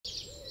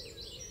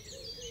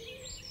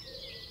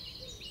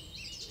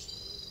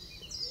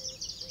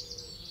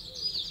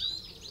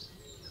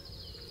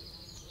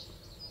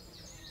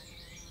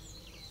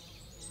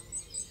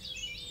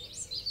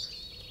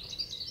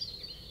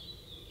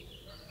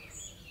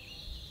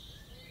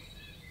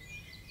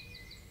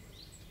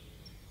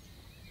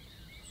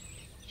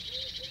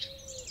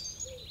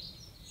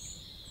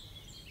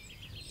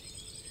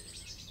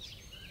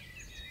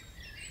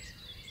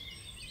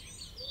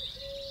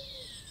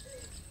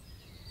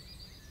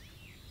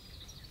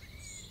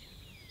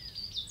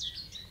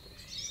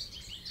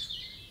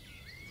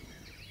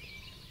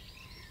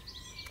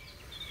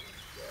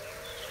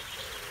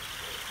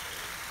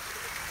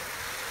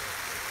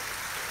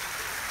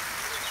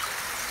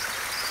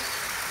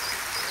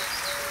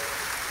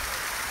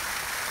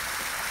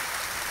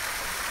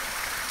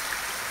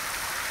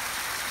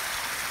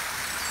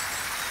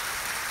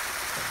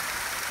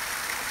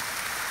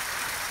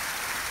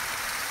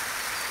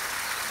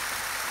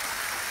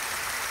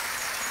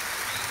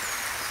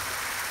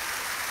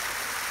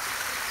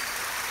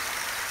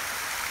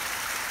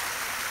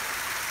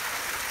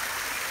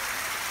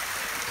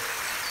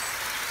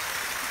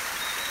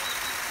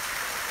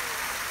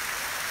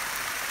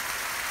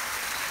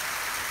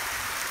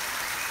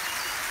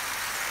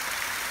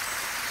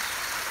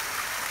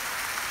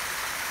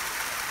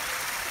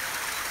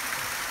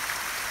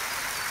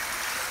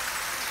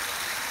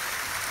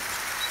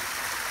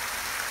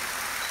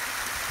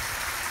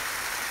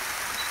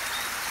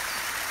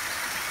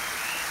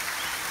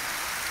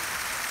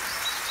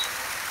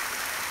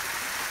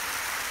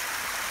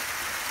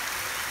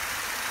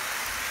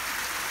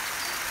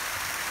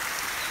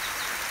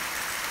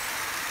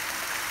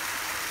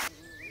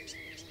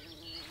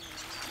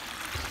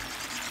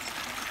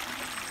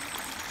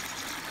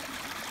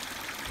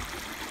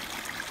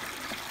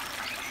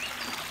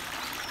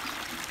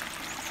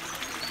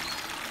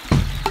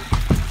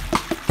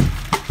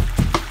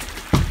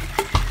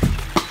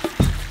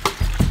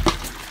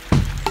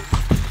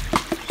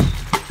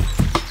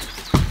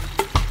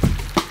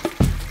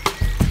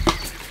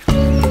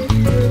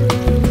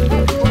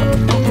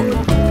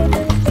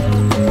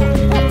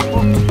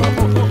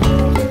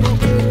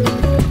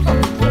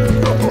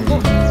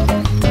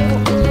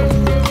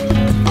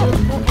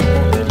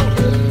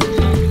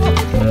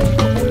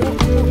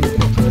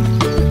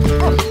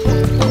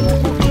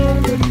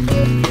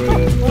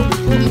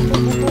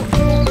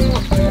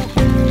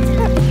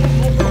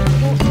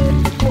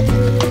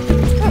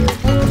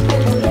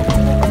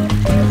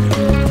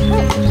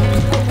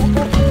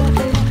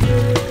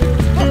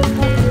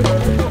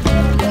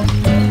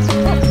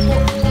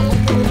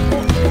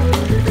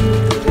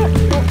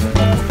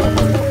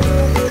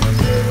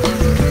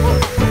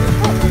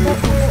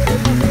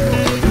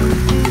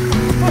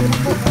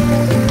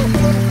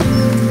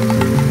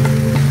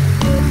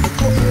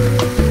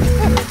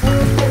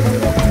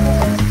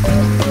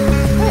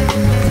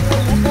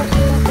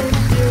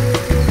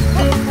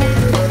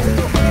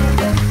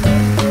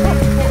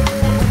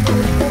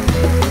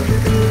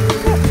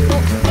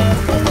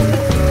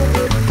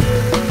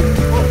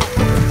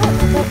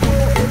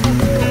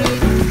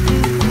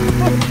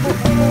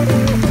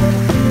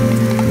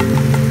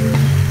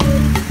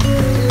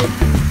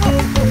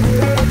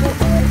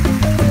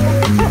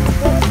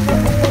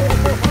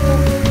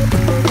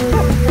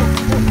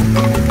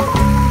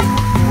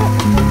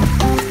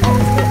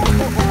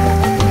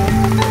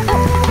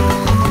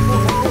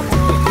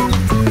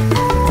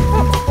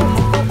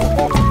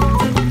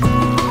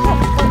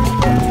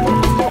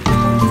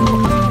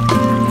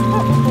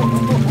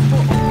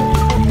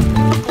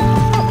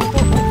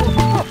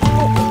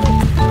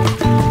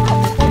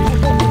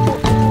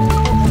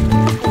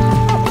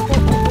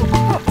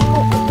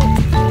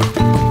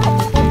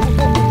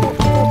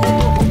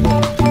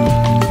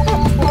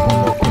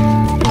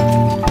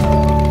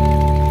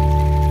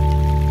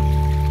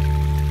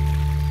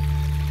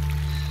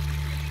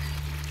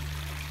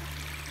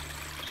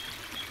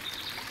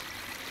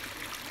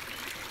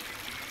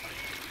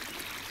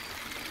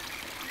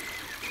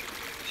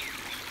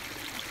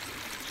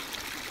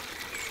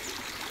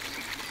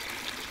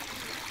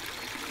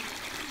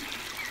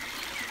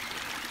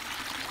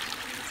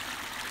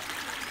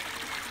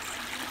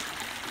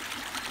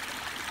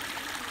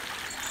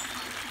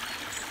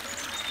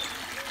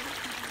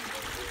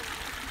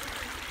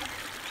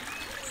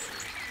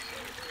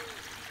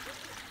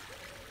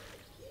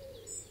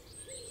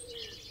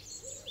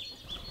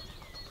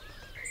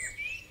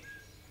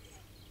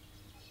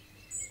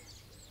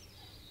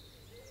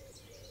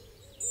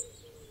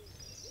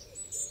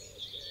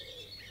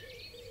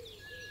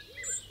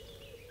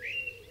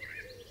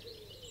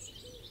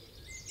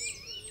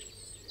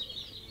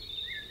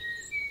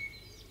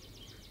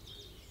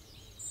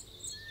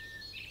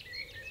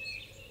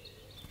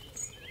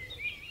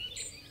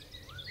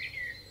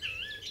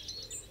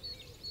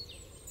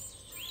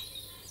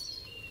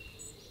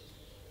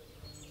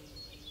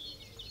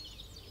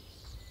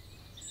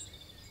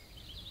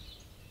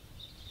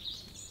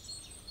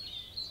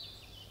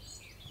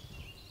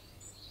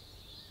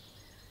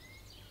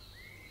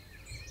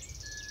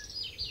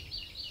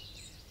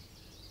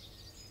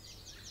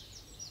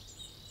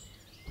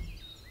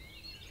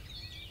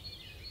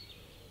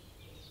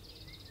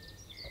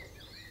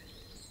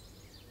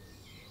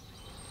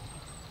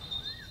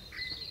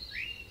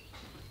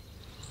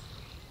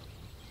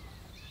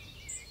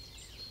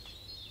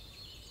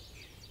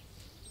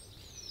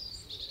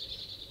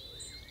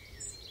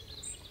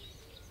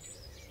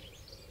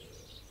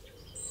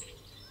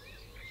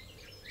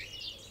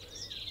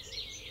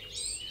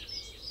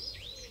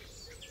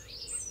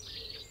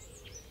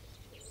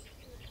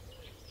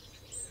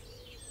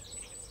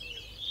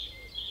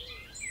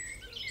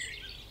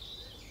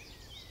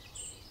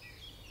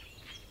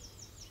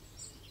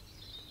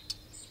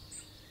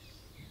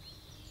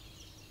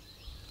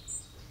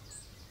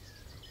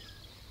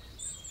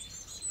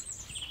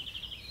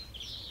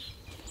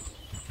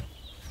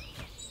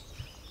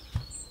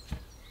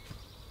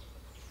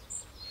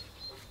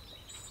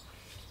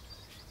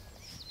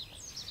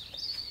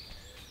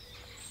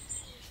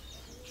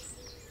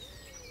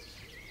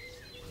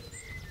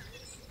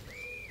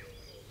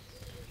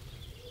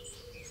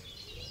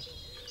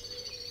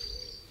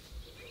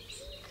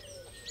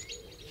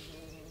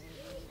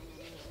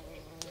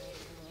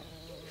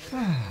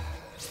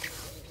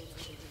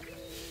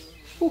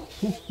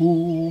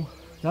Ooh,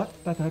 da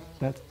da da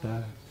da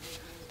da.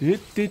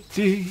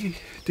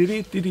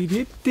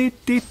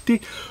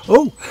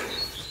 Oh,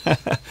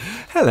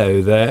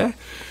 hello there.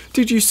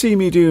 Did you see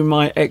me doing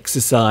my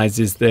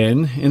exercises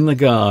then in the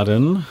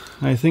garden?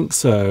 I think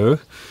so.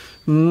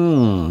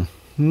 Here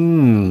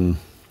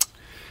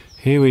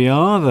we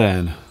are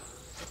then.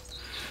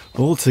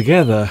 All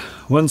together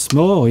once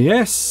more,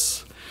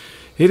 yes.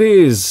 It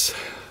is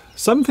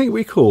something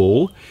we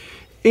call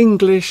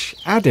English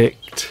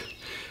Addict.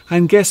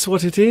 And guess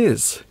what it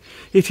is?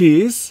 It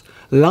is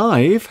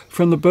live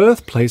from the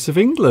birthplace of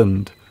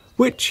England,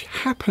 which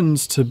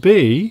happens to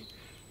be,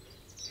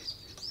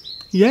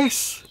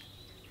 yes,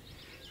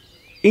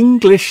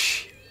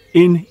 English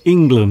in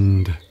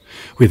England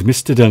with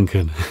Mr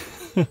Duncan.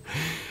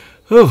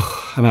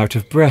 Oh, I'm out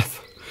of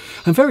breath.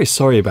 I'm very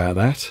sorry about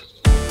that.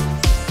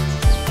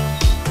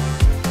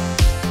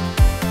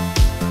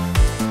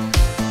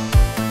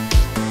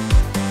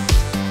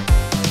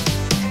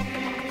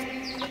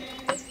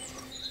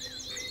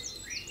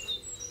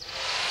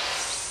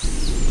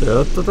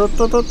 Da, da, da,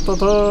 da, da,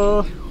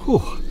 da.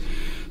 Whew,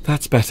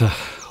 that's better.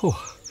 Whew.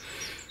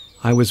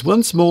 I was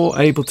once more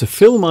able to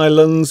fill my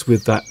lungs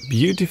with that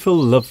beautiful,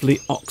 lovely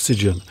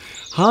oxygen.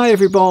 Hi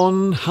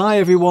everyone,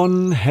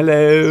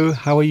 hello,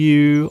 how are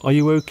you? Are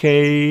you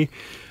okay?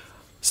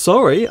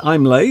 Sorry,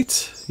 I'm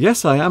late.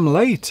 Yes, I am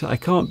late. I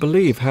can't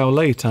believe how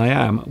late I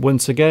am.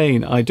 Once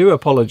again, I do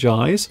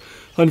apologise.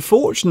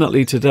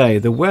 Unfortunately today,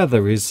 the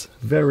weather is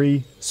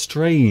very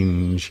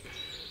strange.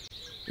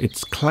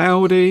 It's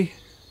cloudy.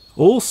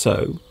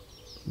 Also,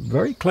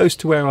 very close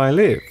to where I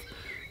live,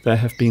 there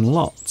have been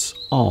lots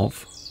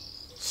of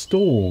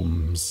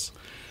storms.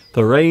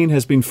 The rain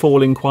has been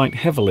falling quite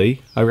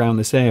heavily around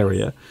this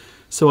area,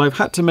 so I've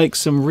had to make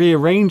some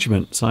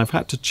rearrangements. I've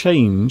had to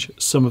change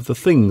some of the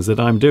things that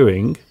I'm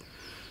doing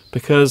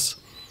because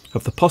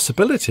of the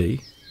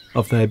possibility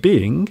of there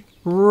being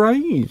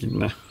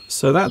rain.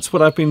 So that's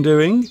what I've been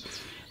doing,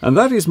 and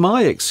that is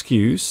my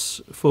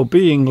excuse for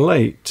being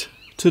late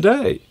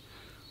today.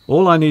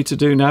 All I need to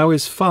do now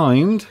is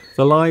find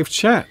the live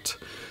chat.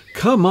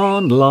 Come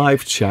on,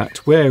 live chat,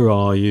 where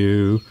are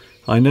you?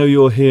 I know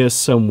you're here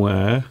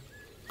somewhere.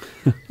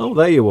 Oh,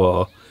 there you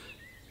are.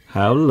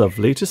 How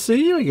lovely to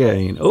see you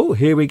again. Oh,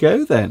 here we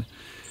go then.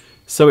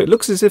 So it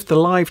looks as if the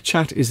live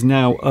chat is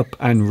now up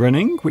and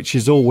running, which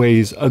is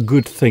always a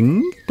good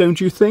thing, don't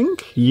you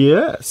think?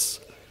 Yes,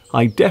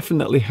 I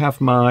definitely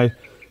have my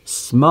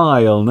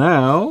smile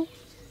now.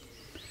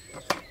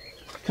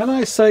 Can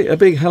I say a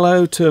big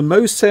hello to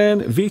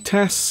Mosen,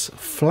 Vitas,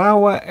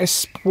 Flower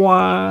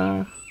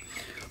Espoir,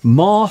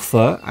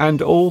 Martha,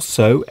 and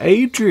also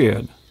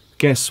Adrian.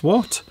 Guess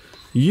what?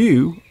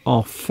 You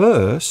are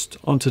first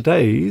on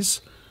today's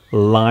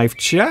live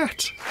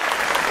chat.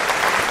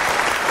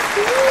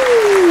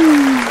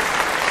 Woo!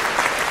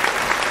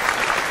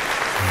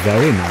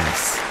 Very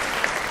nice.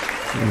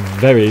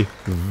 Very,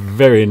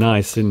 very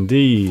nice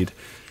indeed.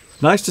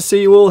 Nice to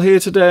see you all here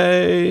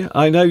today.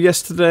 I know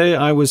yesterday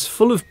I was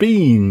full of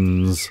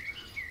beans.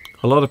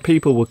 A lot of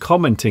people were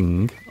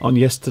commenting on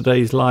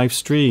yesterday's live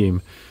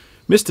stream.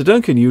 Mr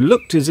Duncan, you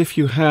looked as if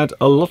you had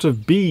a lot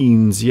of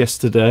beans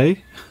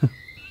yesterday.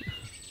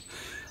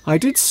 I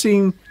did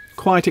seem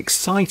quite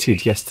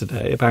excited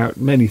yesterday about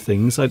many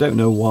things. I don't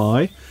know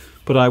why,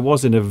 but I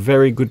was in a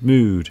very good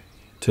mood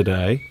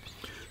today.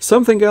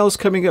 Something else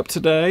coming up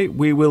today,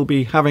 we will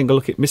be having a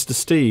look at Mr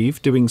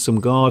Steve doing some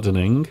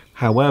gardening.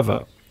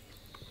 However,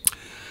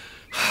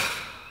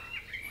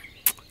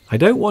 I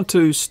don't want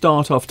to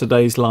start off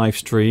today's live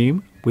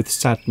stream with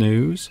sad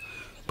news,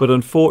 but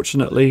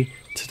unfortunately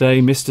today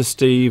Mr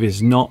Steve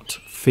is not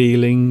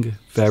feeling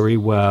very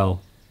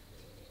well.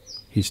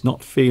 He's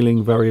not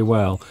feeling very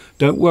well.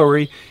 Don't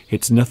worry,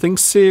 it's nothing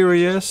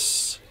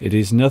serious. It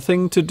is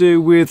nothing to do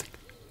with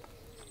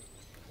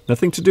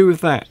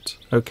that,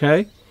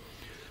 okay?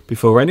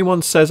 Before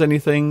anyone says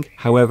anything,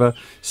 however,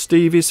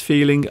 Steve is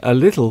feeling a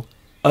little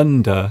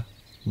under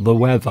the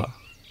weather.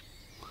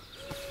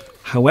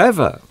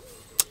 However,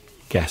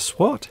 guess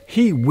what?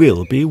 He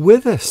will be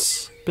with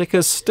us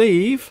because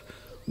Steve,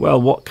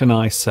 well, what can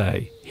I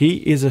say?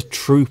 He is a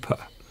trooper.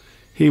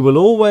 He will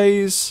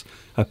always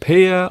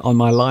appear on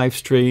my live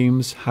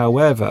streams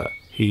however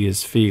he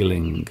is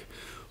feeling.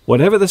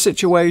 Whatever the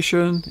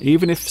situation,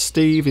 even if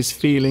Steve is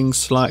feeling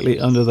slightly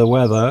under the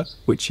weather,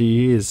 which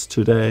he is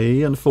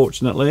today,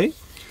 unfortunately,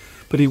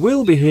 but he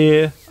will be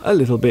here a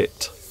little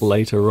bit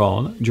later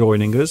on,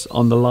 joining us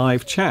on the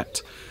live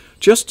chat,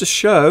 just to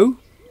show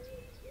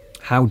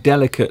how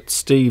delicate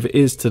Steve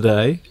is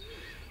today.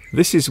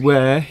 This is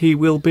where he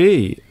will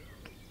be.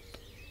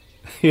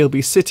 He'll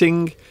be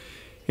sitting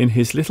in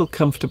his little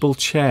comfortable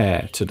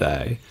chair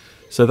today.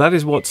 So that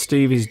is what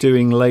Steve is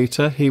doing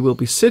later. He will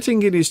be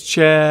sitting in his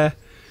chair.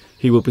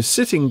 He will be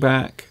sitting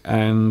back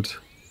and,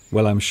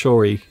 well, I'm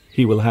sure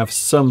he will have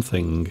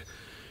something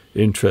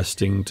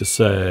interesting to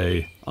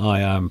say. I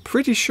am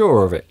pretty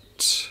sure of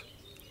it.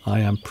 I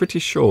am pretty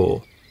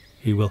sure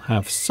he will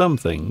have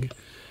something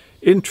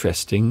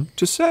interesting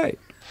to say.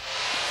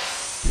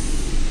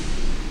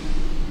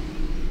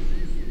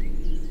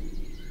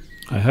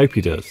 I hope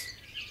he does.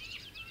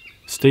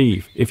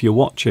 Steve, if you're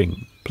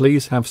watching,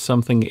 please have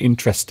something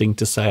interesting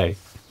to say.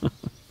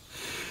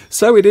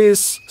 So it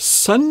is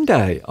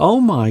Sunday. Oh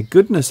my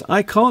goodness,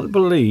 I can't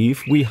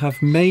believe we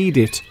have made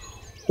it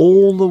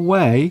all the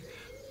way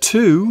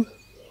to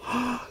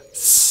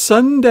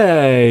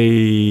Sunday.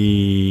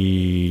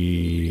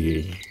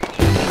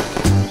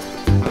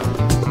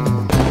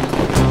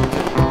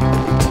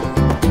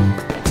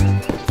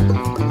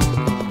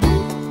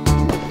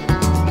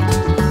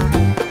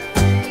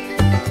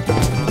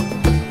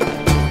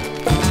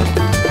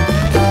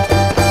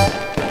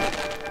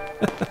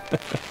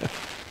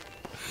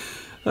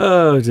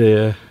 Oh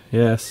dear,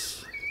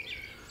 yes.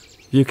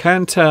 You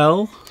can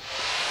tell.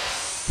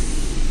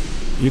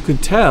 You can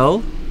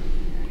tell.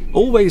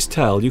 Always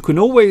tell. You can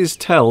always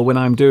tell when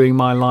I'm doing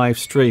my live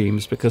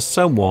streams because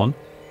someone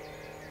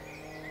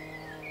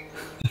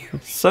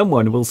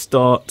will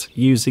start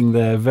using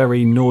their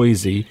very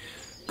noisy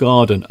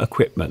garden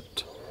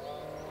equipment.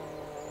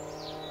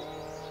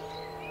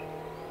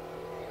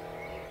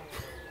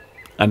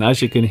 And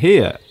as you can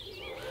hear,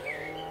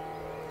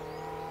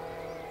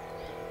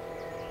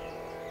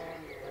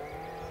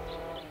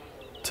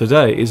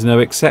 today is no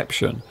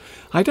exception.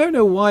 I don't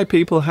know why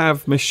people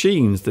have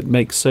machines that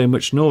make so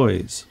much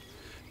noise.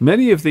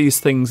 Many of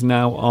these things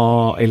now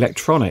are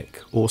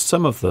electronic, or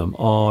some of them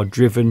are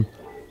driven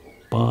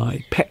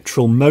by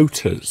petrol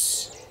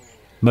motors.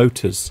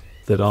 Motors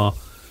that are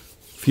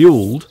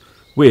fueled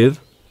with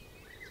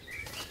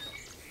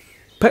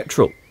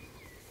petrol.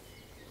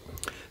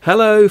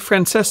 Hello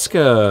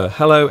Francesca.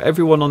 Hello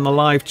everyone on the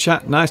live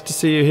chat. Nice to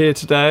see you here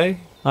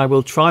today. I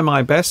will try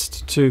my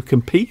best to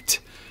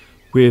compete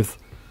with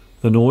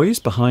the noise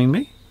behind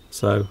me,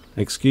 so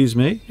excuse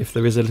me if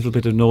there is a little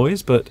bit of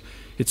noise, but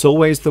it's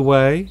always the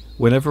way.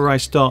 Whenever I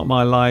start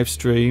my live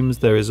streams,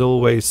 there is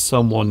always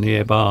someone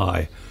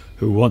nearby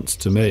who wants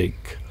to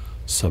make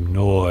some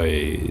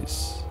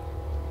noise.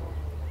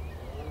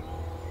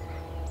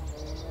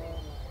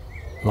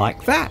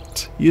 Like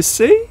that, you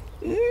see?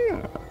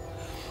 Yeah.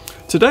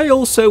 Today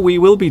also we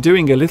will be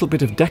doing a little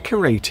bit of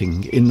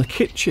decorating in the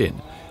kitchen.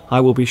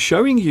 I will be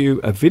showing you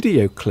a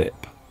video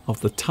clip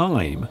of the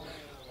time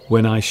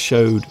when I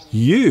showed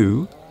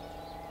you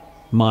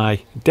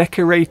my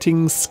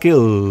decorating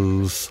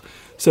skills.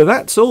 So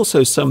that's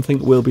also something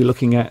we'll be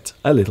looking at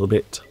a little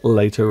bit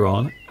later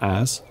on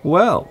as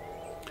well.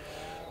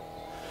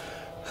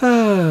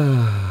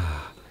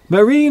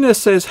 Marina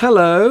says,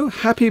 hello,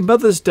 happy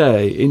Mother's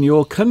Day in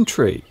your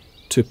country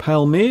to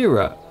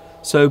Palmyra.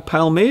 So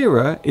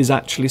Palmyra is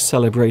actually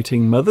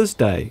celebrating Mother's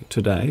Day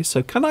today.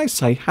 So can I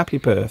say happy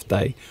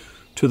birthday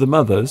to the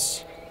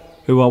mothers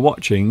who are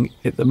watching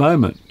at the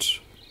moment?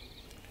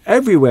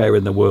 Everywhere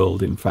in the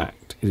world, in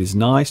fact. It is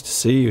nice to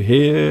see you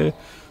here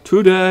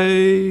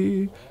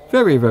today.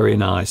 Very, very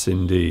nice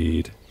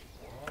indeed.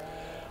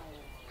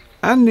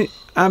 And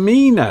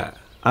Amina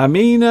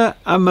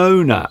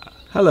Amona,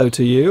 hello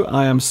to you.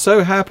 I am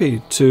so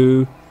happy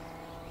to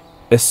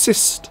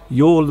assist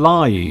your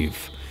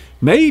live.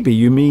 Maybe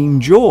you mean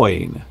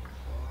join.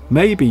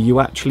 Maybe you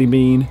actually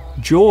mean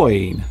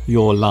join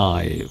your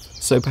live.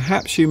 So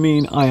perhaps you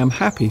mean I am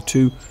happy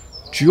to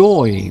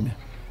join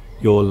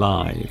your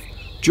live.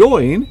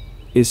 Join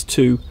is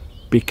to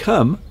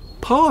become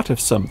part of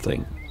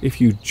something.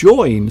 If you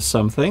join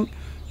something,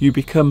 you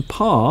become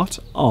part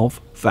of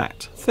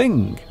that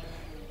thing.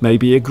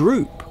 Maybe a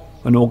group,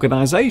 an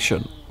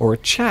organisation, or a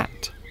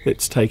chat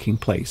that's taking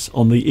place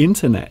on the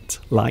internet,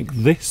 like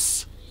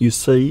this, you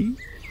see.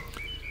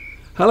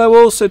 Hello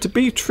also to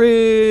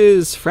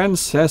Beatrice.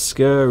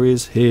 Francesca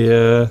is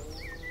here.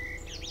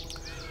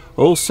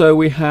 Also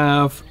we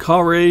have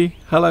Corrie.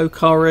 Hello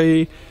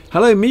Corrie.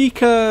 Hello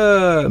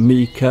Mika.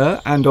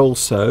 Mika, and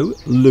also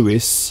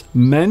Luis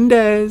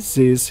Mendez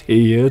is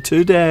here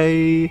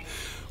today.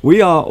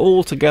 We are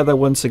all together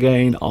once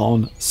again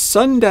on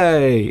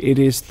Sunday. It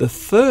is the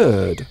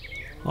 3rd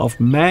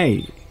of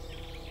May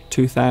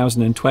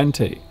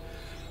 2020.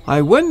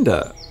 I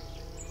wonder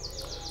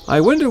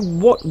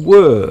what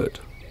word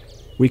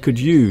we could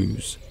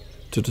use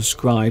to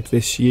describe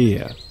this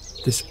year,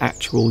 this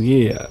actual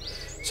year.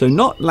 So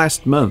not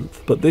last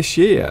month, but this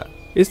year.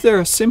 Is there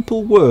a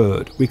simple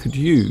word we could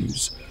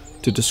use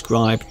to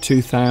describe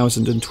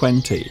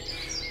 2020?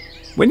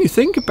 When you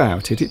think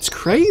about it, it's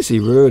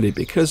crazy really,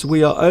 because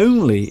we are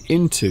only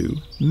into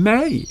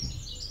May.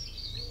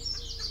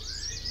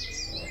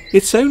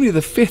 It's only the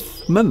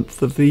 5th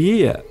month of the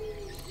year.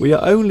 We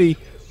are only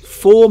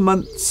 4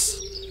 months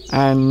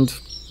and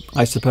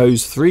I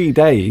suppose 3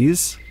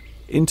 days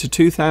into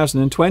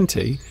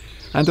 2020,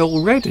 and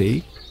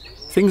already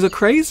things are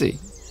crazy.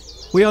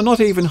 We are not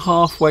even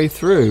halfway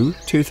through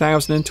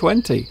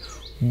 2020.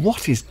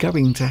 What is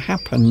going to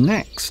happen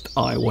next,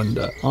 I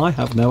wonder? I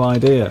have no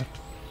idea.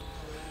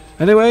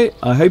 Anyway,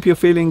 I hope you're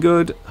feeling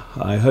good.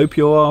 I hope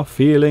you are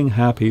feeling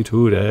happy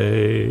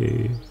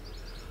today.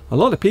 A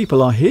lot of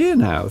people are here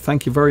now.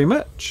 Thank you very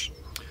much.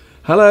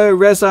 Hello,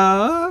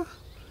 Reza.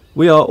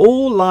 We are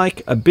all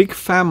like a big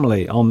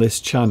family on this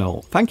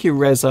channel. Thank you,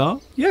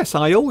 Reza. Yes,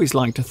 I always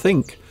like to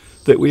think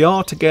that we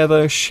are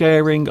together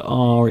sharing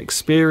our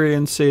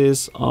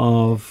experiences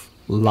of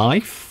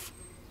life.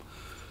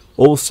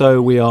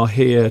 Also, we are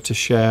here to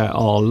share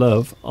our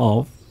love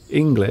of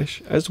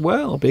English as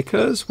well,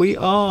 because we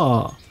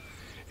are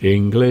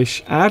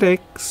English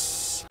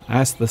addicts.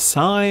 As the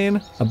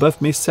sign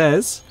above me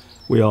says,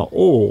 we are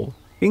all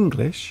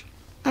English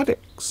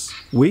addicts.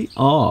 We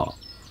are.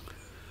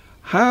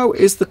 How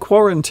is the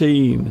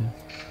quarantine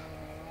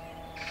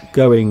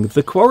going?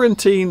 The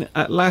quarantine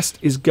at last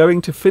is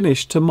going to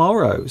finish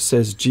tomorrow,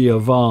 says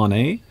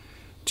Giovanni.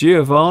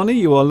 Giovanni,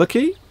 you are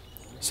lucky.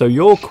 So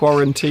your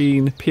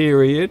quarantine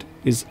period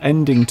is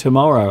ending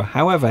tomorrow.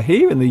 However,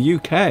 here in the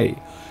UK,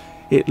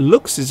 it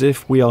looks as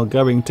if we are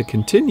going to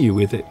continue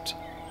with it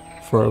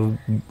for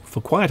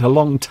quite a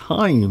long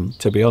time,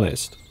 to be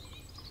honest.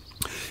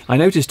 I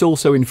noticed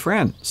also in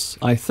France,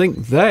 I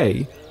think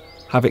they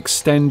have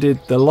extended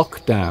the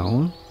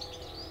lockdown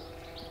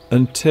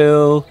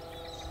until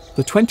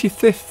the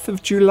 25th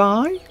of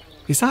July.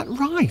 Is that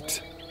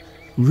right?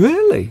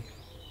 Really?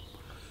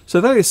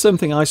 So that is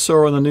something I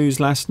saw on the news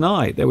last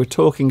night. They were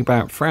talking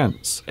about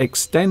France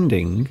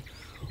extending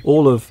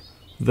all of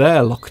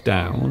their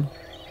lockdown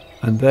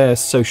and their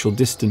social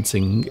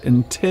distancing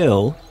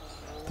until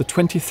the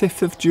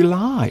 25th of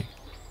July.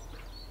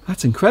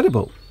 That's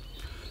incredible.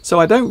 So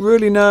I don't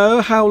really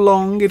know how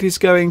long it is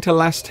going to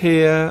last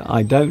here.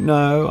 I don't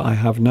know. I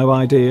have no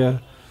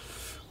idea.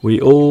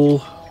 We are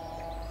all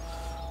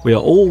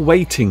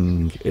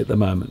waiting at the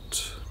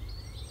moment.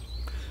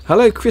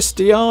 Hello,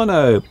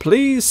 Cristiano.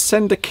 Please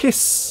send a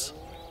kiss.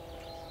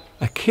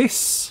 A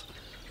kiss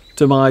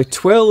to my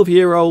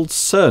 12-year-old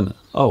son.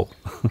 Oh,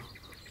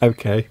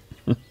 okay.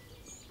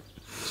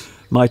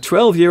 My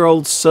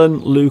 12-year-old son,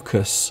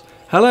 Lucas.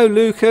 Hello,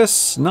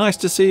 Lucas. Nice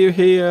to see you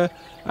here.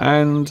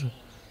 And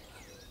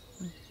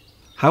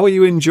how are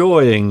you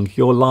enjoying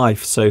your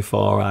life so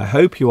far? I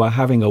hope you are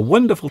having a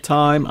wonderful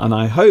time, and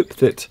I hope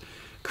that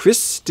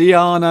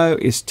Cristiano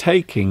is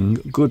taking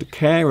good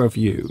care of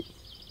you.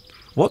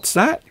 What's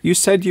that? You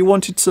said you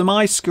wanted some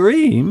ice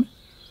cream?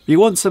 You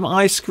want some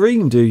ice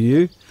cream, do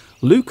you?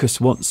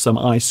 Lucas wants some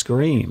ice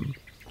cream.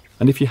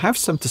 And if you have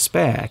some to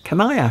spare, can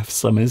I have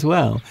some as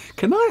well?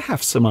 Can I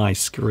have some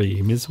ice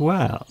cream as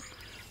well?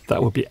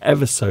 That would be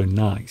ever so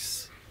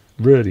nice.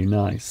 Really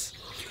nice.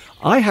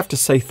 I have to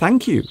say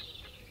thank you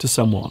to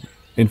someone.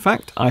 In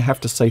fact, I have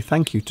to say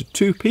thank you to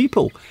two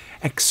people.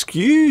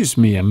 Excuse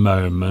me a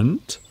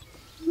moment.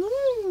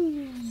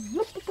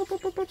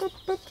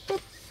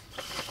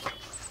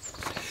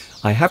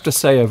 I have to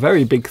say a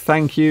very big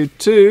thank you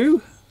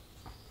to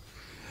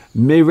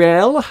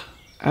Mirelle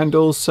and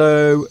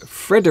also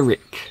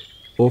Frederick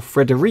or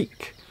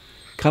Frederic.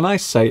 Can I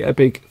say a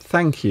big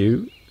thank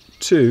you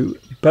to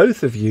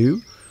both of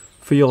you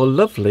for your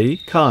lovely,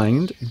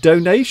 kind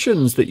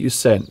donations that you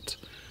sent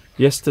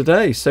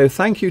yesterday? So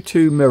thank you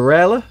to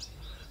Mirelle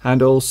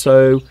and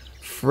also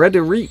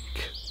Frederic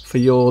for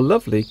your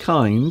lovely,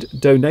 kind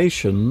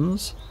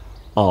donations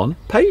on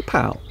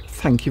PayPal.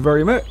 Thank you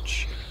very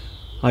much.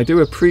 I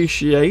do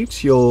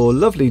appreciate your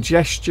lovely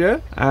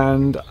gesture,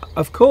 and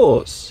of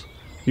course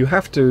you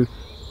have to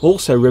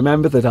also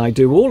remember that I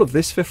do all of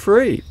this for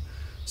free.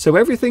 So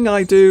everything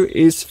I do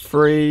is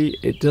free.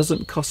 It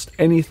doesn't cost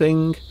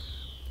anything,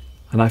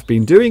 and I've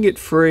been doing it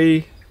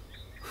free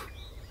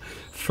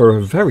for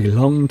a very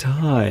long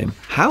time.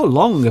 How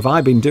long have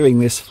I been doing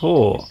this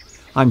for?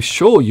 I'm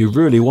sure you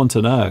really want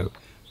to know.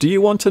 Do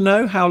you want to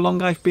know how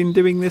long I've been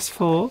doing this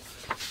for?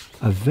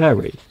 A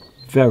very,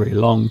 very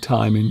long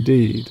time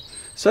indeed.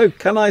 So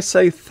can I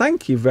say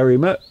thank you very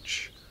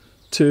much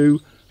to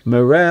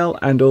Morel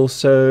and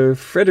also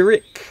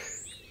Frederic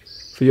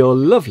for your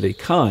lovely,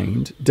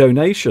 kind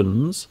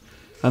donations.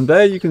 And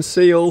there you can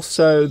see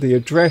also the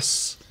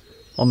address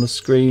on the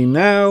screen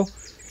now.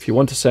 If you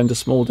want to send a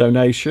small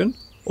donation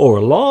or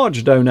a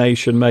large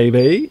donation,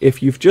 maybe,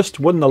 if you've just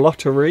won the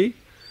lottery,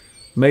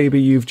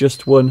 maybe you've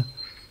just won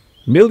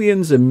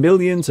millions and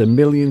millions and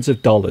millions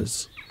of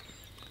dollars.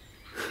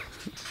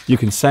 You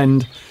can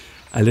send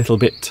a little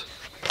bit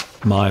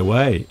my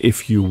way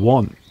if you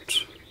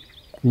want.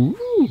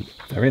 Ooh,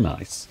 very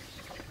nice.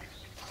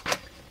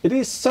 It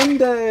is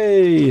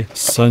Sunday.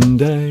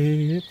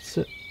 Sunday.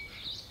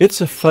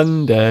 It's a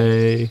fun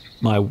day.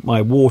 My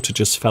water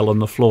just fell on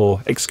the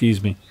floor.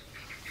 Excuse me.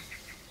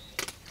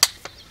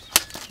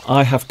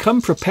 I have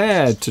come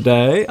prepared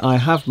today. I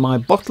have my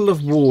bottle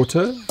of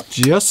water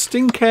just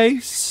in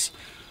case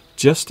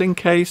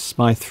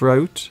my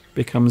throat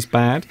becomes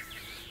bad.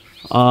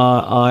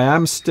 I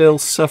am still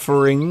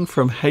suffering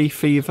from hay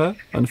fever,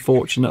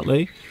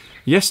 unfortunately.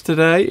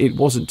 Yesterday it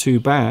wasn't too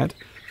bad.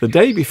 The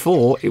day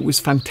before it was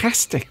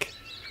fantastic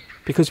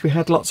because we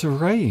had lots of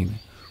rain.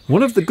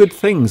 One of the good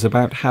things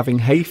about having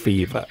hay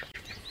fever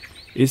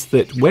is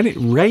that when it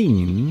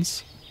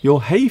rains,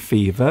 your hay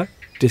fever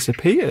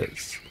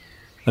disappears.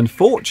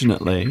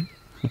 Unfortunately,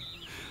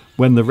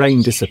 when the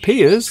rain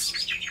disappears,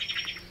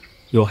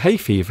 your hay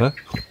fever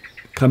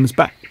comes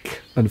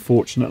back,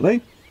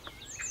 unfortunately.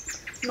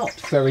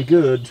 Not very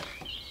good.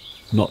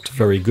 Not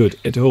very good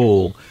at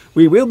all.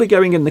 We will be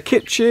going in the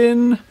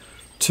kitchen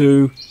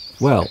to,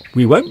 well,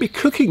 we won't be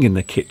cooking in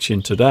the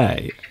kitchen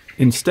today.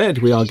 Instead,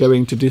 we are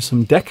going to do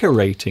some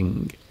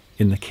decorating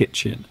in the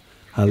kitchen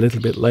a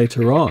little bit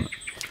later on.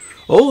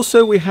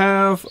 Also, we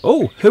have,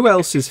 oh, who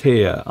else is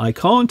here? I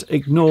can't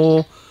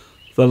ignore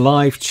the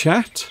live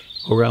chat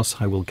or else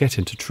I will get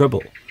into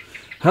trouble.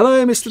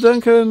 Hello, Mr.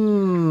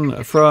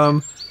 Duncan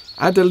from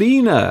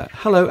Adelina.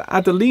 Hello,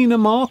 Adelina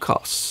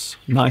Marcos.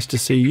 Nice to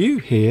see you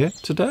here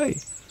today.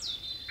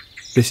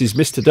 This is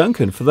Mr.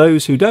 Duncan. For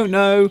those who don't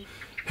know,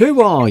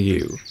 who are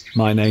you?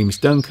 My name's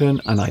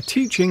Duncan and I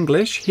teach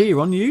English here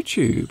on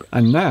YouTube.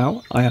 And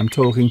now I am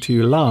talking to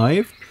you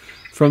live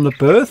from the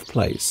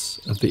birthplace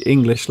of the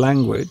English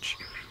language,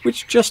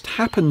 which just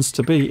happens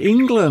to be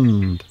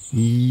England.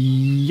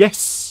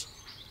 Yes,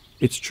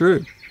 it's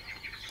true.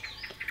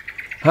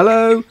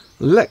 Hello,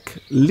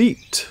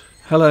 Lekleet.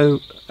 Hello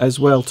as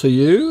well to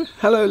you.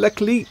 Hello,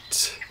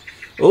 Lekleet.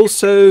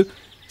 Also,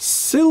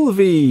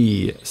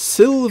 Sylvie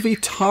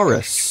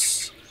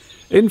Taurus.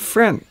 In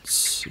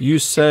France, you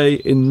say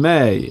in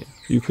May,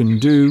 you can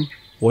do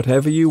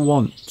whatever you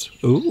want.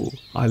 Ooh,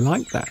 I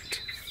like that.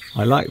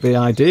 I like the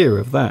idea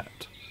of that.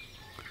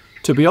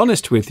 To be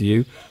honest with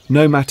you,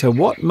 no matter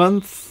what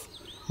month,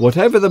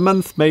 whatever the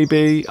month may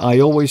be, I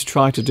always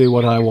try to do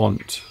what I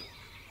want.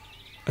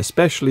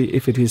 Especially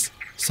if it is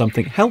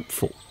something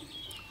helpful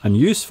and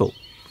useful.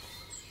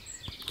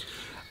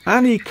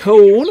 Annie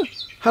Cohn.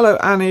 Hello,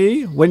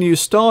 Annie. When you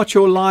start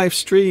your live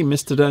stream,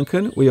 Mr.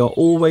 Duncan, we are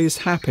always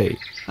happy.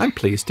 I'm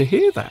pleased to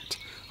hear that.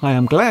 I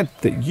am glad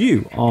that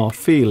you are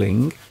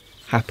feeling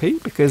happy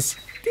because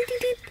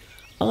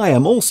I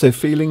am also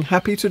feeling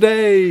happy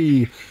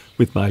today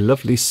with my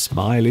lovely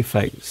smiley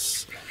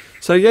face.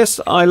 So yes,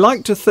 I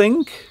like to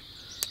think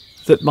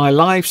that my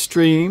live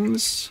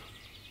streams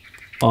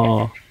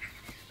are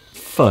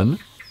fun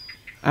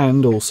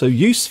and also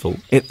useful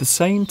at the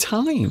same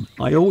time.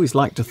 I always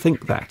like to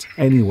think that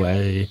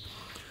anyway.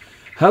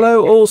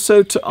 Hello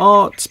also to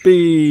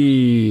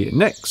Artsby.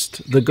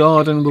 Next, the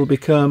garden will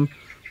become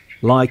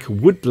like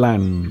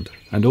woodland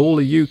and all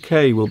the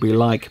UK will be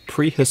like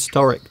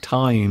prehistoric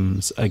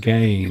times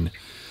again.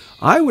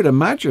 I would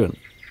imagine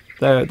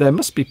there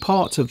must be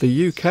parts of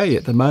the UK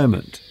at the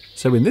moment.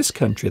 So in this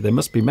country there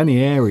must be many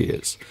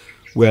areas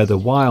where the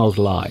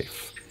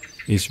wildlife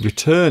is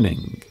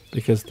returning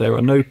because there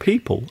are no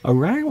people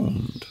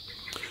around.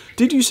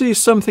 Did you see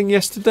something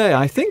yesterday?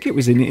 I think it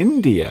was in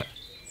India.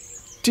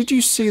 Did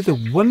you see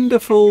the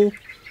wonderful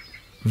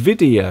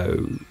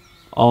video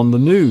on the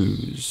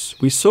news?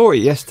 We saw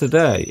it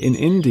yesterday in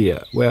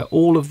India where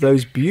all of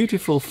those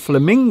beautiful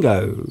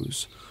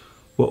flamingos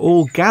were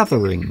all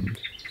gathering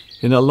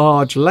in a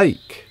large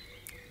lake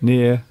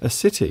near a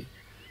city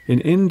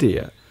in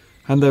India.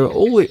 And there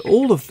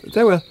were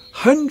there were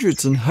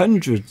hundreds and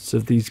hundreds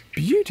of these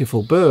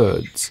beautiful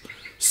birds.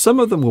 Some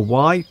of them were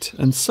white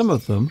and some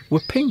of them were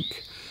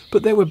pink.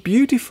 But they were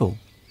beautiful,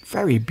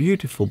 very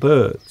beautiful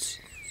birds.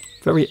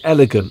 Very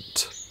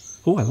elegant.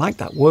 Oh, I like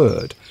that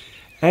word.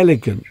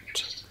 Elegant.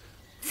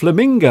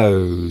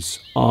 Flamingos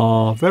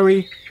are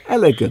very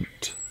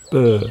elegant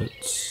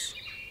birds.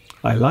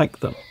 I like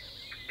them.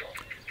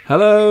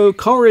 Hello,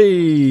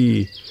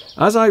 Corrie.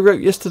 As I wrote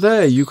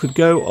yesterday, you could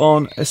go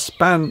on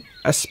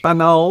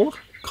Espanol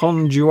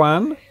con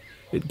Juan.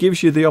 It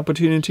gives you the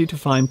opportunity to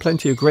find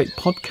plenty of great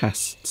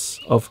podcasts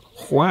of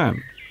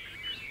Juan.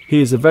 He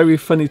is a very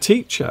funny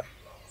teacher.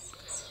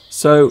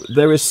 So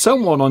there is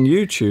someone on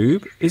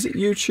YouTube, is it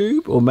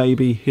YouTube or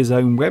maybe his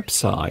own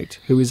website,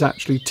 who is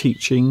actually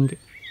teaching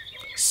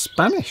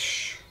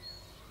Spanish.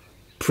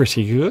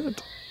 Pretty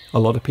good. A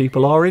lot of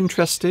people are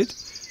interested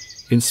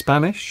in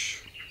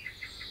Spanish.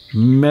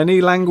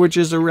 Many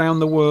languages around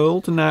the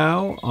world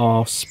now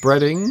are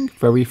spreading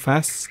very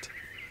fast.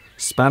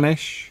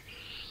 Spanish.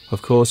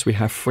 Of course, we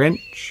have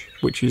French,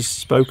 which is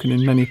spoken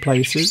in many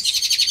places.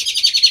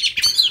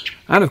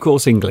 And of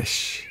course,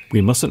 English. We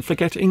mustn't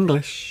forget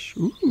English.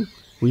 Ooh,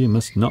 we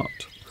must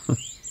not.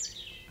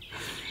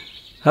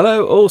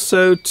 Hello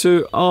also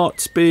to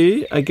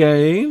Artsby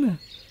again.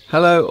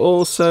 Hello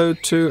also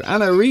to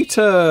Anna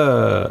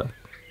Rita.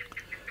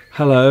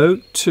 Hello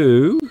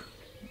to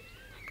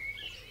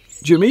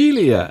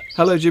Jamelia.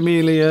 Hello,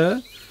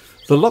 Jamelia.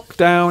 The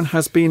lockdown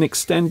has been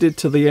extended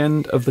to the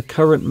end of the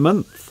current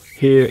month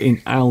here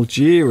in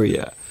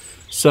Algeria.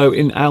 So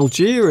in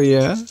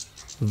Algeria,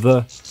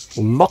 the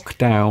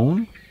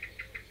lockdown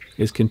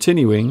is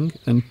continuing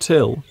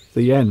until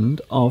the end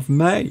of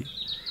May.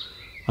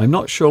 I'm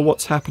not sure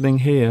what's happening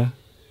here,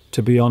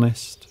 to be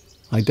honest.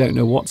 I don't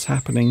know what's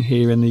happening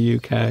here in the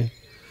UK.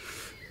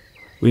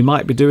 We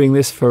might be doing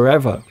this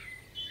forever.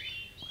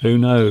 Who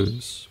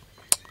knows?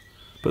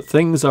 But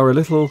things are a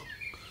little,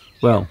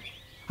 well,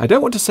 I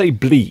don't want to say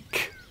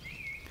bleak.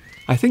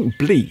 I think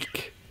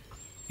bleak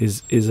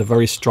is a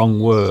very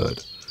strong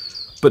word,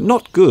 but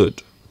not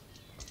good.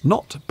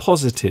 Not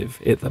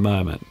positive at the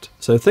moment.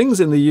 So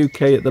things in the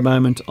UK at the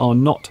moment are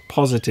not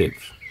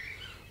positive.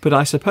 But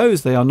I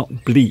suppose they are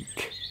not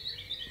bleak.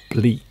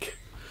 Bleak.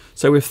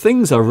 So if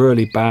things are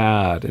really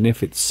bad and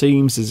if it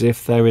seems as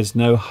if there is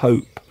no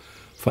hope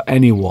for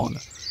anyone,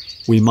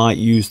 we might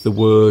use the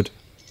word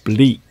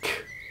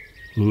bleak.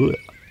 Ugh.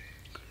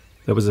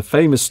 There was a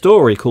famous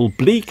story called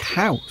Bleak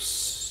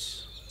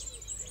House.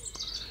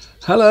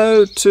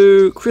 Hello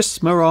to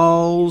Chris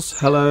Morales.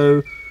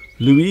 Hello,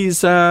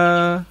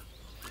 Louisa.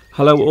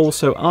 Hello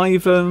also,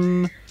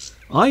 Ivan.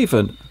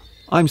 Ivan,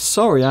 I'm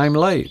sorry I'm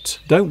late.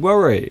 Don't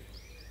worry.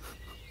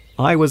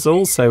 I was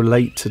also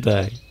late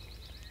today.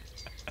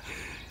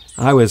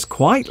 I was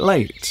quite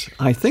late.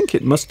 I think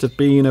it must have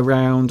been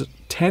around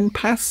 10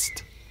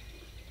 past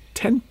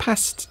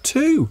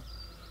 2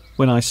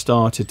 when I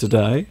started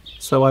today.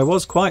 So I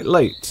was quite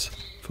late,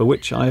 for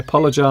which I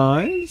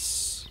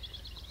apologise.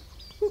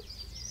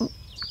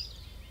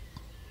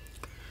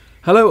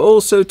 Hello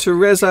also to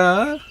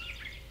Reza.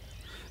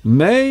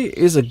 May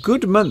is a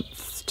good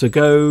month to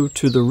go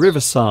to the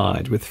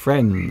riverside with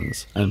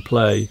friends and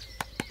play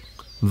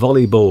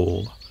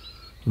volleyball.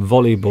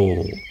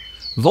 Volleyball.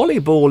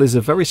 Volleyball is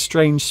a very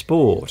strange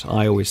sport,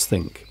 I always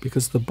think,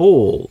 because the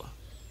ball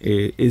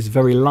is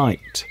very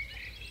light.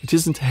 It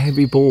isn't a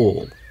heavy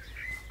ball.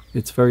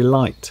 It's very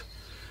light.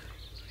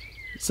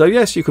 So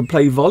yes, you can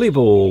play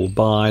volleyball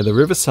by the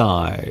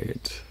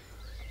riverside.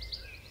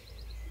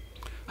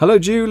 Hello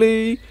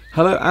Julie.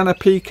 Hello Anna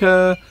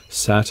Pika.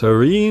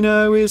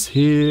 Saturino is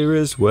here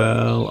as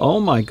well. Oh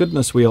my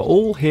goodness, we are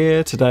all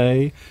here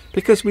today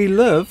because we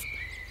love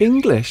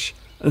English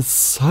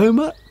so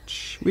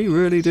much. We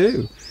really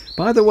do.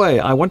 By the way,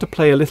 I want to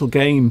play a little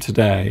game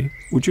today.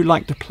 Would you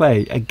like to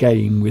play a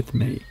game with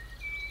me?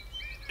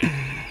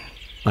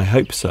 I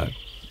hope so.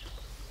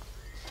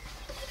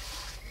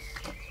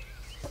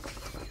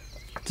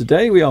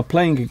 Today we are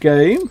playing a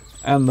game,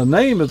 and the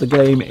name of the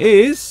game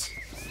is...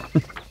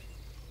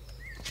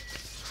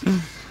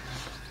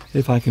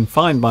 if I can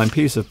find my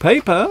piece of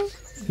paper,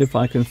 if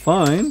I can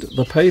find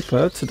the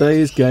paper,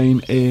 today's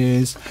game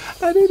is...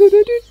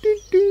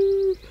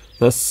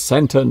 the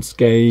sentence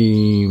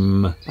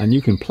game. And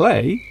you can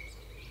play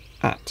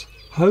at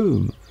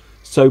home.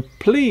 So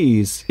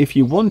please, if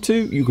you want to,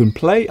 you can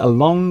play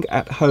along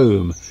at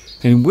home.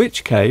 In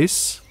which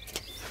case,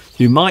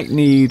 you might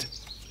need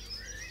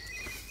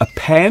a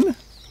pen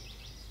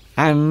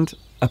and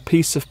a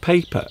piece of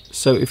paper.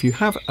 So if you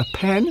have a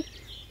pen,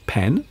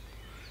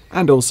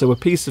 and also a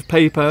piece of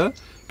paper,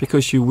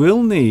 because you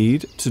will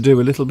need to do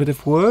a little bit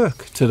of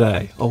work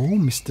today. Oh,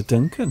 Mr.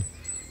 Duncan,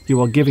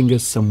 you are giving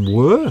us some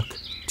work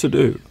to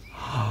do.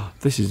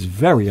 This is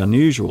very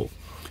unusual.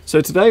 So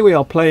today we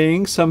are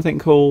playing something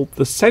called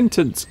the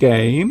sentence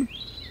game.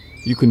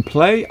 You can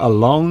play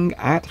along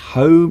at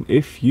home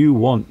if you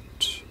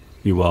want.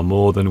 You are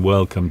more than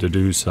welcome to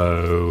do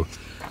so.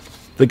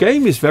 The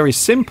game is very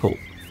simple.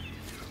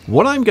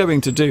 What I'm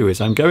going to do is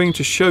I'm going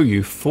to show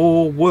you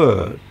 4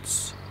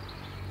 words.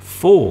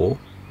 4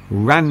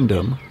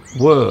 random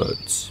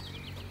words.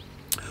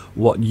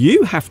 What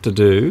you have to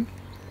do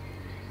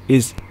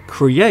is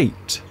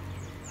create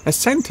a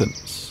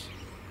sentence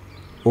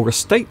or a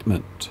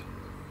statement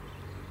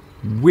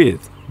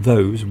with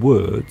those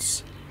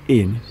words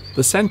in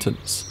the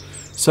sentence.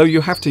 So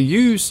you have to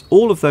use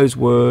all of those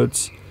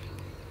words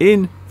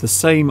in the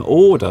same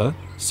order,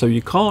 so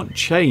you can't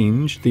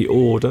change the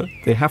order.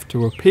 They have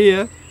to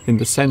appear in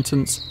the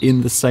sentence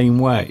in the same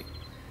way.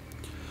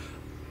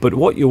 But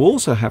what you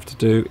also have to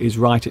do is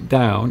write it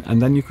down,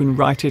 and then you can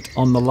write it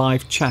on the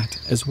live chat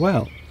as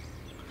well.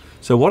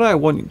 So what I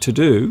want you to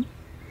do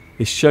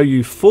is show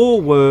you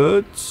 4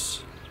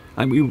 words,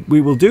 and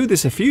we will do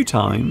this a few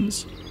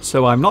times.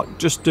 So I'm not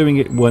just doing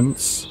it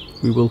once.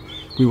 We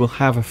will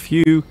have a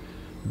few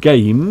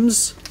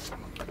games.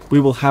 We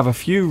will have a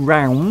few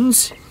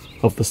rounds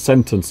of the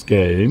sentence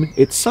game.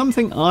 It's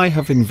something I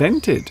have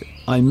invented.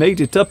 I made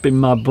it up in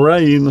my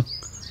brain,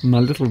 my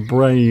little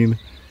brain.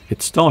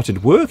 It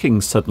started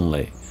working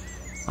suddenly.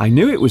 I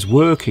knew it was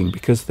working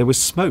because there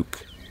was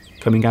smoke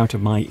coming out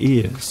of my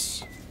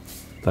ears.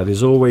 That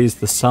is always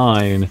the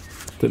sign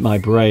that my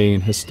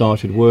brain has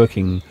started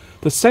working.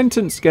 The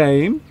sentence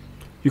game,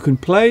 you can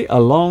play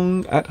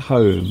along at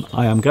home.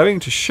 I am going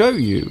to show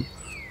you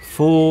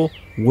 4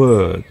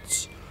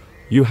 words.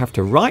 You have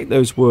to write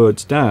those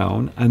words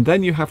down, and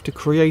then you have to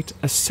create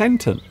a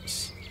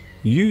sentence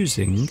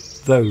using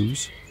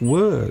those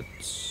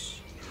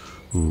words.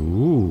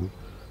 Ooh.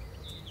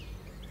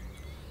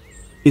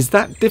 Is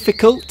that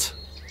difficult?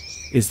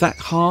 Is that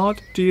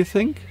hard, do you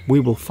think? We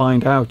will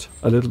find out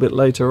a little bit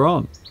later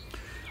on.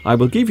 I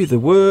will give you the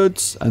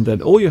words, and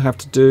then all you have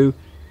to do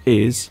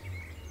is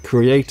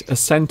create a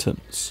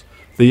sentence.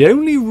 The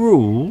only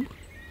rule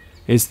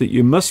is that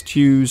you must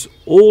use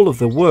all of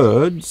the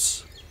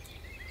words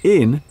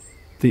in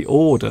the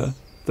order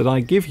that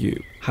I give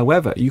you.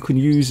 However, you can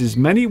use as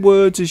many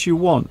words as you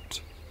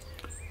want.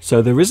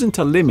 So there isn't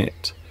a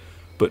limit.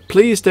 But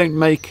please don't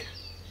make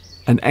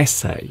an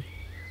essay.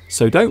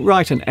 So don't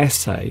write an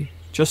essay.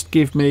 Just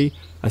give me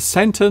a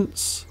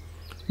sentence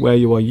where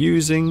you are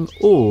using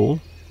all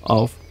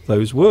of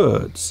those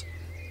words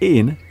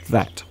in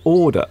that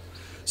order.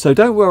 So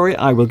don't worry,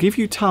 I will give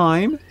you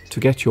time to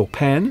get your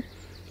pen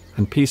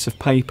and piece of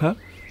paper,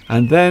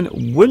 And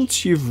then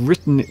once you've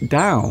written it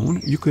down,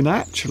 you can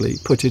actually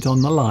put it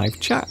on the live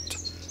chat.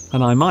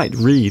 And I might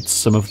read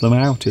some of them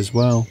out as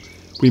well.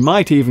 We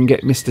might even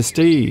get Mr.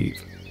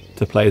 Steve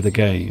to play the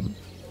game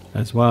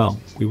as well.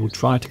 We will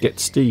try to get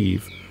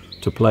Steve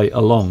to play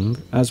along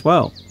as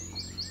well.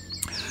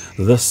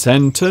 The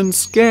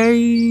sentence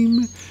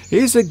game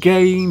is a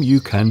game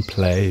you can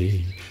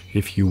play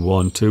if you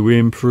want to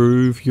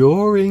improve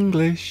your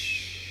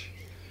English.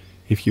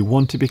 If you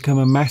want to become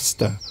a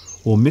master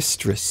or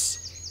mistress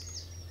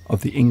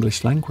of the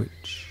English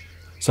language.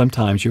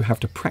 Sometimes you have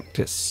to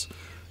practice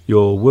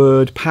your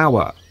word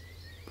power.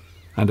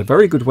 And a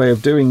very good way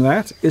of doing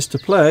that is to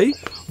play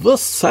the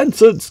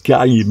sentence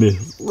game.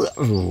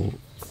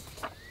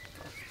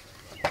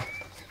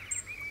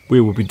 We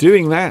will be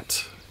doing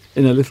that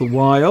in a little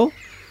while.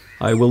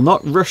 I will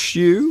not rush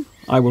you.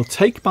 I will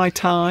take my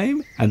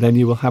time, and then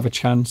you will have a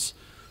chance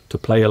to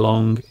play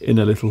along in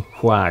a little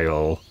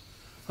while.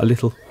 A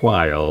little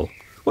while.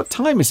 What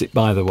time is it,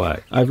 by the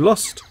way? I've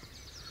lost.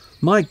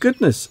 My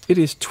goodness, it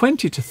is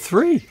 20 to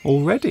 3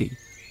 already.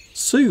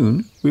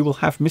 Soon we will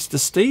have Mr.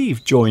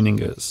 Steve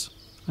joining us.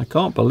 I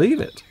can't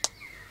believe it.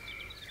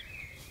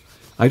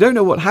 I don't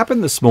know what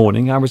happened this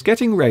morning. I was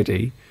getting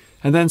ready,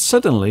 and then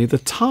suddenly the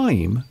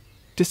time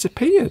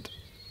disappeared.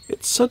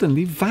 It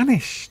suddenly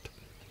vanished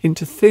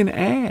into thin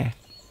air,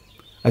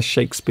 as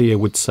Shakespeare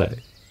would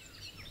say.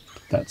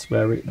 That's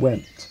where it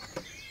went.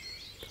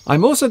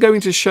 I'm also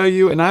going to show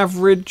you an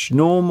average,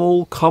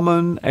 normal,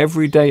 common,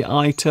 everyday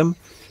item.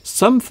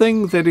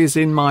 Something that is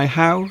in my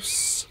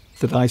house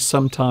that I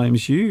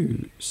sometimes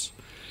use.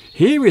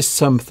 Here is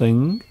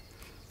something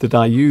that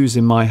I use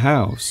in my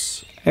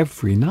house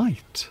every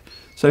night.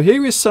 So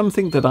here is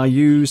something that I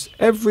use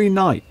every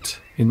night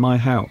in my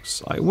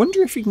house. I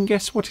wonder if you can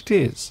guess what it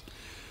is.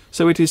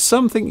 So it is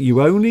something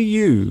you only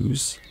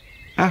use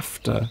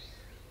after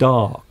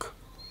dark.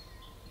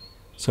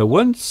 So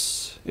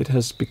once it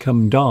has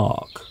become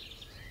dark,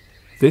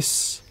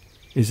 this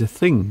is a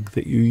thing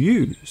that you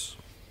use.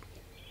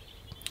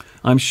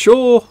 I'm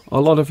sure a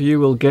lot of you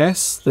will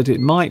guess that it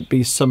might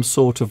be some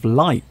sort of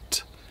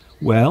light.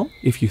 Well,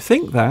 if you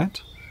think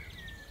that,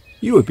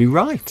 you would be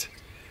right.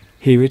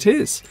 Here it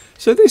is.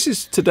 So this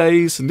is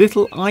today's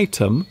little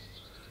item,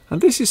 and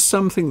this is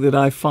something that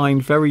I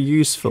find very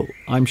useful.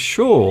 I'm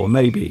sure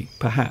maybe,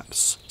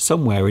 perhaps,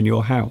 somewhere in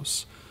your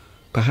house,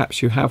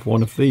 perhaps you have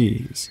one of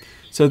these.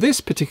 So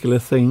this particular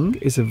thing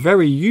is a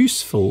very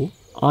useful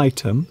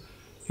item.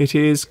 It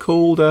is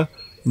called a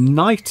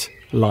night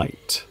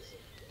light.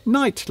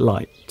 Night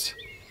light.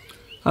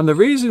 And the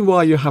reason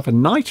why you have a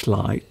night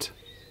light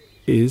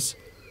is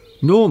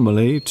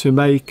normally to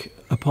make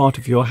a part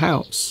of your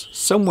house,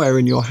 somewhere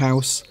in your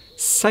house,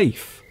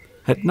 safe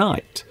at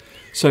night.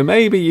 So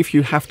maybe if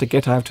you have to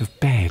get out of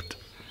bed,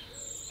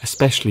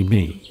 especially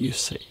me, you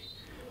see,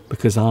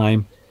 because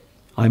I'm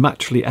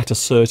actually at a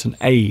certain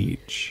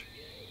age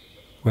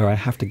where I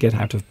have to get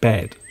out of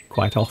bed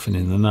quite often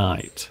in the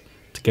night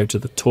to go to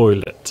the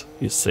toilet,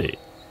 you see.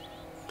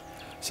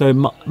 So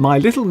my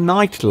little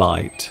night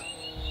light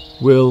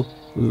will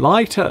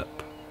light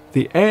up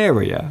the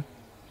area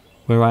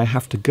where I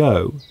have to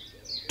go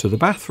to the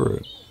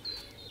bathroom.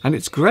 And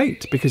it's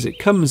great because it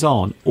comes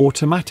on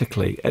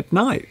automatically at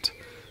night.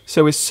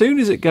 So as soon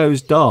as it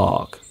goes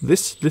dark,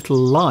 this little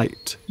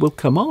light will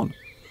come on.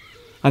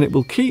 And it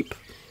will keep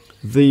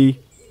the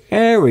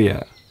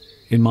area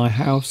in my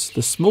house,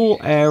 the small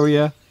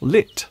area,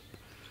 lit.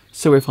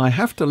 So if I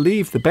have to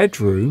leave the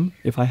bedroom,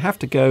 if I have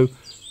to go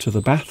to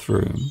the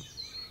bathroom,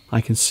 I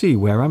can see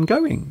where I'm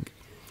going.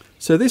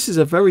 So this is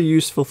a very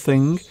useful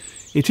thing.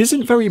 It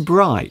isn't very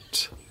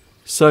bright.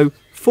 So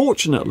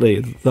fortunately,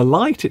 the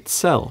light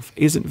itself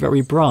isn't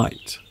very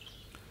bright.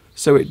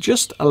 So it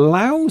just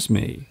allows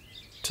me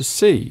to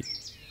see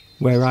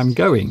where I'm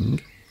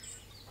going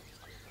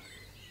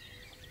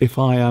if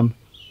I am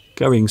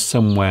going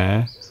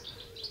somewhere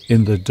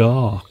in the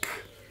dark.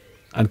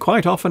 And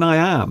quite often I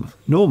am,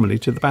 normally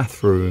to the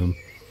bathroom.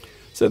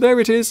 So there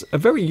it is, a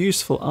very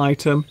useful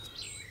item.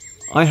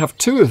 I have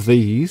 2 of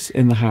these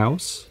in the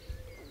house,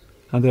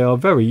 and they are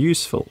very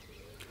useful.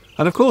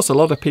 And of course, a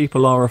lot of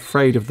people are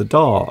afraid of the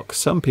dark.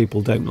 Some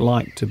people don't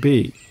like to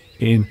be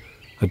in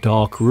a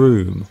dark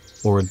room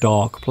or a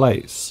dark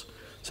place.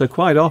 So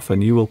quite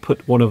often you will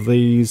put one of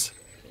these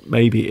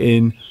maybe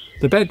in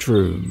the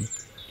bedroom.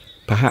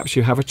 Perhaps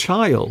you have a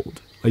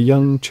child, a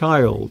young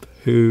child,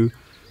 who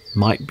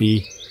might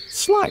be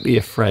slightly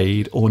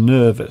afraid or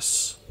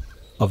nervous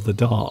of the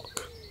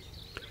dark.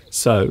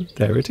 So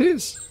there it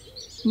is.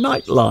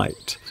 Night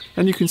light.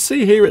 And you can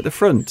see here at the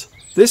front,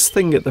 this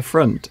thing at the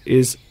front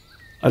is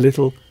a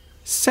little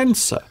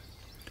sensor.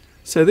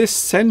 So this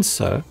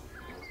sensor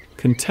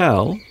can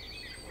tell,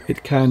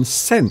 it can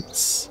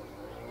sense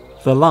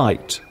the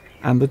light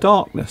and the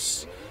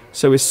darkness.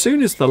 So as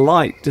soon as the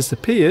light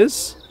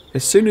disappears,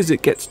 as soon as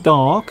it gets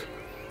dark,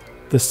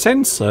 the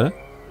sensor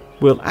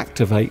will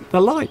activate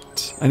the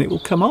light and it will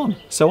come on.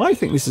 So I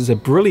think this is a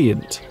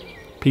brilliant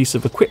piece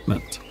of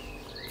equipment.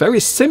 Very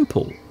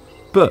simple,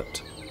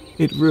 but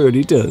it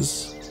really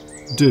does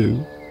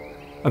do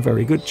a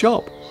very good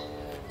job.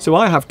 So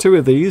I have 2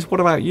 of these. What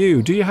about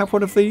you? Do you have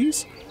one of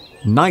these?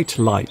 Night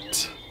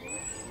light.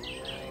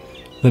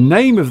 The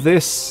name of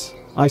this,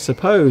 I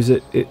suppose,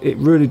 it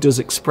really does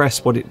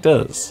express what it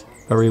does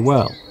very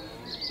well.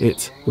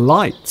 It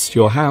lights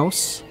your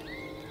house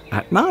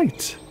at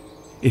night.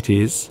 It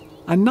is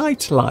a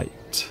night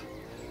light.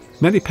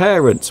 Many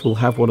parents will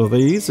have one of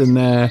these in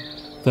their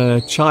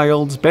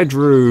child's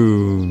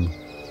bedroom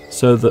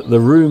so that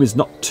the room is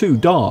not too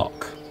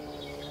dark.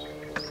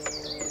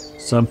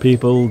 Some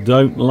people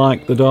don't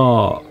like the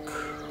dark.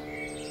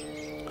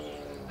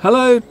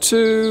 Hello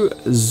to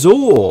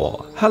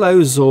Zor.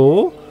 Hello,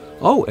 Zor.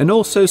 Oh, and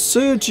also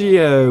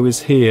Sergio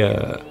is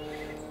here.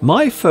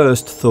 My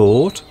first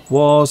thought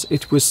was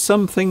it was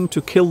something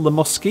to kill the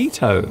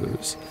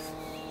mosquitoes.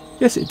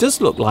 Yes, it does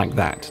look like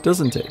that,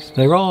 doesn't it?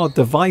 There are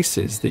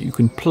devices that you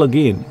can plug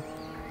in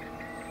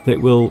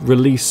that will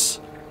release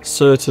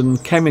certain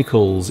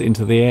chemicals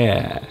into the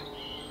air,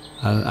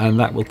 and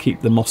that will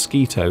keep the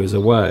mosquitoes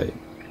away.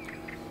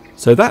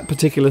 So that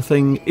particular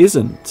thing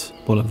isn't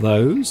one of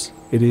those.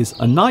 It is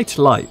a night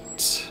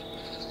light.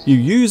 You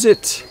use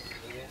it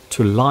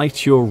to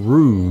light your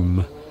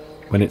room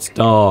when it's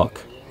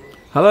dark.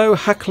 Hello,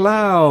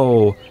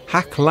 Haklau.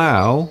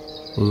 Haklau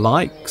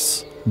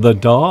likes the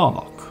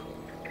dark.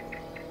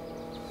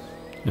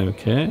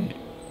 Okay.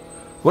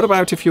 What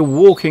about if you're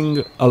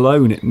walking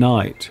alone at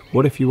night?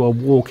 What if you are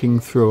walking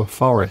through a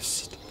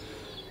forest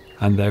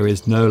and there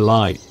is no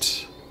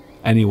light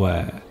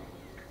anywhere?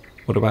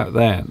 What about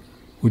then?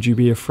 Would you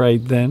be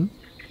afraid then?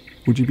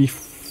 Would you be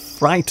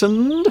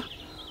frightened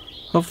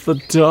of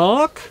the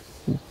dark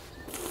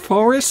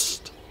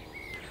forest?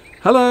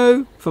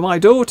 Hello, for my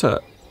daughter.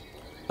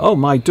 Oh,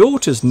 my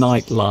daughter's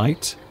night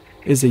light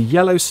is a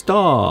yellow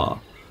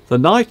star. The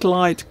night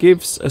light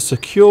gives a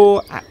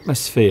secure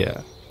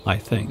atmosphere, I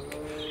think.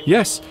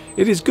 Yes,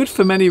 it is good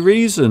for many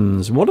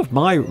reasons. One of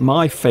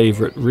my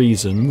favourite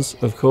reasons,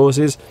 of course,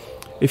 is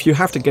if you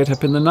have to get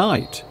up in the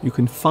night, you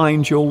can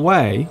find your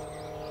way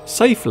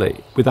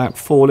safely without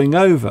falling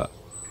over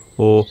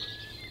or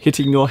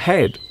hitting your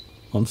head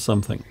on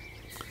something.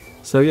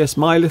 So yes,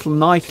 my little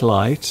night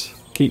light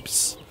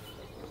keeps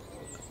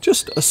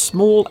just a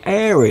small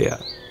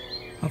area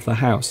of the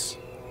house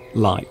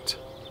light.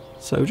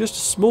 So just a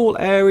small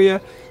area,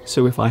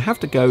 so if I have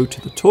to go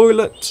to the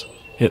toilet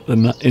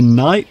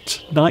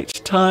night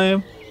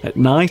time, at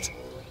night,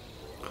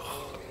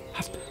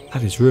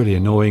 that is really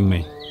annoying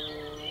me.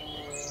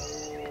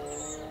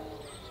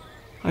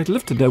 I'd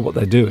love to know what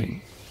they're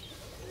doing.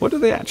 What are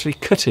they actually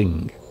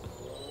cutting?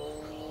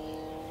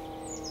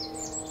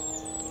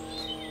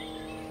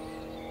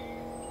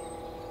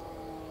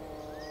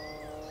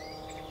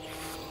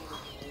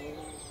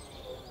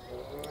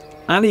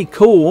 Annie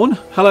Corn.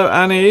 Hello,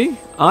 Annie.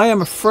 I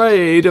am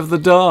afraid of the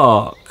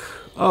dark.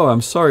 Oh,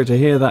 I'm sorry to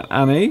hear that,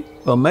 Annie.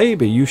 Well,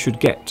 maybe you should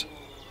get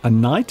a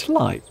night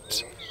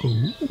light.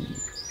 Ooh.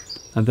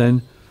 And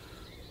then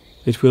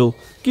it will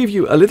give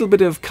you a little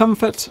bit of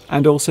comfort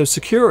and also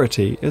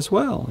security as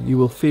well. You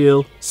will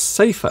feel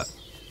safer.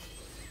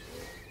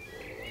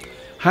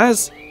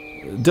 Does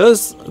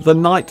the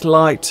night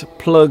light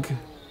plug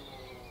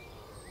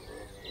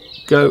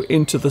go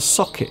into the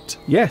socket?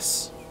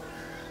 Yes.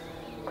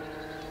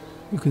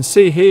 You can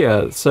see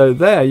here, so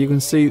there you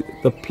can see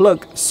the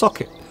plug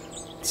socket.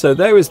 So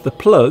there is the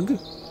plug,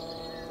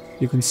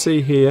 you can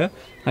see here,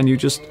 and you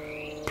just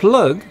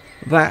plug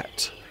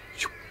that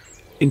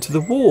into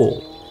the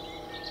wall.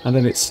 And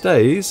then it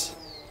stays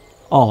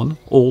on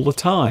all the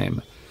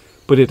time.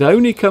 But it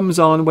only comes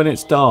on when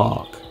it's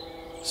dark.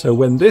 So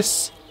when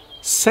this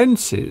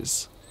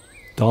senses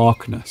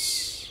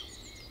darkness,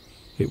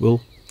 it will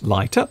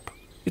light up.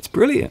 It's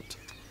brilliant.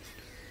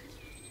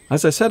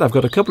 As I said, I've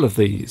got a couple of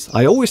these.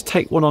 I always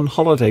take one on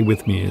holiday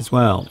with me as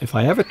well. If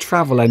I ever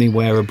travel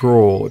anywhere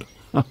abroad,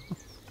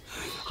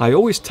 I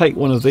always take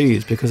one of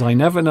these because I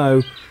never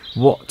know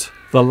what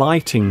the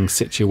lighting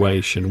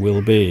situation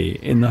will be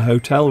in the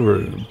hotel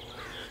room.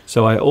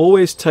 So I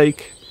always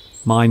take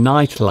my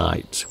night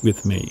light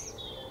with me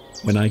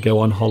when I go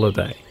on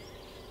holiday.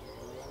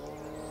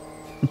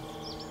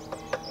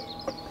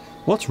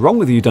 What's wrong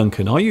with you,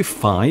 Duncan? Are you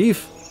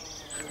 5?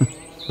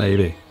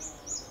 Maybe.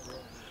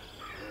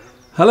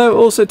 Hello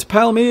also to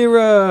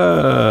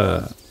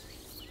Palmyra.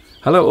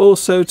 Hello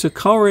also to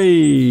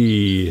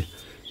Corrie.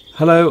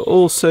 Hello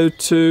also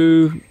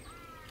to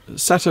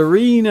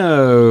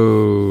Saturino.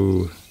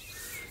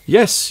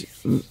 Yes,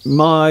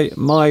 my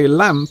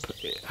lamp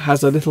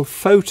has a little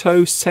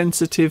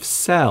photosensitive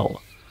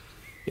cell.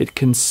 It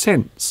can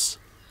sense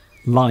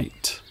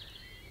light.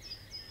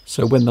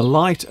 So when the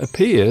light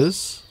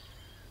appears,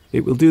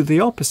 it will do the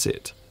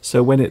opposite.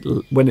 So when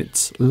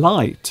it's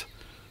light,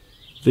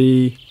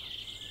 the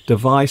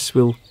device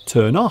will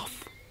turn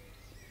off.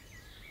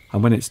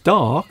 And when it's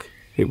dark,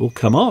 it will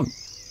come on.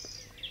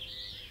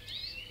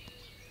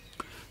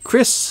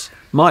 Chris,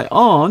 my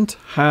aunt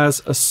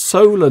has a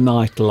solar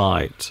night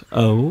light.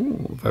 Oh,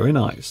 very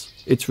nice.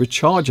 It's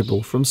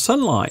rechargeable from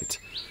sunlight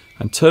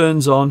and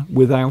turns on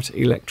without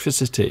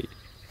electricity.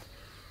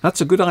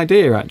 That's a good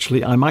idea,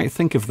 actually. I might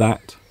think of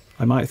that.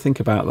 I might think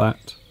about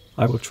that.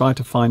 I will try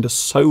to find a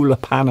solar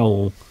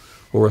panel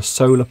or a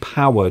solar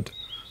powered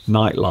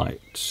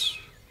nightlight.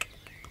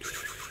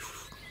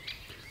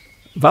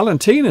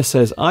 Valentina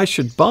says I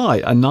should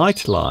buy a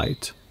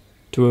nightlight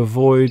to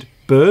avoid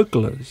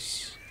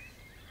burglars.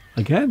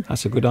 Again,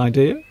 that's a good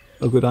idea.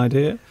 A good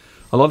idea.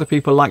 A lot of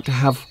people like to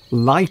have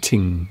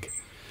lighting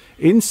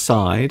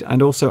inside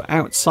and also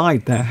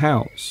outside their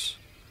house,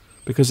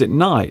 because at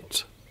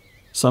night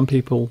some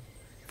people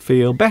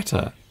feel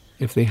better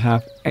if they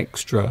have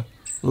extra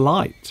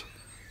light.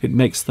 It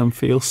makes them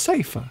feel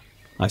safer,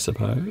 I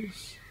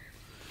suppose.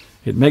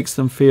 It makes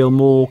them feel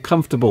more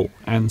comfortable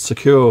and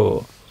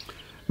secure.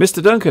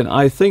 Mr. Duncan,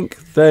 I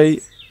think they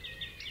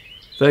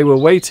were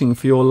waiting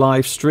for your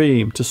live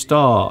stream to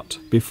start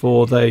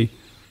before they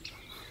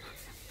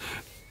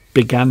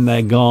began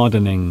their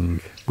gardening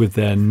with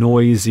their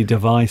noisy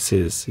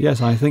devices. Yes,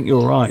 I think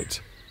you're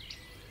right.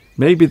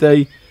 Maybe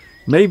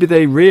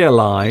they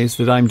realise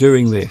that I'm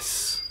doing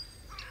this.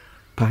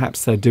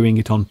 Perhaps they're doing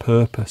it on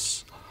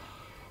purpose.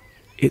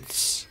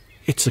 It's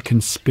a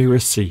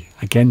conspiracy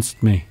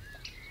against me.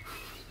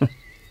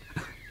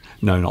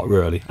 No, not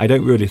really. I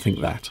don't really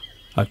think that.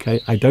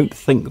 Okay, I don't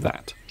think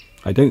that.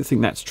 I don't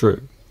think that's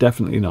true.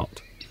 Definitely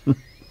not.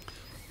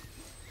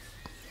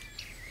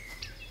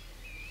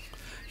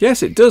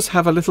 Yes, it does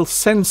have a little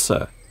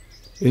sensor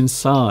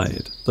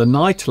inside. The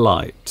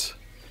nightlight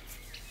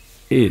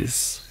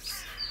is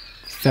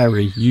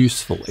very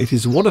useful. It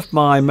is one of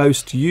my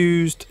most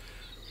used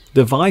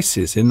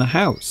devices in the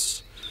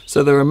house.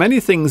 So there are many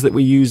things that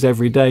we use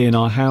every day in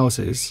our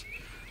houses,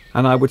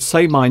 and I would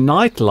say my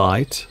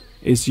nightlight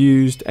is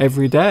used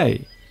every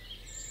day.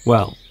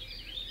 Well,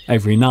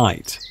 every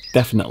night,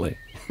 definitely.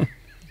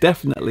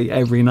 Definitely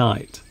every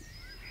night.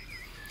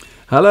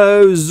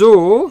 Hello,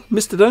 Zor.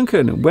 Mr.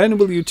 Duncan, when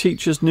will you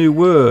teach us new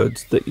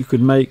words that you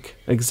could make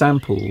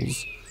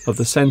examples of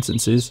the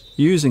sentences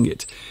using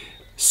it?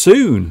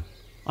 Soon.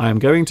 I am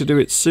going to do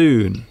it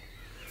soon.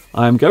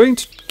 I am going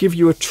to give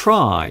you a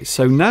try.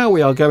 So now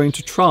we are going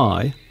to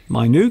try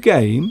my new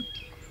game,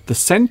 the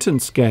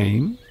sentence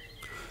game.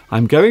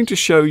 I'm going to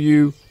show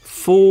you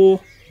 4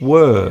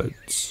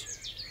 words.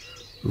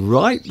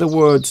 Write the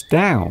words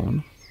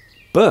down,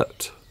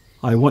 but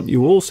I want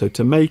you also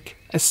to make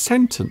a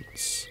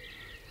sentence.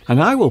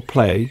 And I will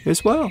play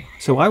as well.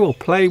 So I will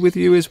play with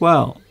you as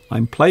well.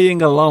 I'm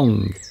playing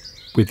along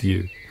with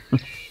you.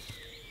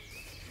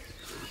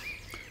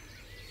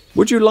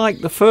 Would you like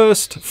the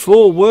first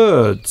 4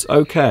 words?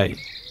 Okay.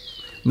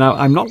 Now,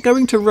 I'm not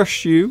going to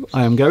rush you.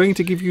 I am going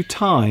to give you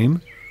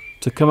time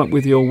to come up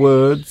with your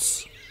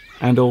words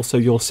and also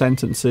your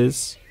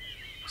sentences.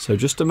 So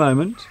just a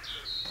moment.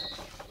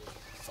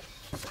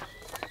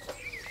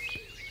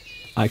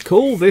 I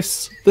call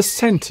this the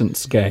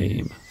sentence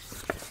game.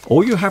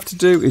 All you have to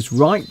do is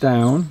write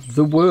down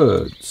the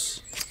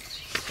words.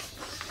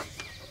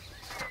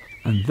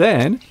 And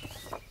then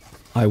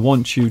I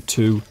want you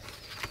to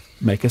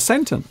make a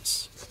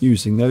sentence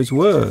using those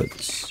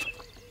words.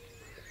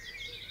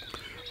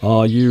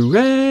 Are you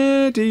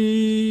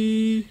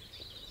ready?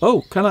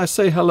 Oh, can I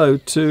say hello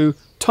to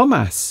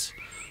Thomas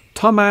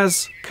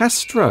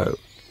Castro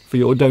for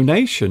your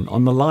donation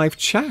on the live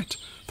chat.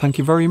 Thank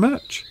you very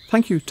much.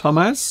 Thank you,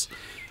 Thomas.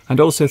 And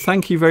also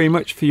thank you very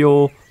much for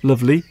your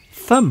lovely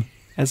thumb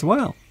as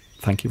well.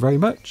 Thank you very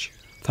much.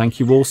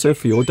 Thank you also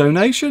for your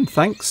donation.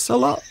 Thanks a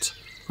lot.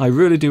 I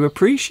really do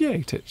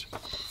appreciate it.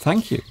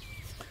 Thank you.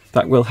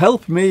 That will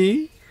help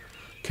me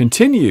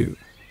continue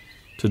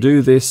to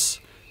do this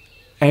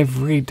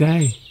every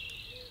day.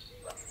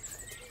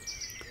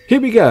 Here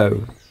we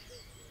go.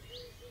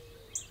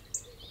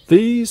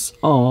 These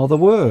are the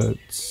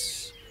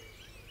words.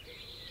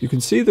 You can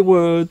see the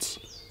words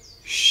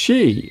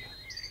she,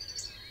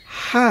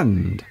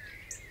 hand,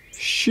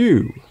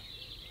 shoe,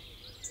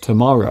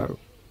 tomorrow.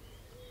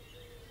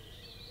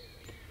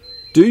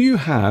 Do you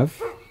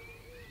have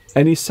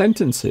any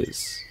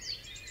sentences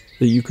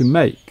that you can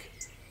make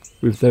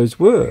with those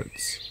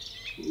words?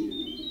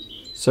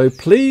 So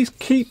please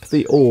keep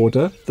the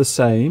order the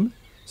same.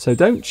 So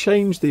don't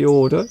change the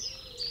order.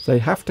 They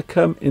have to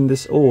come in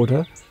this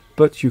order,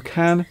 but you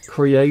can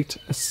create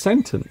a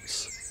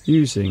sentence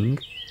using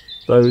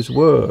those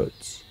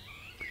words.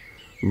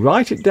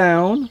 Write it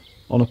down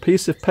on a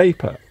piece of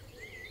paper.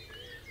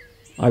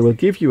 I will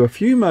give you a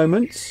few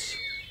moments.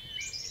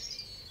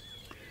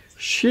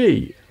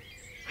 She,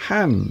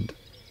 hand,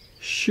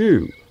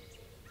 shoe,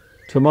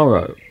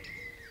 tomorrow.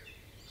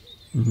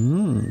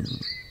 You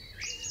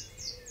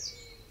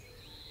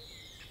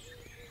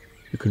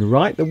can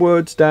write the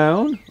words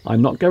down.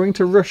 I'm not going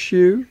to rush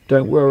you.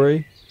 Don't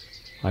worry.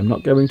 I'm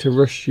not going to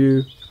rush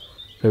you.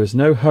 There is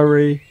no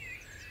hurry.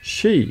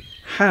 She,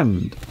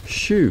 hand,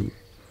 shoe,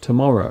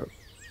 tomorrow.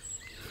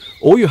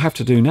 All you have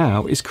to do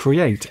now is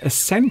create a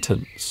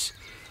sentence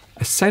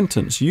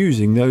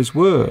using those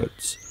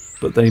words,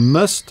 but they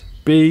must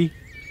be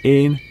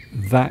in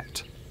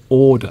that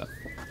order.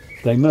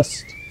 They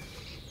must.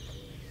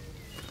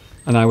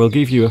 And I will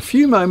give you a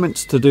few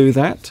moments to do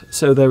that,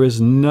 so there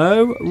is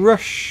no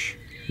rush.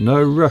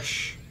 No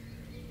rush.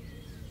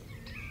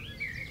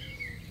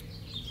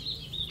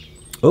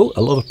 Oh,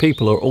 a lot of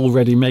people are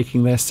already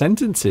making their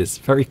sentences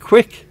very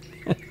quick.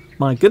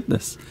 My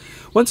goodness.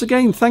 Once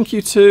again, thank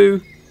you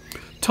to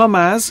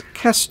Tomás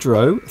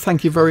Castro.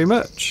 Thank you very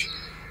much.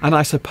 And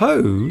I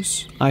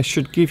suppose I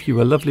should give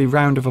you a lovely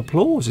round of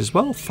applause as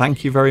well.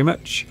 Thank you very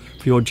much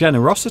for your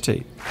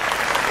generosity.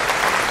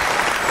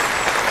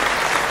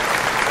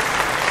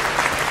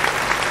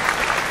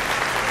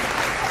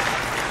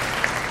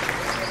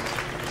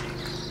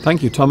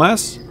 Thank you,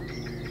 Tomás.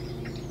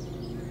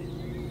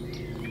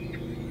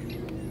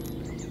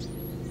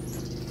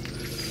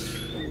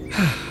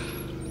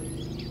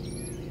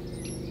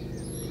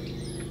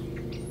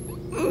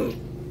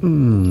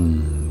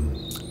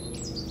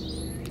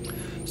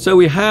 So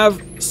we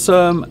have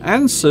some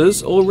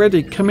answers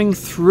already coming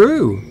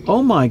through.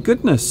 Oh my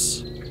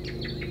goodness.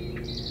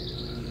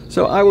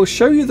 So I will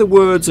show you the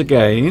words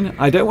again.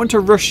 I don't want to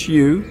rush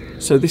you,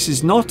 so this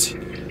is not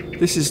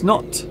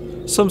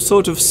some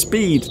sort of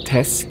speed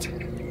test.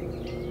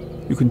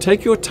 You can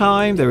take your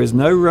time, there is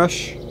no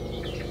rush.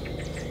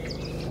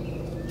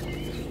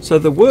 So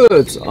the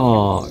words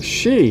are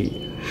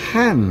she,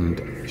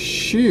 hand,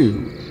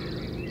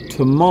 shoe,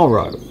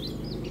 tomorrow.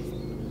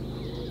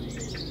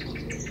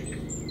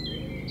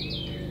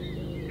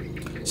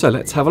 So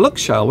let's have a look,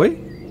 shall we?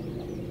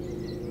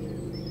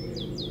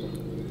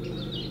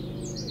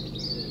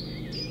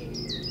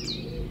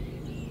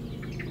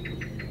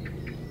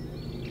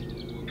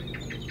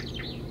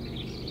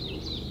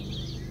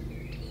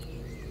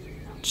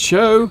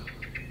 Cho,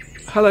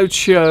 hello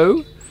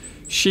Cho.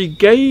 She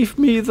gave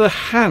me the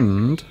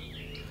hand.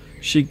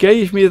 She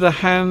gave me the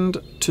hand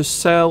to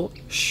sell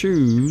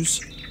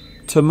shoes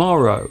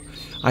tomorrow.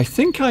 I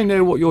think I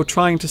know what you're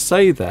trying to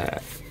say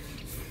there.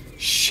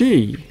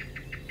 She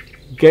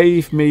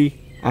gave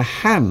me a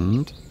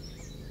hand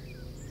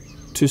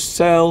to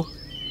sell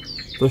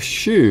the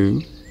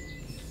shoe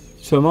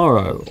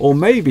tomorrow. Or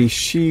maybe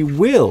she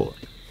will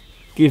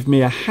give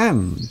me a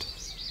hand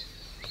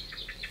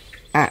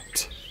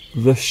at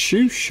the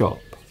shoe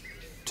shop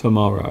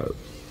tomorrow.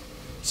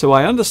 So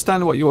I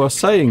understand what you are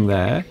saying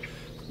there.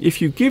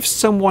 If you give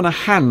someone a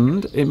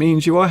hand, it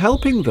means you are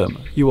helping them.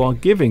 You are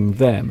giving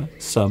them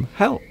some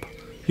help.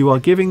 You are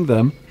giving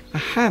them a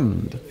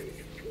hand.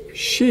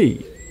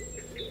 She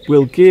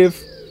will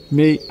give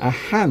me a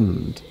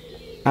hand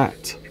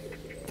at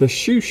the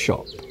shoe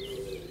shop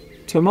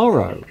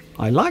tomorrow.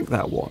 I like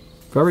that one.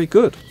 Very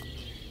good.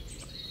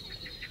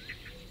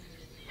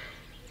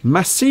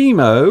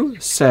 Massimo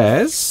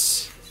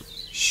says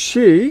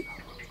she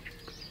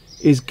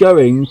is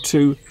going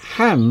to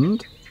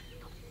hand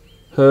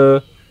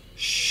her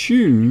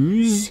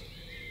shoes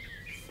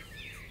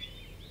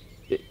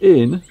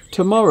in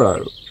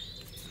tomorrow.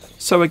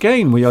 So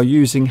again, we are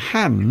using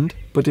hand,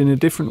 but in a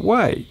different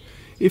way.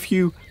 If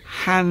you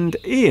hand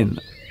in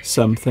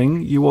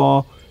something, you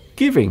are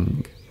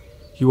giving.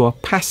 You are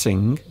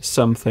passing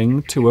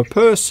something to a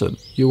person.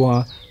 You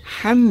are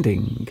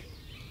handing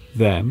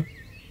them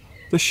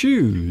the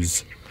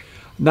shoes.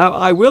 Now,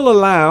 I will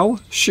allow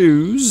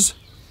shoes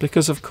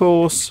because, of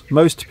course,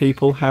 most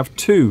people have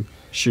two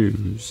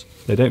shoes.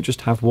 They don't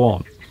just have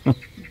one.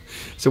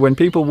 So when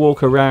people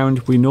walk around,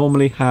 we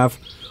normally have,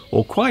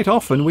 or quite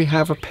often, we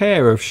have a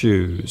pair of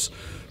shoes.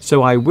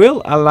 So I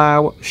will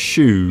allow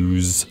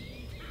shoes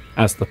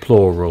as the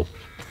plural.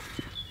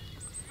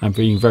 I'm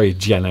being very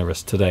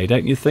generous today,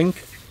 don't you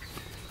think?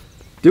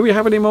 Do we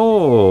have any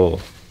more?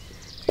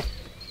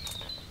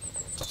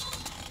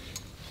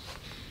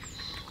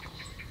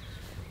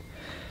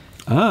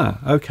 Ah,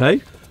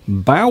 okay.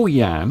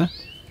 Bao-Yan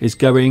is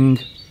going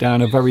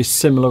down a very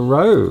similar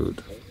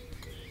road.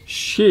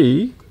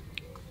 She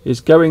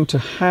is going to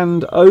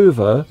hand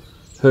over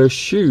her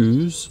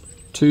shoes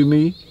to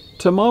me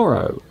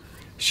tomorrow.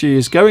 She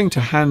is going to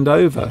hand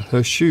over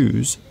her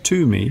shoes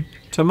to me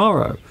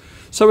tomorrow.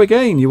 So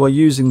again, you are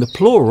using the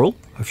plural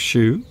of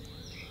shoe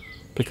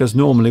because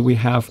normally we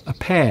have a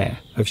pair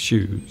of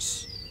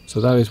shoes. So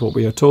that is what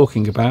we are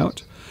talking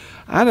about.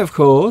 And of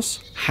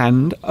course,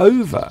 hand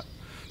over.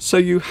 So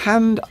you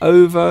hand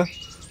over,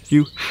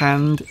 you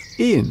hand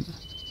in.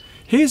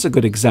 Here's a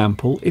good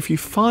example. If you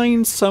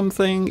find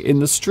something in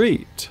the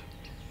street,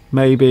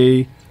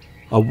 maybe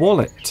a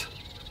wallet,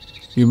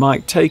 you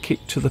might take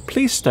it to the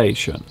police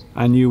station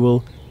and you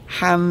will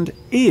hand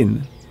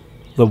in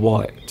the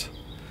wallet.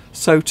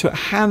 So to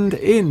hand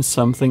in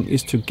something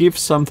is to give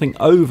something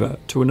over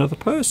to another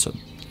person.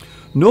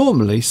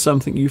 Normally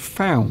something you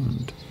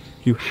found,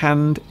 you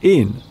hand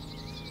in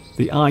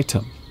the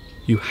item,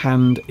 you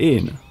hand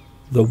in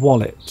the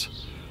wallet.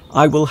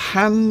 I will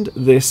hand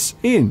this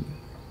in.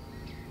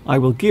 I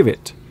will give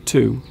it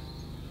to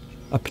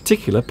a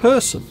particular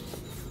person.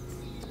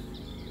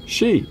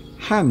 She,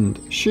 hand,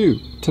 shoe,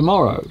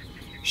 tomorrow.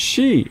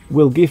 She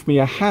will give me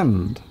a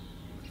hand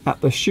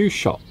at the shoe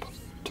shop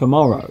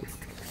tomorrow.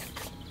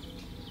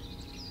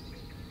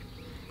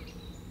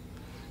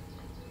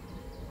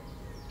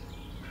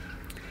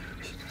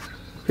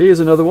 Here's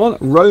another one.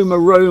 Roma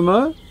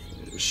Roma.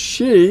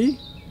 She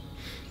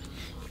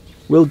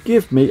will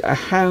give me a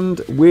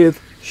hand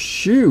with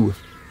shoe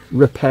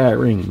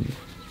repairing.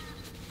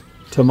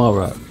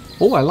 tomorrow.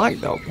 Oh, I like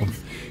that one.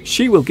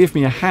 She will give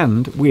me a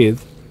hand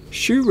with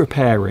shoe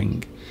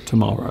repairing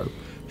tomorrow.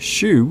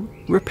 Shoe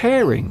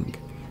repairing.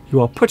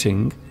 You are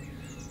putting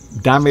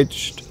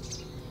damaged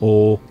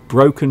or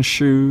broken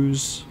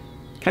shoes.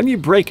 Can you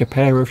break a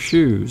pair of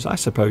shoes? I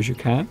suppose you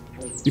can.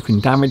 You can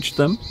damage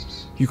them.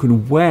 You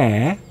can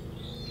wear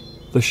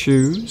the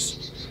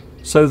shoes.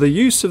 So the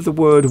use of the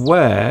word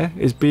wear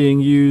is being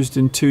used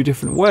in two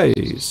different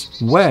ways.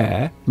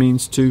 Wear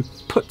means to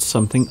put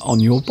something on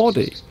your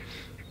body.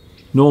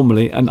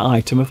 Normally an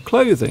item of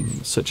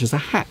clothing, such as a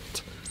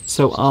hat.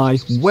 So I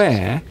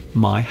wear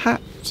my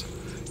hat.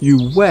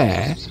 You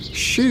wear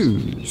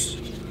shoes.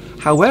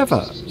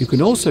 However, you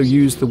can also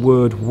use the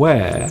word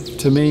wear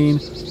to mean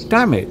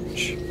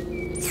damage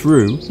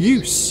through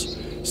use.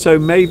 So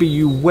maybe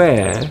you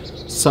wear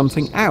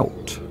something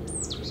out.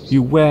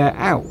 You wear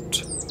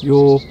out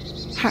your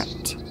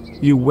hat.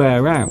 You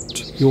wear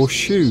out your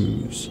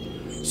shoes.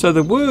 So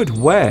the word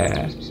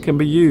wear can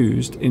be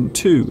used in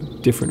two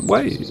different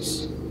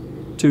ways.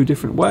 Two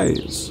different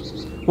ways.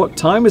 What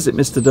time is it,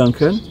 Mr.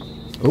 Duncan?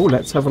 Oh,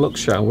 let's have a look,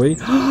 shall we?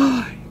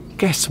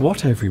 Guess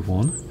what,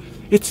 everyone?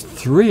 It's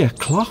 3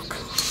 o'clock.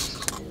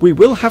 We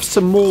will have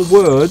some more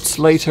words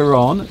later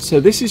on. So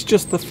this is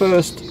just the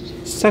first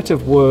set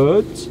of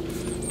words.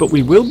 But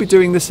we will be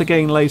doing this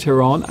again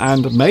later on.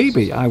 And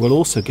maybe I will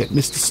also get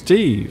Mr.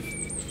 Steve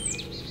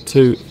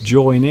to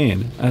join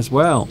in as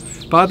well.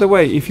 By the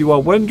way, if you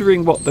are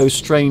wondering what those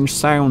strange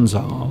sounds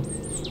are,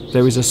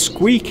 there is a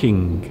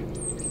squeaking.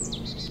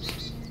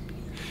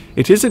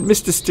 It isn't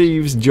Mr.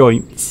 Steve's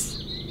joints.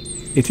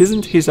 It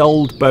isn't his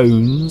old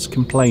bones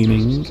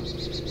complaining.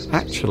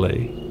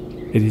 Actually,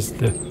 it is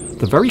the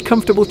very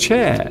comfortable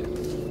chair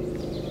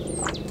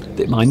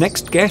that my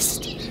next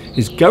guest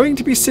is going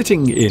to be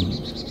sitting in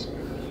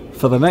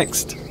for the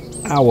next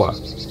hour,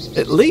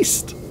 at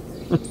least.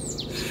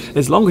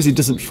 As long as he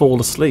doesn't fall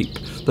asleep.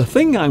 The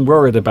thing I'm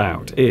worried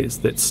about is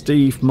that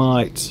Steve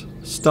might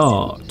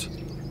start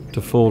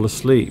to fall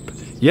asleep.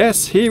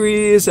 Yes, here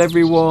he is,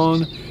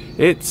 everyone.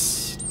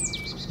 It's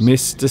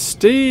Mr.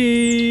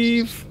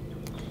 Steve.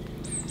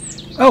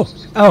 Oh.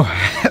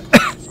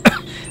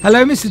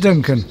 Hello, Mr.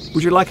 Duncan.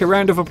 Would you like a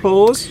round of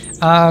applause?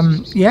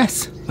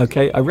 Yes.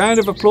 Okay, a round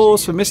of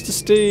applause for Mr.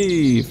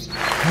 Steve.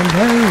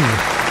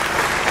 Hello.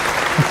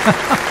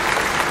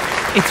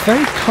 It's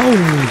very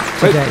cold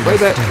today.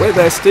 Wait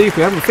there, Steve.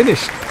 We haven't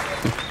finished.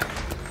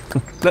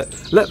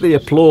 let the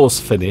applause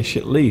finish,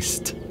 at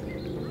least.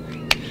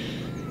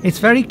 It's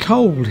very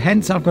cold,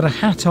 hence I've got a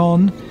hat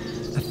on,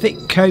 a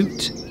thick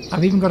coat.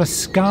 I've even got a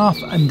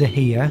scarf under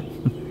here.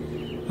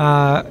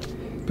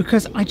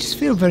 Because I just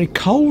feel very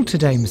cold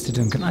today, Mr.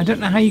 Duncan. I don't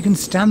know how you can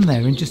stand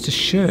there in just a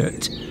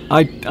shirt.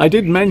 I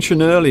did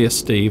mention earlier,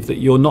 Steve, that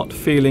you're not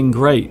feeling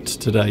great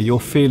today. You're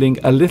feeling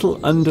a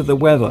little under the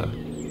weather.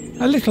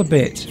 A little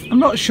bit. I'm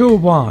not sure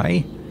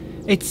why.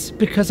 It's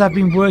because I've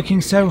been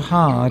working so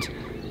hard.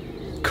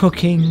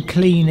 Cooking,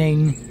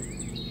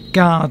 cleaning,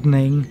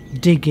 gardening,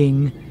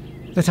 digging,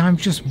 that I'm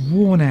just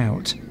worn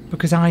out.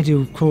 Because I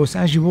do, of course,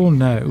 as you all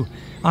know,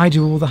 I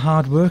do all the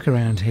hard work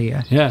around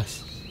here.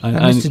 Yes. And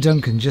Mr.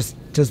 Duncan just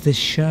does this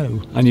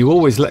show. And you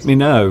always let me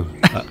know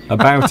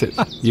about it.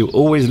 You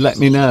always let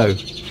me know.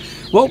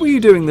 What were you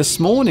doing this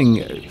morning?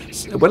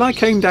 When I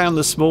came down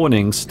this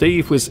morning,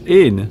 Steve was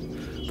in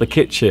the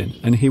kitchen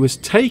and he was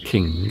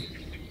taking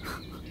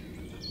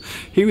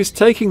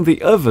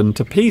the oven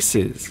to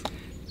pieces.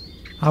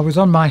 I was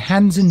on my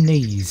hands and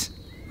knees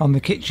on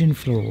the kitchen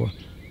floor.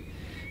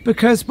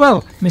 Because,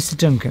 well, Mr.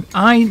 Duncan,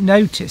 I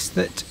noticed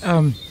that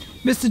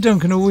Mr.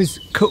 Duncan always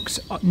cooks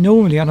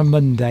normally on a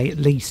Monday at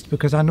least,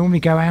 because I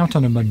normally go out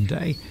on a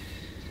Monday.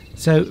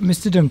 So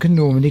Mr. Duncan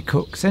normally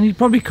cooks, and he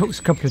probably cooks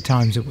a couple of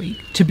times a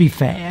week, to be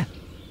fair.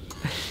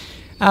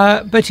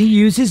 But he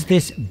uses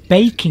this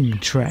baking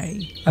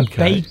tray,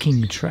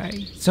 baking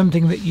tray,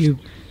 something that you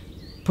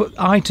put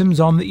items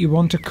on that you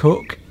want to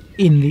cook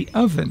in the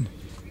oven.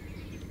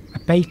 A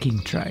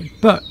baking tray.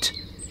 But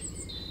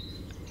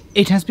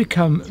it has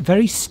become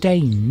very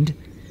stained,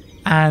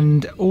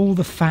 and all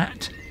the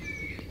fat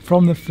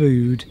from the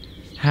food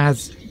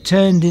has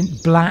turned in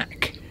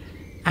black,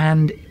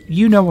 and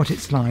you know what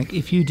it's like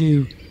if you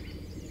do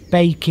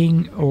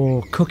baking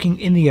or cooking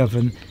in the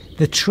oven.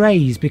 The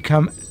trays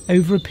become,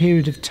 over a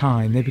period of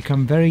time, they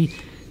become very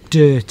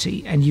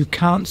dirty, and you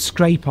can't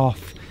scrape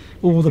off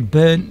all the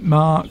burnt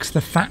marks,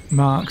 the fat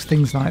marks,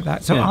 things like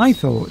that. So yes. I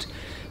thought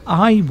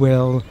I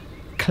will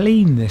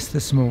clean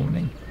this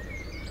morning,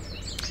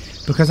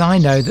 because I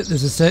know that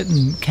there's a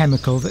certain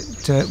chemical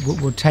that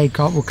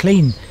will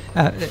clean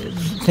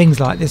things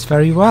like this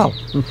very well.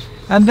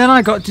 And then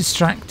I got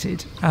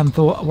distracted and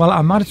thought, well,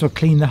 I might as well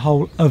clean the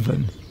whole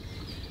oven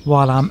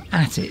while I'm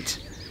at it,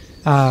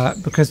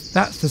 because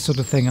that's the sort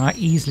of thing I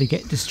easily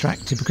get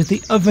distracted, because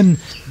the oven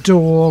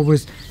door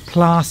was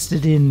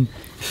plastered in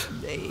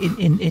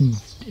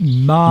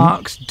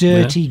marks,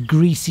 dirty,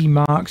 greasy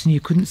marks, and you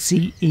couldn't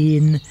see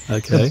in.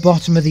 Okay. The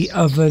bottom of the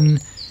oven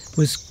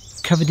was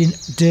covered in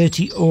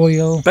dirty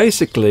oil.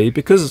 Basically,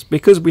 because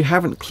we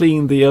haven't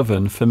cleaned the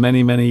oven for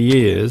many, many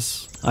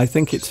years, I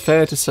think it's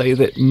fair to say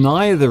that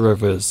neither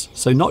of us,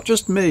 so not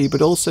just me,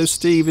 but also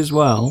Steve as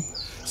well,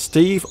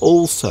 Steve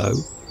also,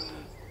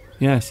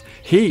 yes,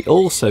 he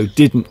also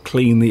didn't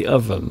clean the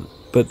oven.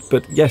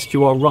 But yes,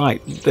 you are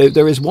right.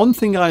 There is one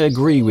thing I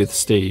agree with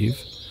Steve.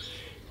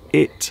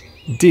 It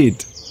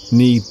did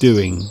need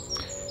doing.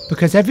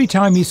 Because every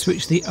time you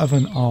switch the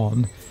oven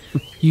on,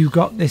 you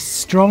got this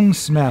strong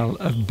smell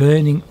of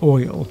burning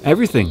oil.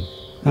 Everything.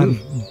 And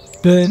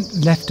burnt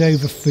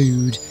leftover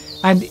food.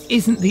 And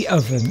isn't the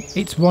oven,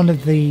 it's one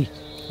of the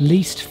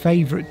least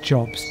favourite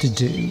jobs to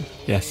do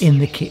in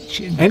the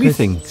kitchen.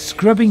 Anything.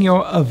 Scrubbing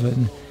your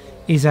oven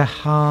is a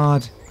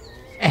hard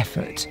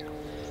effort.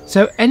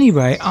 So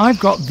anyway, I've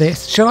got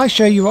this. Shall I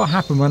show you what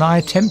happened when I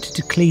attempted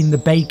to clean the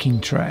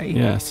baking tray?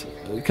 Yes.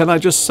 Can I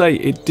just say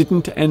it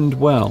didn't end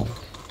well?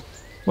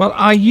 Well,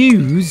 I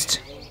used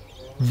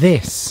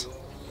this.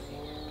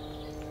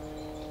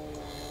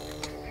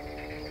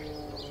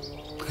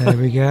 There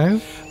we go.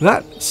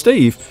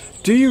 Steve,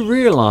 do you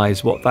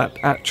realise what that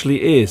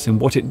actually is and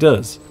what it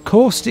does?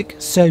 Caustic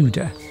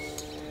soda,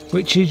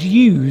 which is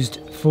used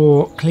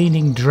for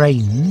cleaning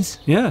drains.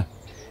 Yeah.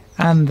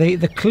 And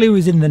the clue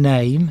is in the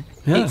name.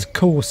 Yeah. It's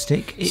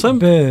caustic. It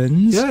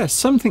burns. Yeah,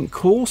 something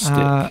caustic.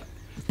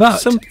 But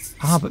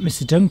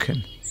Mr.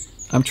 Duncan.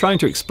 I'm trying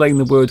to explain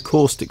the word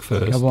caustic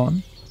first. Go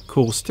on.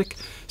 Caustic.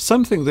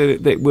 Something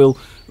that will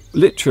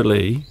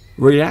literally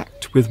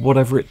react with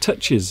whatever it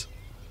touches.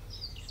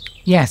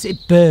 Yes, it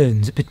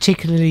burns,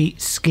 particularly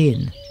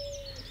skin.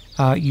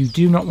 You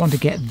do not want to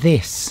get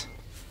this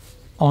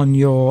on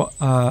your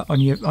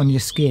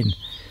skin,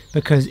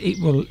 because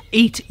it will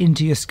eat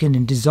into your skin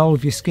and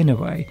dissolve your skin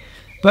away.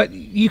 But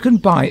you can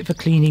buy it for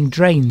cleaning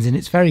drains, and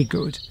it's very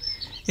good.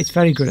 It's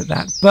very good at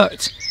that.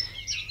 But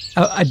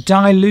a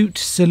dilute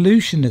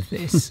solution of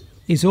this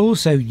is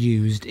also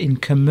used in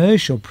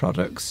commercial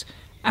products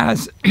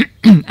as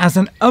as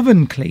an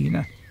oven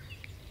cleaner.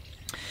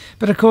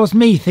 But of course,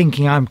 me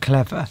thinking I'm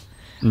clever,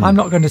 I'm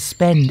not going to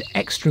spend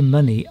extra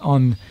money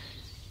on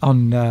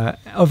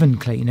oven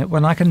cleaner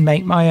when I can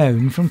make my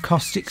own from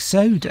caustic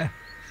soda.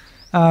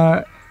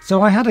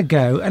 So I had a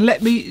go, and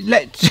let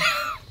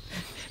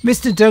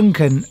Mr.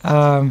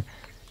 Duncan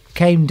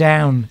came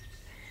down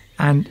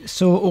and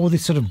saw all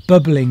this sort of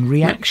bubbling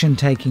reaction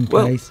taking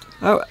place.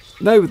 Well,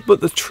 no, but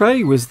the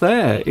tray was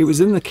there. It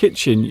was in the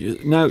kitchen.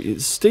 Now,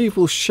 Steve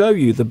will show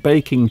you the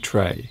baking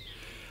tray.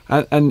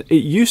 And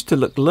it used to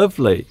look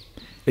lovely.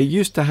 It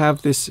used to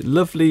have this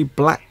lovely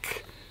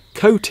black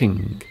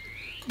coating.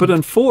 But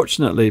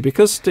unfortunately,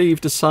 because Steve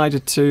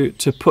decided to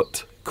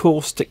put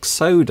caustic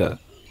soda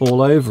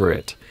all over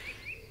it,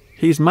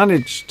 he's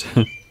managed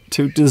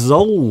to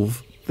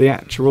dissolve the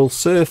actual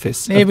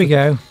surface. Here we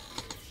go.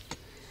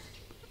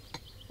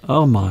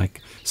 Oh my,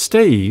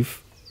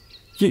 Steve,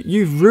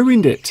 you've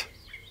ruined it.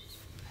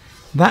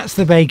 That's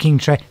the baking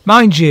tray.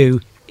 Mind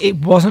you, it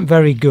wasn't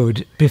very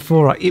good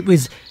before. It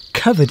was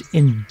covered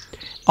in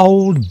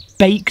old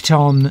baked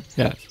on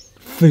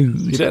food.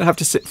 You don't have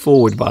to sit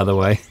forward, by the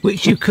way.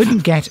 Which you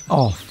couldn't get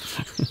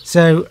off.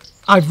 So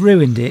I've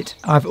ruined it.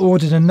 I've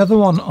ordered another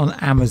one on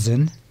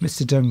Amazon,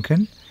 Mr.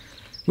 Duncan,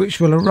 which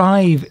will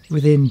arrive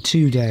within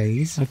 2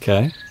 days.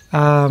 Okay.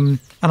 And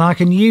I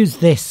can use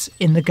this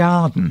in the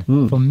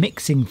garden for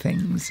mixing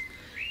things.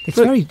 It's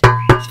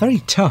very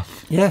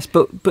tough. Yes,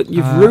 but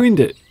you've ruined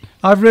it.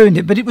 I've ruined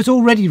it, but it was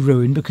already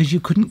ruined because you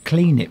couldn't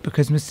clean it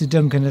because Mr.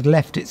 Duncan had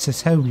left it for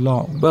so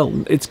long.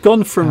 Well, it's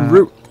gone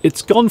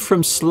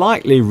from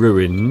slightly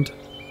ruined,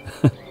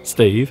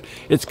 Steve.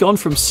 It's gone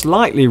from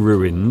slightly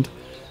ruined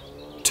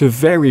to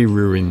very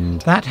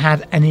ruined. That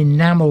had an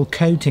enamel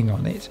coating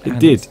on it. It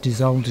did. It's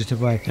dissolved it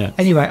away. Yeah.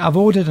 Anyway, I've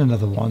ordered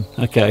another one.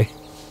 Okay.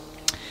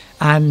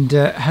 And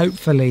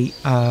hopefully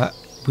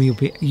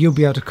you'll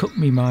be able to cook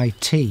me my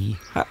tea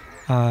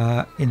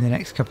in the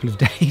next couple of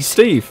days.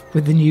 Steve,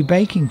 with the new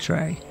baking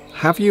tray.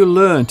 Have you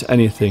learnt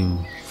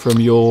anything from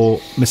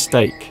your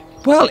mistake?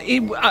 Well,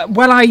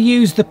 I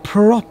used the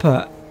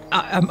proper.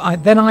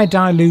 Then I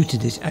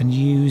diluted it and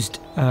used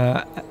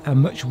a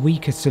much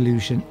weaker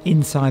solution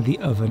inside the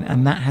oven,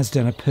 and that has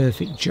done a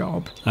perfect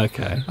job.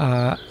 Okay.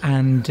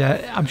 And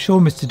I'm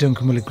sure Mr.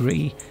 Duncan will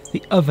agree.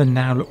 The oven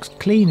now looks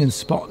clean and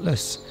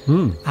spotless,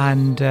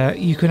 and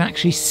you can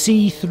actually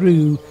see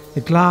through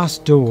the glass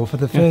door for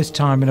the first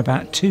time in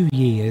about 2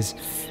 years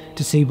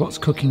to see what's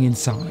cooking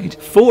inside.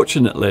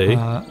 Fortunately,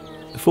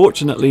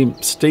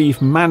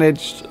 Steve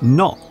managed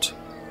not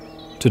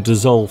to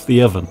dissolve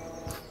the oven.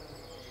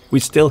 We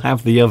still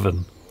have the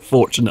oven,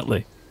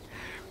 fortunately.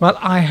 Well,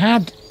 I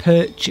had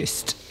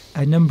purchased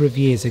a number of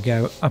years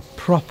ago a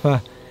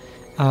proper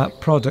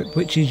product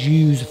which is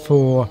used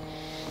for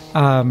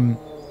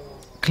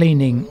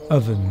cleaning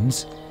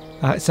ovens.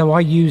 So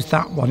I used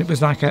that one. It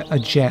was like a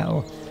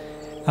gel,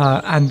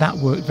 and that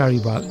worked very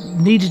well.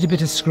 Needed a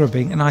bit of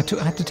scrubbing, and I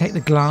had to take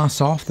the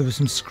glass off. There were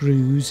some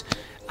screws,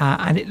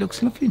 and it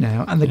looks lovely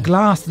now. And the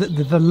glass,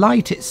 the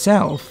light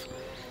itself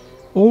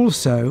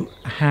also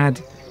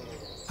had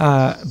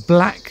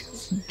black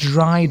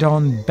dried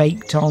on,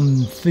 baked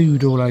on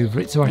food all over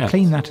it, so I Yes.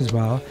 clean that as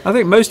well. I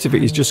think most of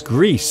it is just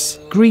grease.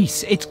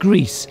 Grease, it's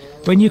grease.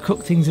 When you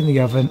cook things in the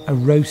oven, a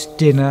roast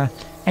dinner,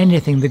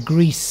 anything, the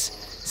grease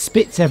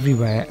spits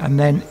everywhere, and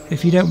then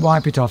if you don't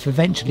wipe it off,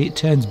 eventually it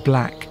turns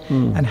black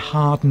and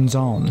hardens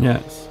on.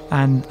 Yes.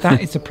 And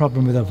that is the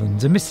problem with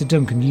ovens. And Mr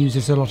Duncan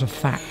uses a lot of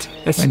fat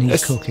when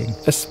he's cooking.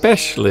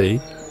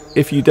 Especially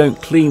if you don't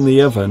clean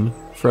the oven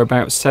for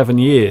about 7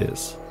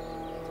 years.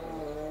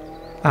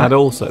 That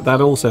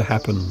also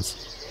happens.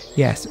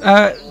 Yes,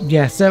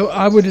 so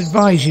I would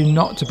advise you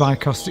not to buy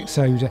caustic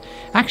soda.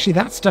 Actually,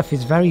 that stuff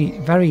is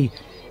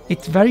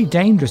it's very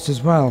dangerous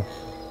as well.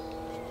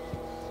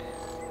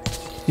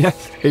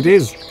 Yes, it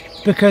is.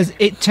 Because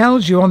it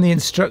tells you on the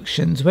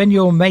instructions when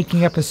you're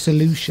making up a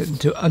solution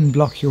to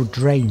unblock your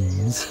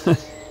drains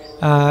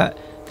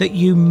that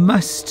you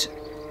must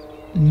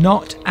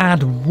not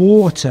add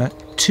water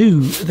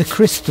to the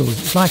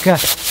crystals.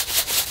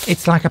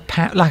 It's like a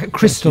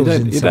crystals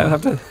inside. You don't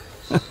have to.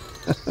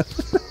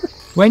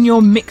 When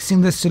you're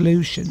mixing the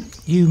solution,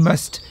 you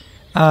must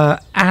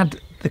add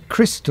the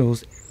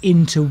crystals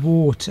into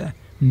water,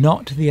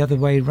 not the other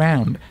way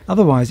round.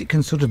 Otherwise, it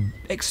can sort of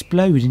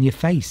explode in your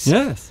face.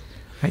 Yes.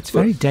 It's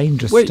very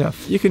dangerous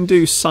stuff. You can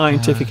do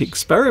scientific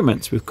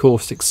experiments with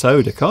caustic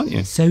soda, can't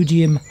you?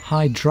 Sodium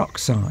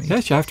hydroxide.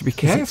 Yes, you have to be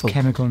careful. It's its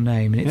chemical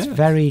name, and it's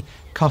very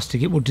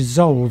caustic. It will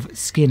dissolve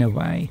skin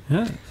away.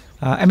 Yes.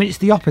 I mean, it's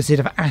the opposite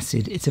of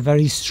acid. It's a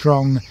very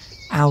strong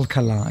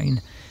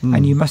alkaline,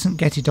 and you mustn't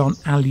get it on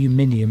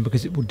aluminium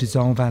because it will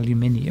dissolve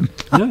aluminium.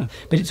 Yeah.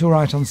 But it's all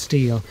right on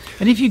steel.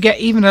 And if you get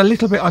even a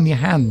little bit on your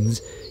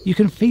hands, you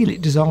can feel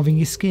it dissolving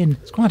your skin.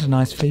 It's quite a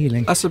nice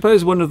feeling. I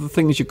suppose one of the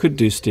things you could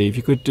do, Steve,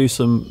 you could do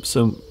some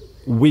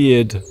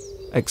weird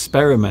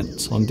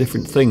experiments on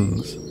different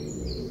things.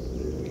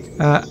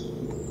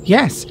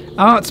 Yes,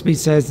 Artsby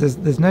says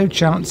there's no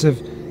chance of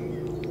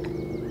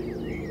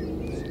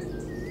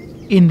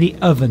in the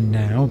oven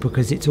now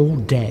because it's all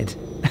dead.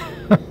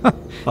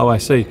 Oh, I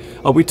see.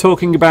 Are we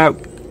talking about...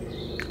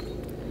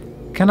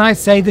 Can I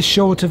say the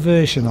shorter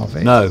version of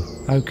it? No.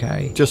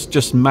 Okay.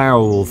 Just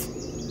mouth.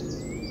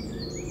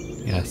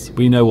 Yes,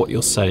 we know what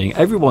you're saying.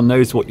 Everyone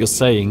knows what you're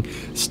saying.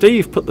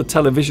 Steve put the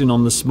television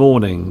on this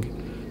morning.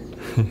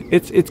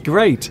 It's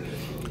great.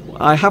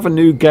 I have a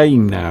new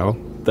game now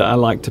that I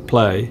like to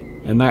play,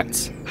 and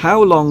that's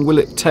how long will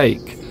it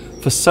take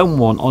for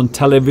someone on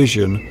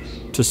television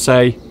to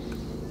say...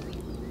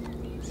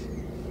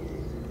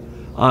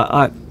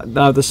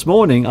 Now this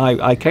morning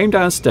I came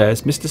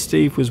downstairs, Mr.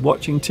 Steve was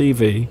watching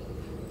TV,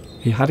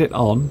 he had it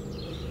on,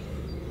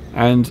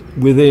 and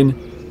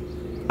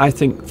within I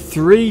think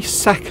 3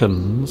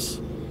 seconds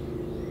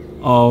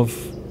of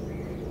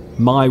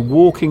my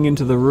walking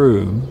into the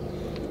room,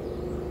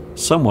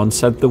 someone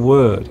said the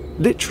word.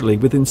 Literally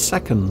within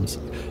seconds.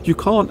 You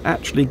can't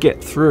actually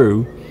get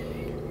through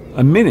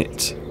a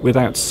minute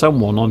without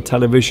someone on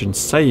television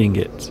saying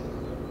it.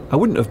 I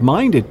wouldn't have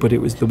minded, but it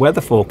was the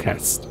weather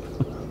forecast.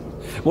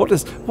 What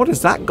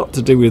has that got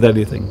to do with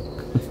anything?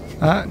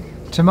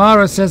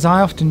 Tamara says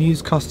I often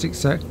use caustic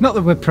soda. Not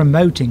that we're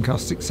promoting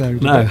caustic soda.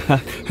 No,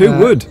 who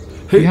would?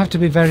 You have to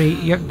be very...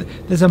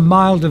 there's a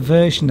milder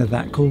version of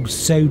that called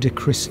soda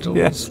crystals.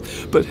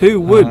 Yes, but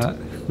who would?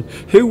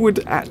 Who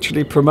would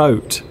actually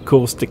promote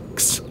caustic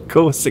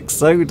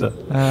soda?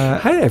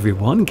 Hey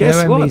everyone,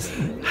 guess what?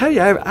 Hey,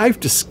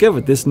 I've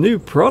discovered this new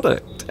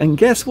product. And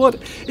guess what?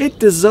 It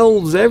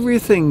dissolves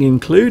everything,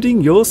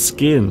 including your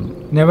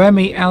skin.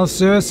 Noemi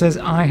Alsur says,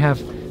 I have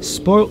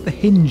spoilt the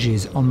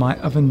hinges on my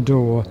oven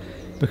door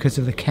because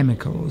of the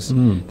chemicals.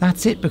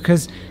 That's it,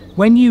 because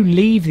when you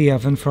leave the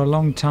oven for a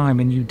long time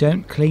and you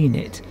don't clean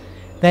it,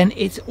 then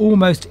it's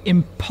almost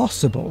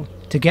impossible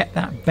to get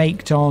that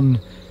baked on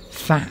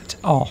fat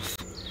off.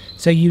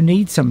 So you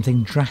need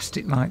something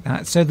drastic like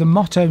that. So the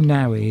motto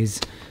now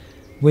is,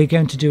 we're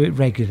going to do it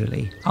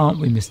regularly, aren't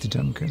we, Mr.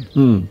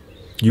 Duncan?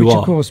 Which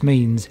of course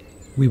means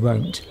we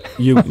won't.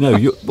 You're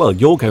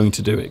going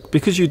to do it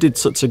because you did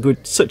such a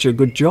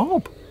good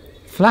job.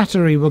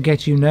 Flattery will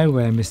get you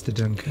nowhere, Mr.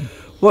 Duncan.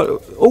 Well,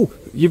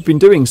 you've been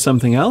doing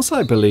something else,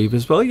 I believe,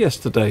 as well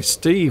yesterday.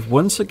 Steve,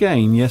 once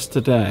again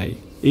yesterday,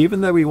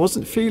 even though he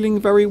wasn't feeling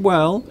very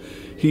well,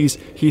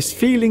 he's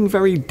feeling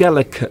very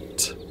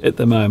delicate at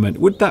the moment.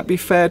 Would that be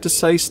fair to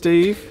say,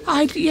 Steve?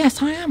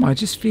 Yes, I am. I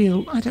just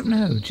feel, I don't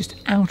know, just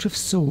out of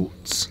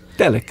sorts.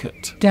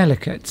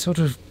 Delicate, sort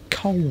of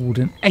cold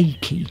and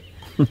achy.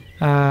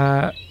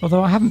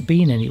 Although I haven't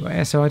been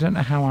anywhere, so I don't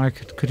know how I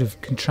could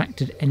have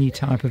contracted any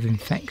type of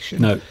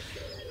infection. No.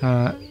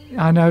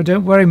 I know,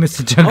 don't worry,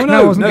 Mr. Duncan.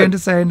 I wasn't going to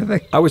say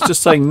anything. I was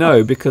just saying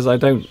no because I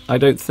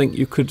don't think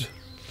you could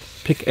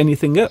pick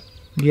anything up.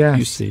 Yes.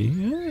 You see.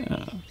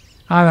 Yeah.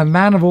 I'm a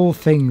man of all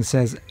things,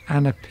 says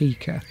Anna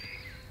Pika.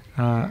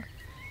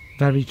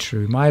 Very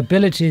true. My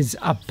abilities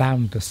are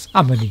boundless.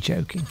 I'm only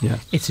joking. Yeah.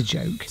 It's a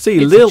joke. See,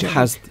 Lil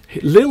has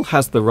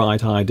the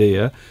right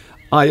idea.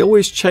 I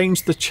always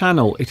change the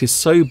channel. It is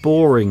so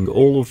boring.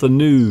 All of the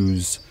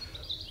news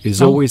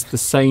is always the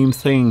same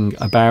thing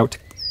about...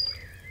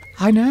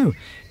 I know.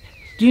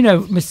 you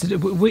know,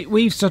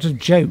 we've sort of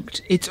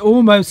joked. It's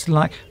almost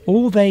like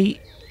all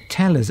they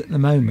tell us at the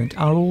moment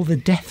are all the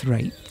death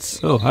rates.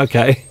 Oh,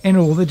 okay. In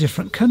all the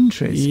different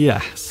countries.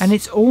 Yes. And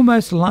it's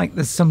almost like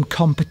there's some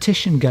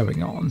competition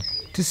going on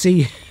to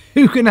see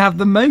who can have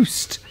the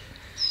most.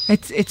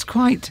 It's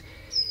quite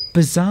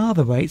bizarre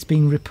the way it's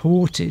being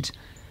reported.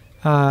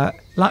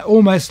 Like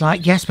almost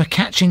like, yes, we're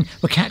catching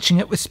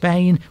it with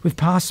Spain. We've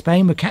passed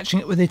Spain. We're catching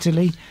it with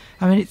Italy.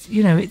 I mean,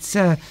 it's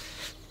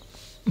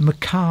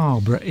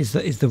macabre is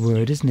the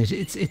word, isn't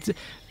it?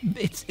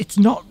 It's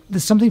not.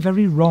 There's something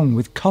very wrong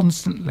with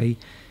constantly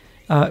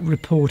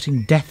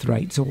reporting death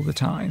rates all the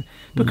time,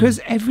 because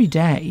every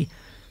day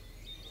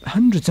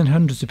hundreds and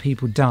hundreds of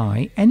people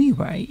die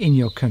anyway in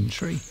your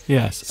country.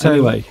 Yes. So,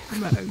 anyway,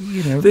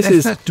 you know,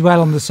 let's not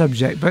dwell on the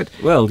subject, but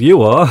well,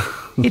 you are.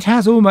 it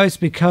has almost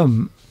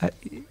become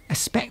a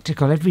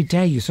spectacle. Every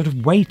day you're sort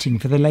of waiting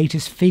for the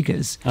latest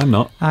figures. I'm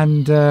not.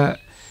 And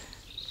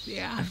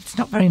yeah, it's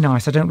not very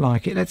nice. I don't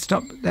like it. Let's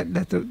stop.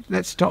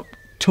 Let's stop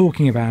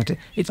talking about it.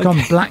 It's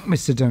gone black,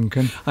 Mr.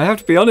 Duncan. I have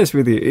to be honest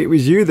with you. It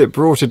was you that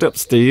brought it up,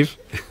 Steve.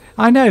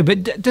 I know,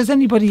 but does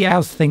anybody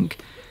else think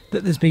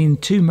that there's been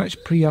too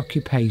much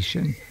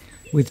preoccupation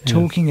with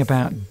talking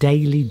about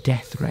daily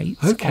death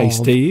rates? Okay,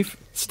 Steve.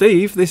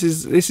 Steve, this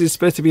is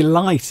supposed to be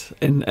light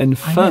and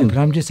fun. I know, but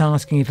I'm just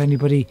asking if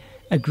anybody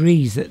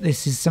agrees that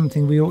this is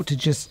something we ought to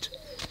just...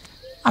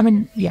 I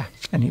mean, yeah,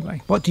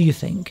 anyway, what do you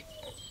think?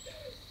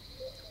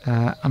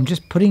 I'm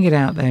just putting it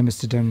out there,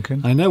 Mr.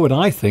 Duncan. I know what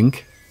I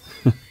think.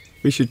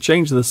 We should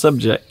change the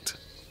subject.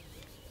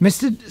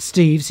 Mr.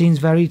 Steve seems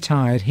very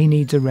tired. He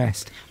needs a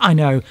rest. I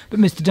know, but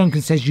Mr.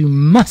 Duncan says you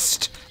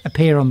must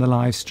appear on the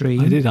live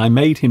stream. I did. I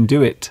made him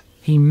do it.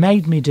 He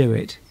made me do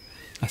it.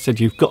 I said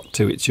you've got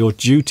to. It's your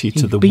duty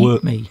to the beat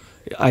work. Me.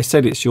 I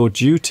said it's your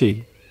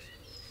duty.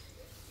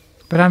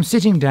 But I'm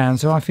sitting down,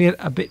 so I feel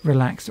a bit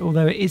relaxed,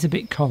 although it is a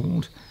bit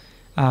cold.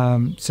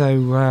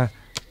 So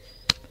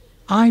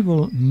I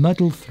will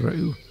muddle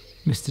through,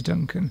 Mr.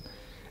 Duncan,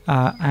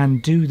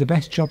 and do the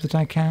best job that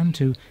I can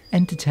to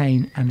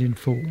entertain and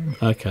inform.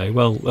 Okay,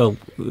 well,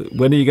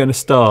 when are you going to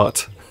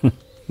start?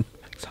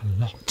 It's a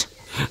lot.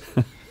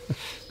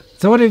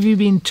 So what have you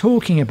been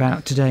talking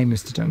about today,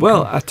 Mr. Duncan?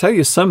 Well, I'll tell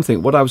you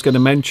something. What I was going to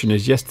mention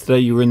is yesterday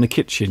you were in the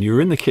kitchen. You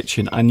were in the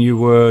kitchen and you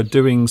were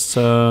doing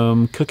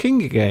some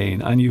cooking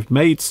again, and you've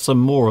made some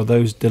more of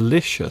those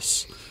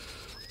delicious,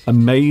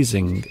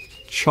 amazing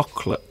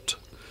chocolate.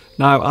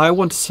 Now, I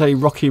want to say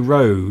Rocky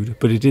Road,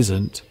 but it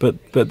isn't.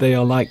 But they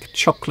are like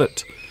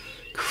chocolate,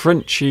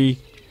 crunchy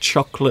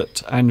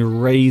chocolate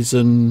and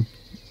raisin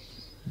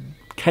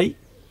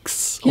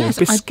cakes or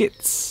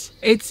biscuits.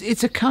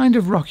 It's a kind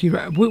of Rocky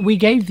Road. We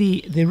gave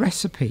the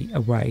recipe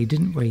away,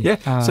 didn't we?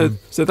 Yeah.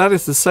 So that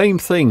is the same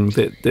thing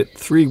that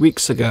 3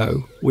 weeks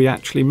ago we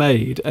actually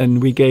made,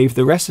 and we gave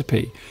the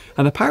recipe.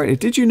 And apparently,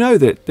 did you know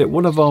that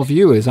one of our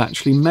viewers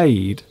actually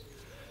made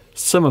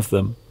some of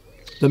them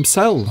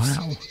themselves?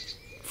 Wow.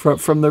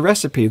 From the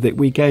recipe that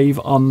we gave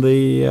on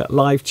the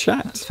live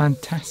chat. That's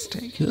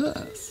fantastic.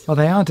 Yes. Well,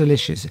 they are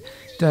delicious.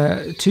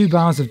 2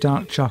 bars of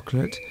dark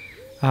chocolate,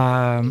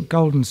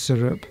 golden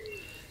syrup,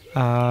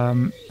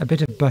 a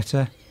bit of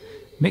butter,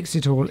 mix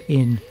it all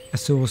in a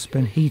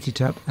saucepan, heat it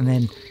up, and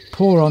then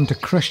pour onto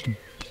crushed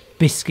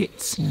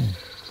biscuits.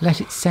 Let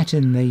it set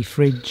in the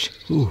fridge.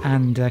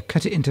 And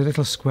cut it into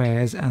little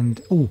squares.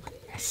 And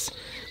yes,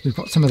 we've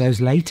got some of those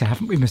later,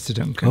 haven't we, Mr.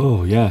 Duncan?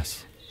 Oh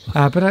yes.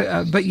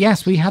 But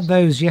yes, we had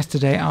those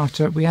yesterday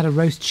after we had a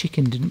roast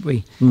chicken, didn't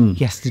we?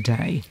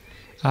 Yesterday.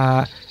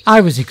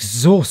 I was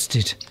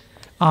exhausted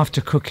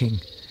after cooking.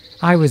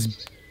 I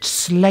was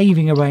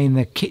slaving away in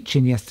the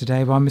kitchen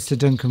yesterday while Mr.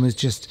 Duncan was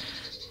just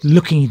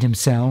looking at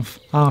himself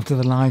after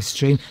the live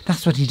stream.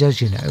 That's what he does,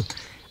 you know.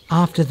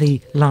 After the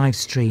live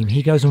stream,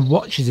 he goes and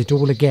watches it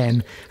all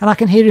again, and I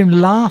can hear him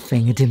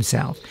laughing at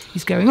himself.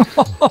 He's going,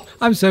 "Oh,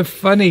 I'm so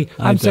funny.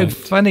 I'm so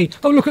funny.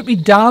 Oh, look at me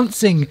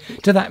dancing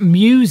to that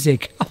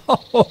music.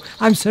 Oh,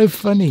 I'm so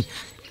funny."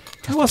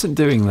 I wasn't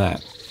doing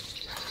that.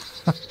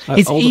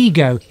 His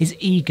ego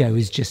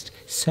is just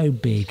so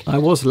big. I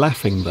was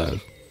laughing though.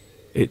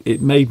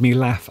 It made me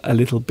laugh a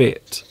little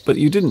bit. But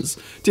you didn't.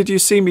 Did you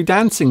see me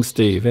dancing,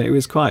 Steve? It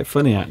was quite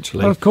funny,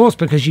 actually. Well, of course,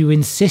 because you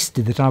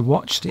insisted that I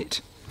watched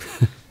it.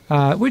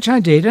 Which I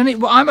did, and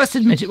I must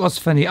admit it was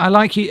funny. I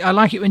like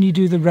it when you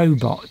do the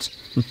robot,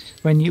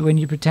 when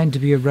you pretend to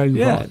be a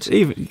robot.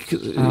 Yeah,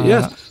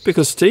 yes,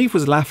 because Steve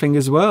was laughing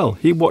as well.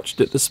 He watched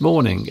it this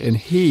morning,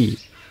 and you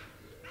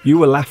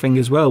were laughing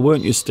as well,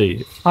 weren't you,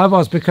 Steve? I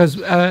was, because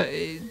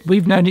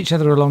we've known each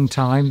other a long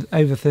time,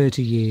 over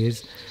 30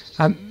 years.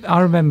 I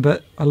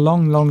remember a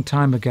long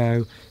time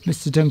ago,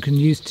 Mr. Duncan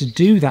used to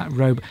do that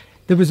robot.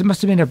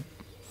 Must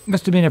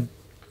have been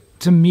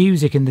some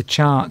music in the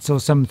charts or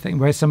something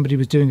where somebody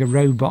was doing a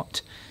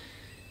robot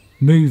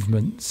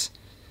movements.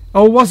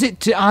 Or was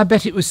it? I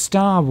bet it was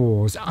Star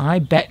Wars. I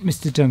bet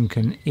Mr.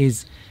 Duncan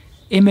is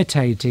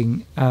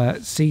imitating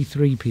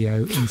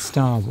C-3PO in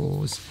Star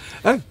Wars.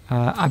 Oh.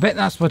 I bet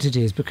that's what it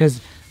is, because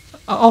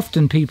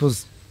often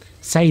people's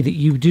say that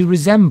you do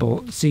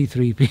resemble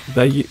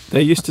C3PO.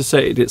 They used to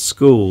say it at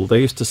school. They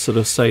used to sort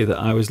of say that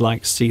I was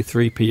like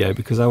C3PO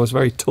because I was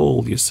very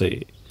tall, you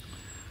see.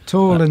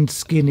 Tall and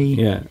skinny.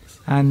 Yes.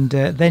 And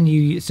then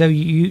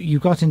you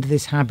got into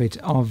this habit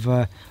of,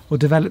 or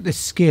developed this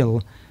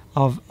skill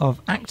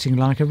of acting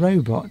like a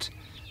robot.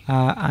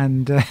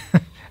 And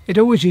it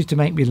always used to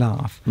make me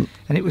laugh.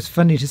 And it was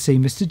funny to see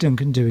Mr.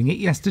 Duncan doing it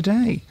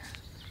yesterday.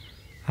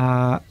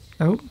 Oh,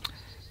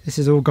 this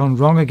has all gone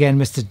wrong again,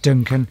 Mr.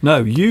 Duncan.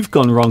 No, you've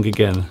gone wrong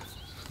again.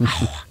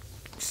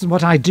 This is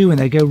what I do when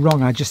they go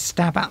wrong. I just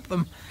stab at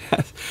them.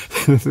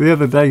 The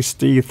other day,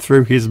 Steve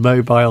threw his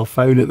mobile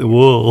phone at the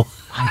wall.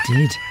 I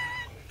did.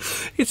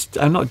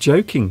 I'm not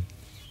joking.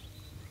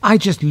 I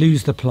just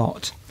lose the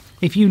plot.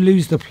 If you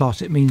lose the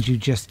plot, it means your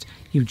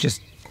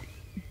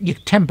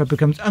temper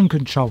becomes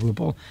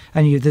uncontrollable,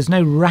 and there's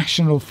no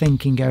rational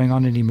thinking going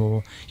on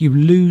anymore. You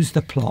lose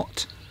the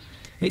plot.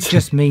 It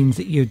just means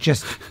that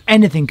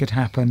anything could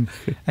happen,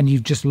 and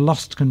you've just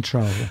lost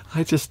control.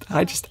 I just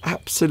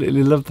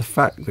absolutely love the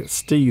fact that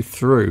Steve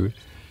threw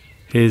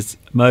his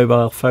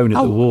mobile phone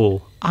at the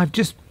wall. I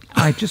just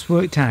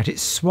worked out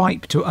it's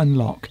swipe to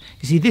unlock.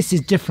 You see, this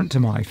is different to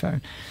my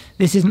phone.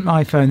 This isn't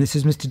my phone. This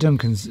is Mr.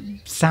 Duncan's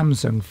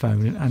Samsung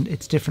phone, and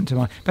it's different to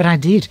mine. But I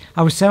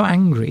was so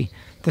angry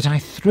that I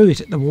threw it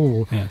at the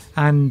wall, yes.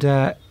 And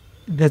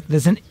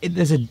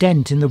there's a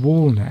dent in the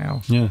wall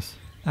now. Yes.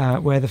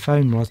 Where the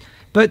phone was.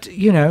 But,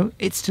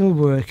 it's still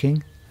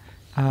working.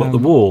 What, the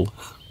wall?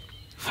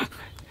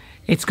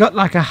 It's got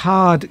like a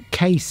hard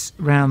case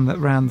round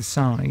the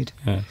side.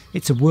 Yes.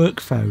 It's a work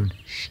phone.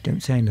 Shh,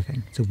 don't say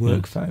anything. It's a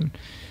work phone.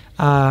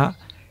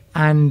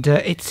 And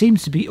it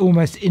seems to be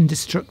almost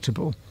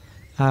indestructible.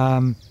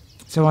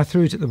 So I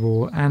threw it at the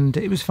wall, and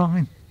it was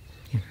fine.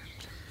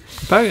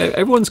 Apparently,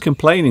 everyone's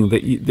complaining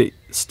that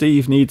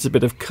Steve needs a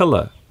bit of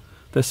colour.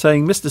 They're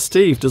saying Mr.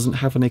 Steve doesn't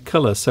have any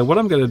colour. So what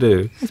I'm going to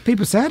do... As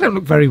people say, I don't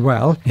look very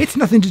well. It's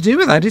nothing to do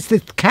with that. It's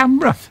the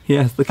camera.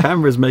 Yes, the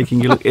camera's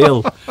making you look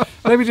ill.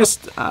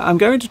 I'm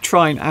going to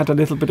try and add a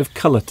little bit of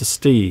colour to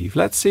Steve.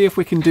 Let's see if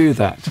we can do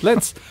that.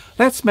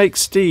 Let's make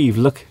Steve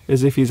look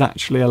as if he's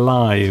actually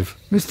alive.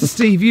 Mr.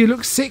 Steve, you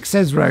look sick,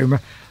 says Roma.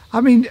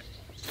 I mean,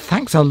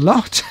 thanks a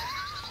lot.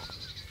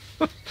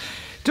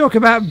 Talk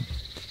about...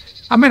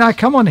 I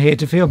come on here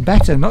to feel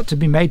better, not to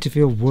be made to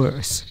feel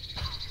worse.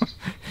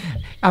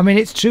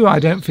 It's true I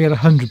don't feel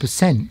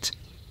 100%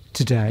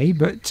 today,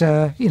 but,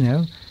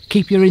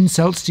 keep your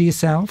insults to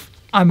yourself.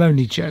 I'm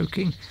only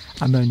joking.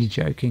 I'm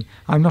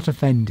not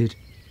offended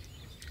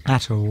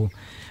at all.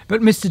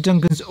 But Mr.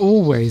 Duncan's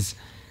always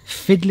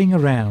fiddling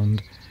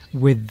around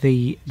with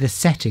the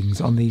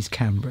settings on these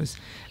cameras.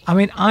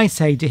 I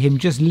say to him,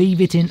 just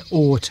leave it in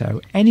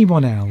auto.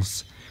 Anyone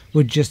else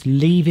would just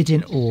leave it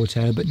in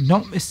auto, but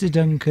not Mr.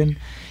 Duncan.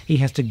 He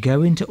has to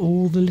go into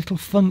all the little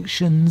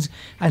functions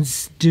and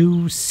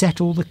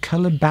set all the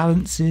colour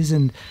balances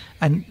and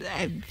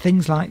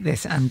things like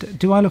this. And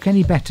do I look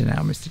any better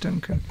now, Mr.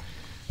 Duncan?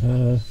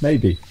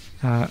 Maybe.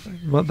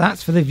 Well,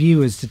 that's for the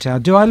viewers to tell.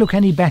 Do I look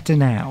any better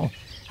now?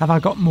 Have I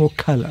got more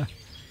colour?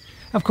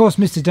 Of course,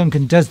 Mr.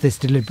 Duncan does this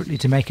deliberately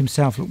to make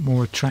himself look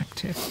more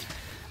attractive.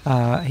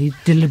 He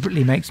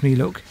deliberately makes me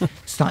look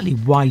slightly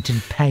white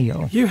and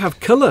pale. You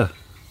have colour.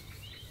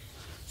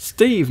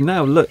 Steve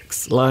now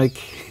looks like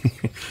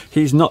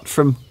he's not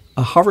from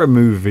a horror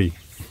movie.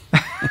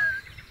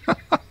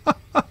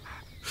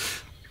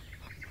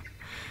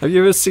 Have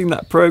you ever seen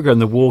that programme,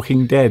 The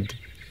Walking Dead?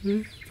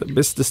 That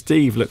Mr.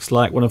 Steve looks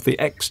like one of the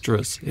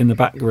extras in the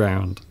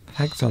background.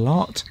 Thanks a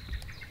lot.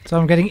 So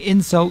I'm getting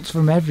insults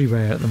from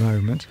everywhere at the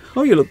moment.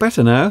 Oh, you look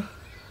better now.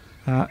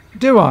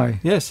 Do I?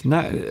 Yes,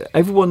 now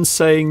everyone's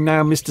saying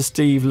now Mr.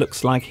 Steve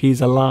looks like he's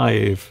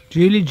alive.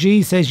 Julie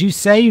G says you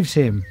saved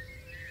him.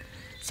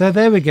 So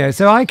there we go.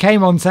 So I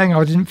came on saying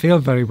I didn't feel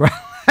very well.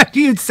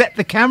 You'd set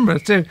the camera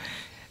to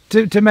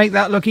make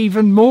that look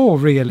even more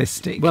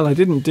realistic. Well, I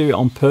didn't do it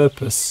on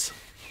purpose.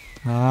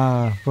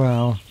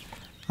 Well,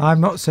 I'm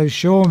not so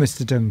sure,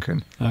 Mr.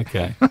 Duncan.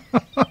 Okay.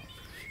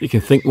 You can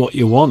think what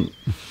you want.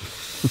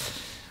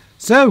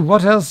 So,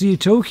 what else are you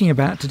talking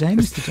about today,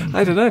 Mr. Duncan?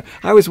 I don't know.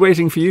 I was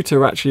waiting for you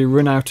to actually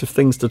run out of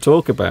things to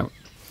talk about.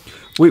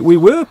 We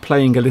were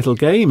playing a little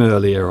game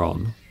earlier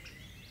on.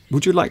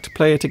 Would you like to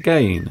play it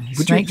again?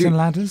 Snakes and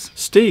ladders?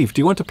 Steve,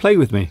 do you want to play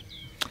with me?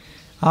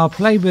 I'll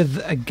play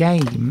with a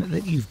game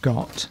that you've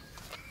got.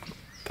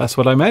 That's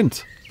what I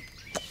meant.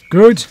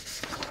 Good.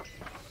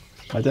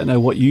 I don't know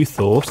what you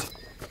thought.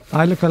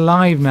 I look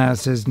alive now,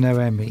 says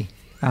Noemi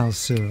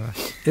Al-Sura.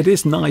 It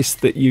is nice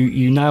that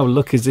you now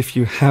look as if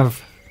you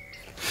have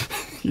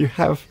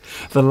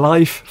the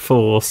life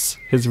force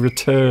has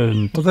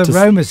returned. Although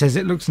Roma says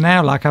it looks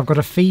now like I've got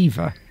a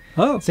fever.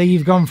 Oh. So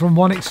you've gone from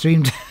one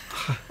extreme to...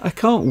 I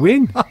can't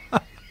win.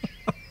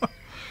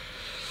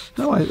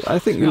 No, I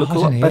think you look a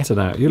lot better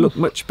now. You look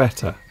much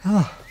better.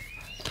 Oh.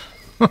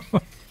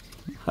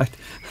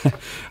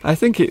 I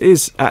think it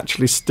is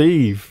actually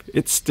Steve.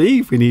 It's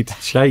Steve we need to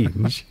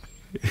change.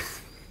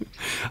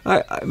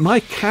 My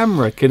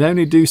camera can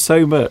only do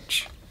so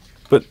much.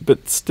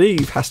 but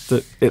Steve has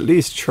to at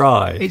least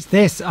try. It's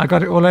this. I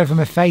got it all over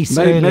my face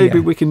Maybe, earlier. maybe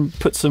we can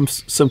put some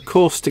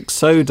caustic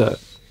soda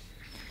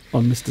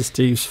on Mr.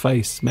 Steve's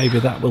face. Maybe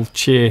that will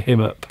cheer him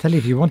up. Tell you,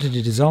 if you wanted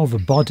to dissolve a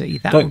body,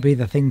 that would be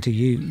the thing to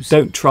use.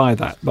 Don't try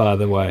that, by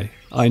the way.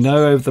 I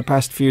know over the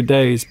past few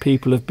days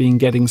people have been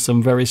getting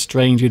some very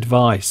strange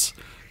advice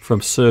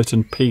from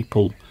certain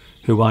people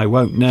who I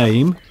won't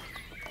name,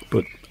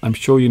 but I'm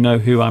sure you know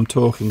who I'm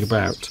talking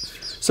about.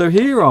 So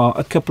here are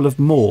a couple of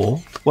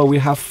more. Well, we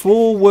have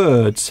 4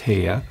 words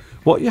here.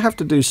 What you have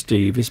to do,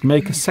 Steve, is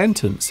make a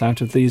sentence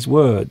out of these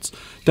words.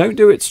 Don't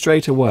do it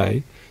straight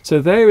away. So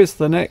there is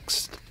the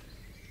next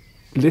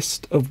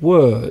list of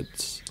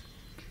words.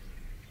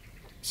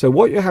 So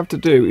what you have to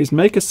do is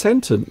make a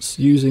sentence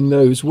using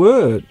those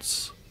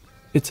words.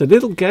 It's a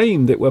little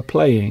game that we're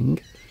playing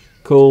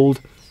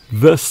called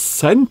The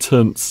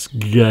Sentence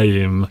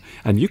Game,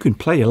 and you can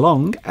play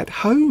along at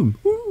home.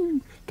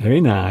 Ooh,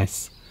 very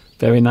nice.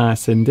 Very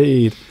nice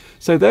indeed.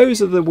 So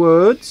those are the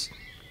words: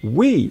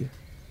 we,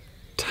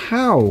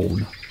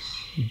 town,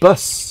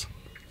 bus,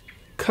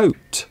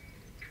 coat.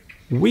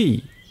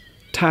 We,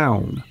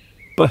 town,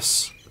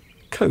 bus,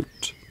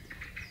 coat.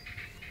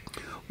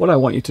 What I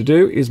want you to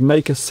do is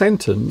make a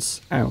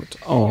sentence out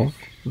of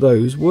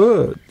those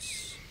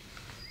words.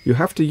 You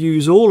have to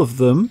use all of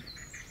them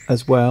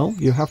as well.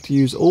 You have to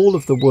use all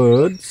of the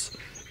words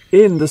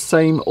in the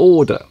same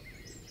order.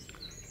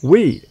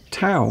 We,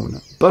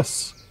 town,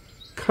 bus,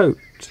 coat.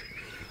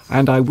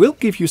 And I will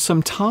give you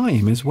some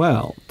time as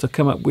well to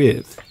come up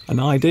with an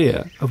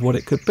idea of what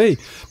it could be.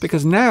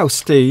 Because now,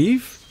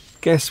 Steve,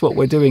 guess what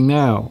we're doing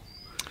now?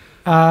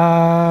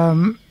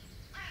 I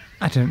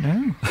don't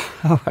know.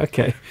 Oh,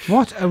 okay.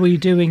 What are we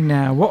doing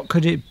now? What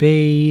could it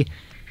be?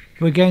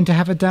 We're going to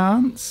have a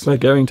dance? We're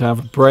going to have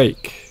a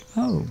break.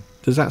 Oh.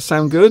 Does that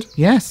sound good?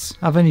 Yes.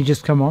 I've only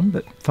just come on,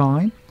 but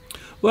fine.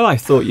 Well, I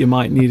thought you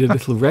might need a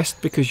little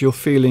rest because you're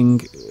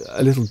feeling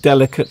a little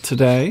delicate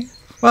today.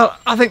 Well,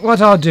 I think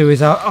what I'll do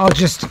is I'll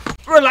just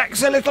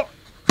relax a little.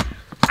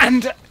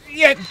 And,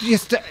 yeah,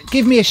 just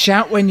give me a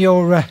shout when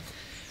you're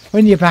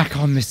back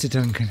on, Mr.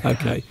 Duncan.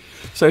 Okay.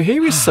 So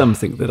here is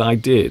something that I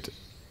did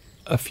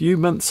a few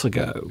months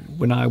ago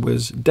when I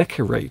was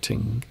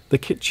decorating the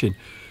kitchen.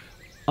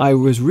 I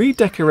was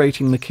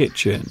redecorating the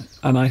kitchen,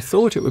 and I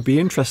thought it would be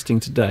interesting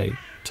today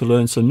to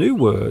learn some new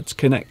words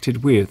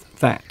connected with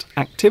that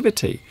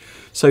activity.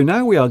 So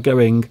now we are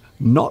going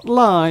not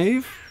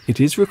live, it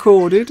is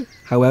recorded.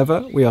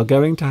 However, we are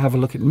going to have a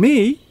look at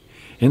me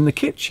in the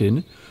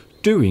kitchen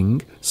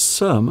doing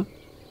some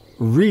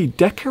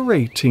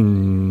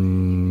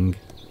redecorating.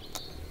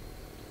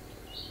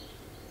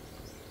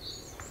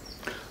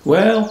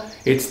 Well,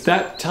 it's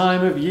that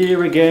time of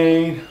year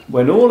again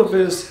when all of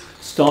us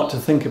start to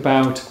think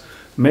about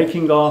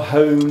making our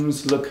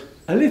homes look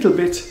a little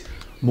bit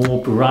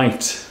more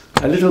bright,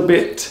 a little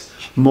bit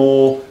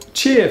more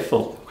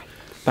cheerful.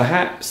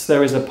 Perhaps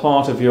there is a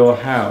part of your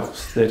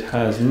house that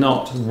has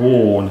not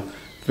worn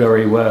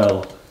very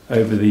well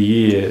over the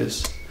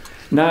years.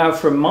 Now,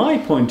 from my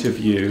point of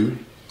view,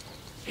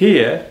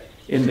 here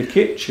in the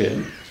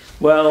kitchen,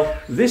 well,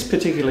 this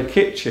particular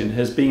kitchen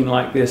has been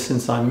like this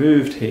since I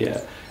moved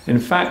here. In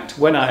fact,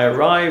 when I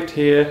arrived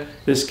here,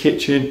 this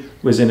kitchen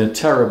was in a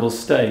terrible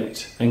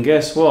state. And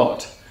guess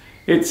what?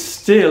 It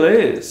still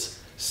is.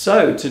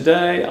 So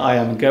today I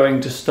am going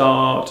to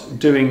start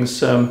doing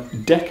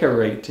some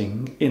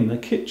decorating in the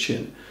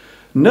kitchen.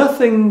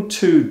 Nothing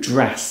too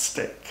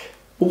drastic.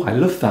 Oh, I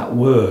love that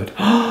word.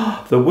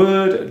 The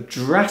word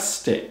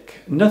drastic.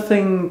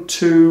 Nothing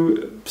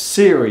too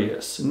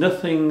serious.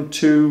 Nothing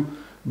too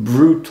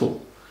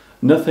brutal.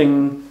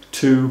 Nothing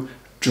too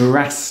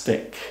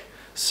drastic.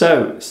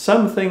 So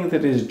something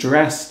that is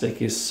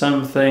drastic is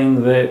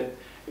something that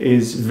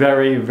is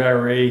very,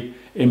 very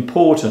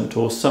important,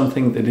 or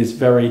something that is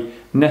very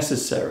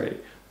necessary.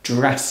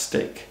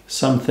 Drastic,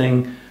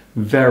 something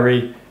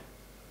very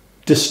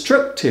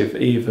destructive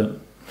even.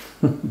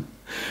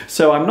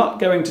 So I'm not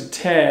going to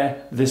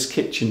tear this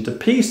kitchen to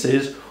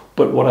pieces,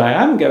 but what I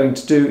am going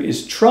to do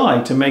is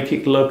try to make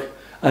it look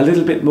a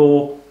little bit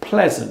more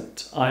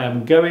pleasant. I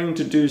am going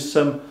to do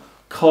some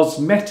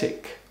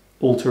cosmetic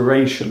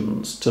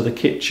alterations to the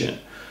kitchen,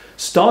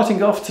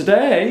 starting off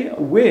today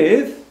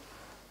with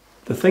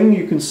the thing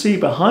you can see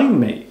behind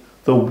me,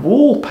 the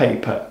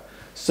wallpaper.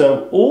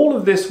 So all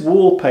of this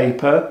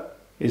wallpaper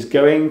is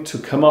going to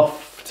come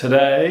off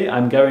today.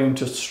 I'm going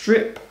to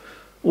strip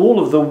all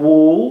of the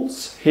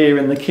walls here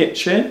in the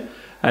kitchen,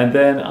 and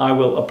then I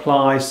will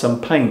apply some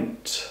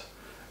paint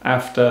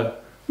after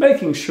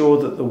making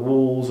sure that the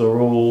walls are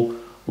all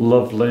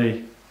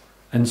lovely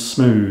and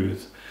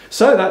smooth.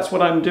 So that's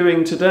what I'm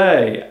doing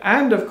today.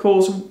 And of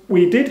course,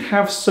 we did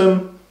have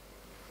some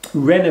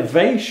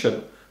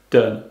renovation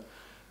done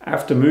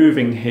after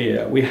moving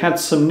here. We had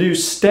some new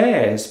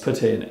stairs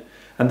put in,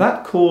 and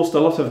that caused a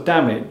lot of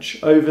damage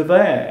over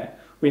there.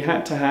 We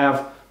had to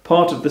have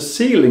part of the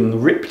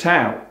ceiling ripped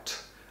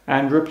out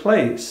and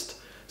replaced.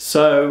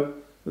 So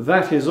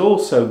that is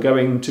also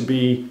going to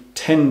be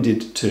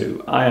tended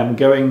to. I am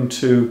going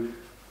to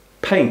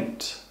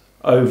paint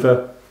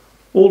over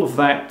all of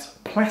that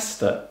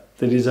plaster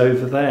that is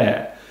over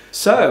there.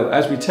 So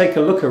as we take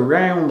a look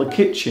around the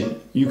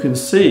kitchen, you can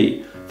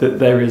see that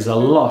there is a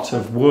lot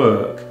of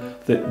work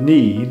that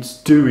needs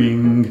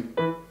doing.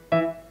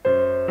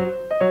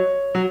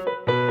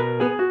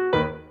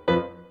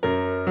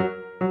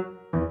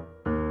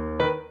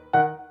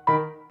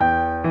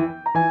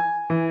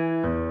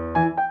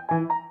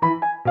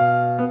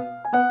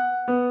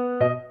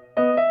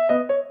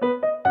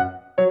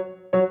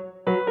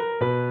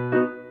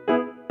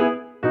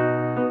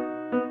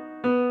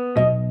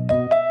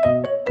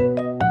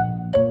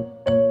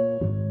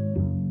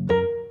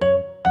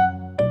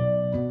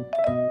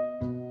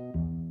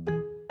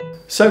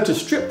 So to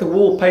strip the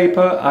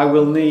wallpaper, I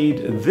will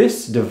need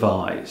this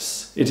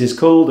device. It is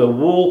called a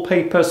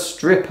wallpaper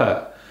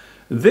stripper.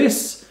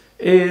 This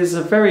is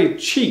a very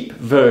cheap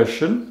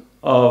version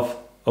of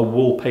a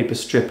wallpaper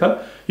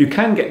stripper. You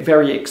can get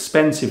very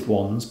expensive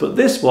ones, but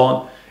this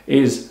one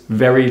is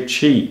very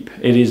cheap.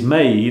 It is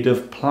made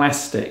of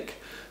plastic.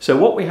 So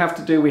what we have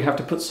to do, we have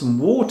to put some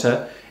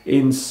water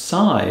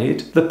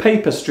inside the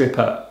paper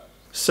stripper.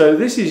 So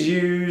this is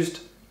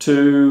used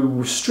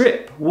to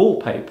strip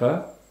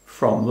wallpaper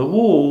from the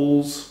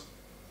walls.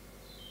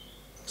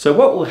 So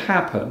what will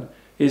happen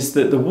is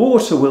that the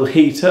water will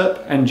heat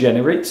up and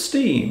generate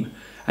steam,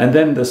 and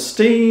then the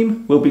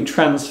steam will be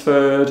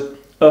transferred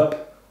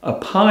up a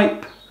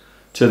pipe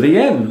to the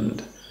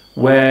end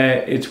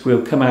where it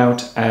will come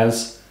out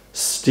as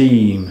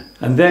steam,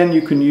 and then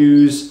you can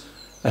use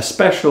a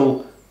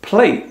special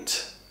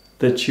plate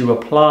that you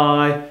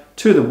apply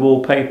to the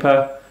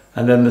wallpaper,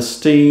 and then the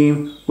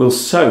steam will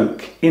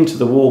soak into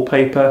the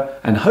wallpaper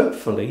and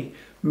hopefully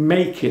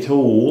make it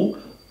all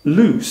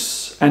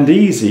loose and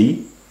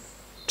easy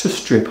to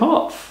strip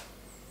off.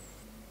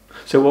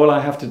 So all I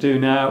have to do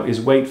now is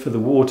wait for the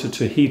water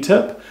to heat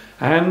up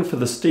and for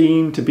the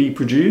steam to be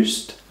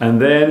produced,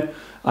 and then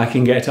I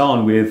can get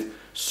on with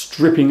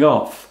stripping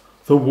off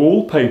the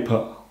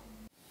wallpaper.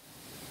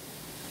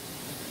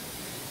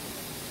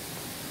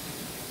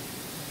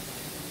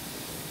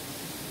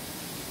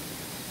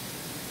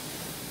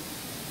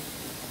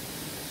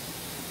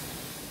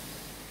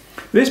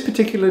 This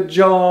particular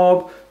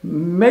job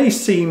may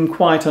seem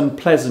quite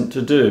unpleasant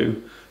to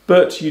do,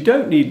 but you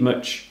don't need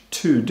much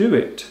to do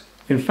it.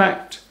 In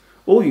fact,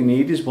 all you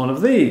need is one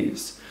of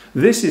these.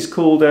 This is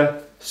called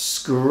a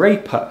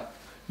scraper.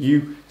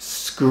 You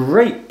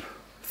scrape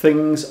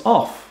things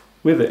off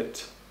with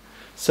it.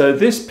 So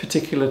this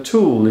particular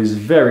tool is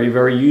very,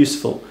 very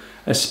useful,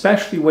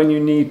 especially when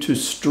you need to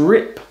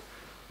strip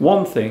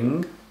one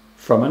thing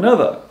from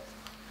another.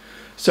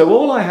 So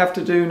all I have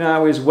to do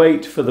now is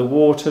wait for the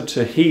water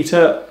to heat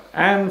up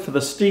and for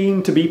the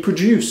steam to be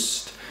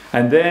produced,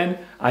 and then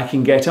I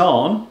can get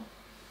on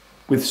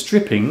with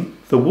stripping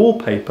the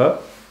wallpaper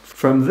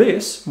from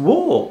this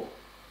wall.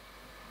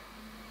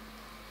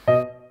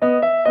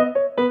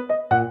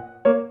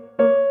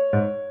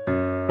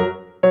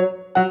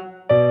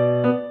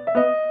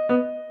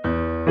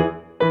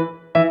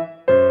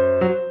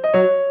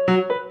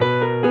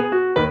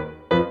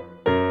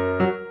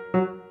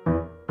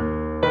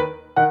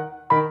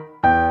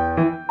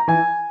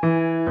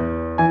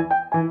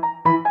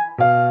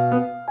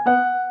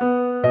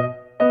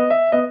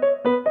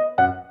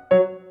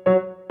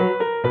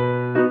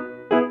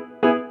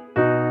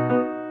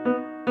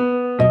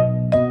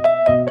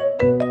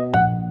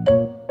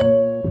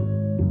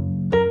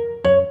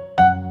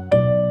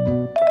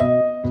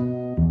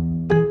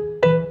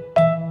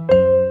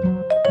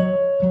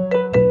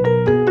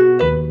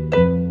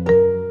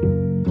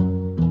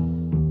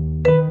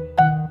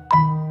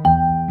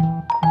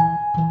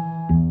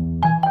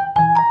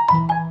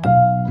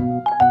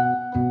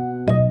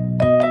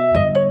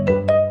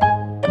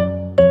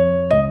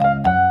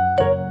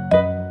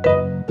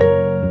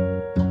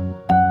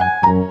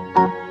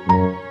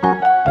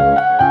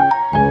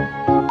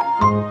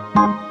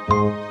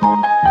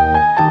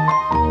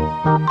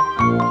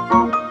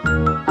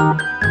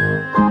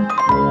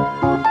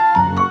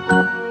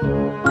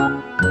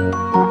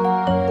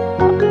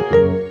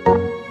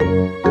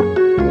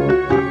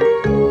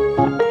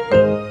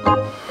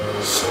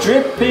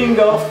 Stripping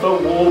off the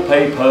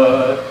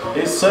wallpaper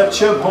is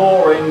such a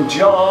boring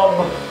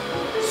job.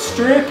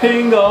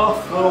 Stripping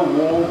off the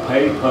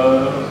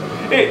wallpaper,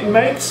 it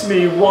makes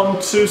me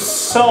want to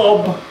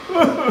sob.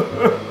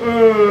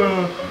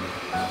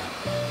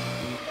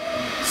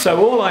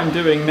 So all I'm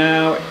doing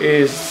now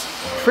is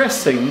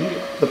pressing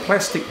the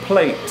plastic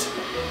plate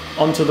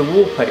onto the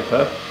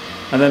wallpaper,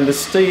 and then the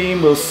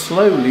steam will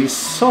slowly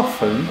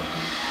soften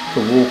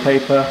the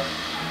wallpaper,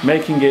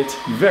 making it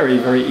very,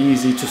 very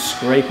easy to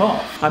scrape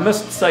off. I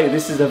must say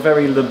this is a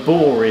very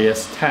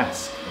laborious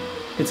task.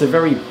 It's a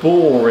very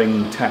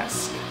boring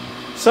task.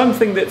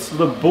 Something that's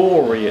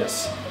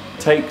laborious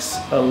takes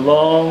a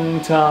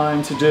long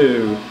time to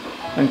do,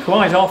 and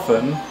quite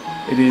often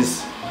it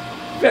is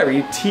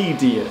very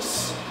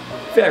tedious,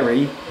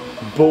 very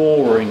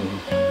boring.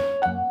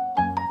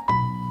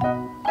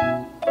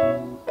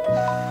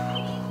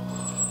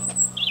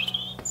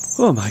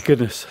 Oh my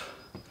goodness.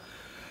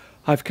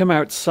 I've come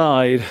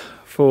outside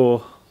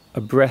for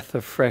a breath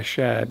of fresh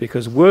air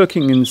because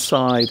working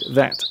inside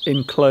that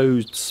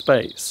enclosed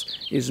space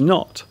is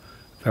not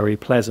very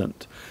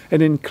pleasant.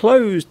 An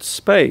enclosed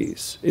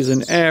space is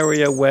an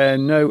area where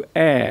no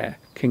air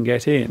can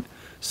get in.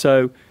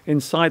 So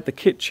inside the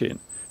kitchen,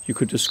 you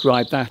could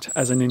describe that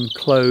as an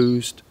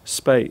enclosed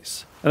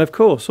space. And of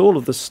course, all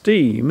of the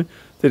steam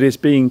that is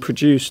being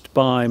produced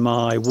by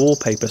my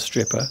wallpaper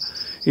stripper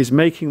is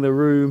making the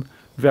room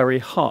very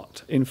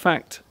hot. In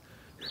fact,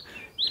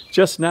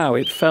 just now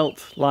it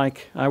felt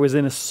like I was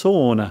in a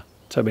sauna,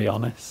 to be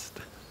honest.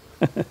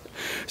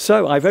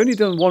 So I've only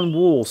done one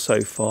wall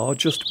so far,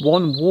 just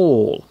one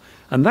wall,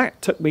 and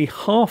that took me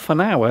half an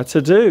hour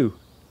to do.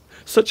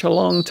 Such a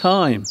long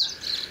time.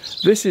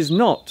 This is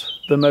not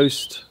the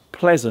most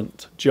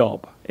pleasant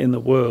job in the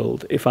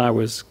world, if I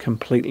was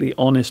completely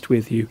honest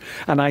with you,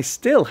 and I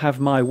still have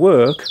my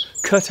work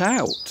cut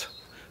out.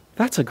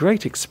 That's a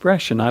great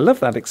expression. I love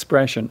that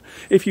expression.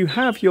 If you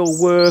have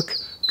your work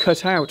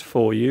cut out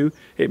for you,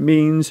 it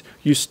means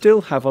you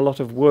still have a lot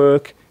of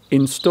work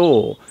in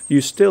store.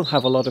 You still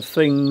have a lot of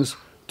things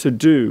to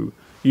do.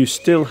 You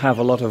still have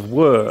a lot of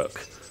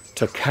work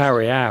to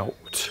carry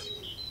out.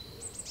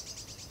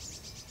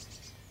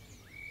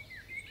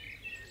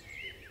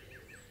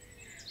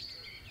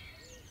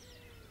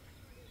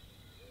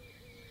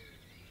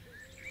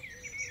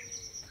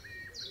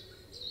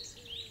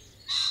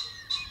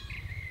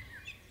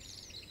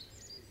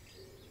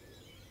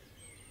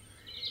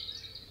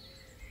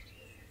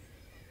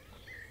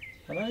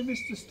 Hello,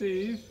 Mr.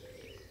 Steve.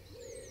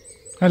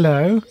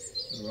 Hello.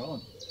 You're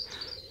on.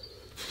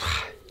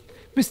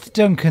 Mr.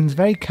 Duncan's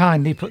very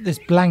kindly put this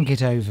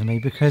blanket over me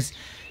because,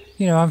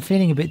 you know, I'm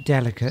feeling a bit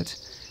delicate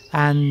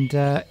and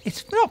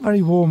it's not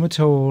very warm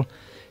at all.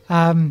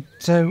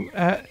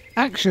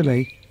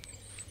 Actually,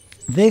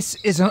 this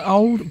is an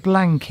old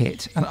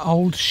blanket, an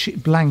old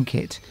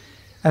blanket,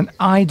 an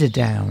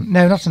eiderdown.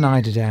 No, not an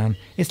eiderdown.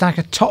 It's like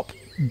a top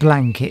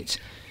blanket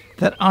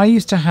that I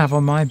used to have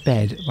on my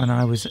bed when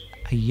I was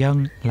a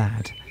young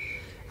lad.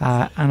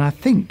 And I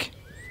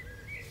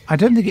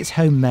don't think it's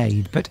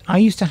homemade, but I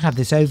used to have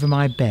this over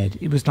my bed.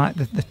 It was like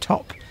the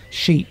top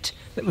sheet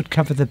that would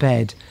cover the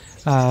bed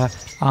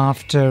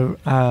after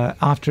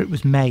it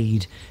was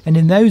made. And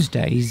in those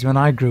days, when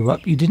I grew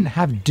up, you didn't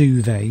have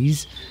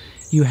duvets.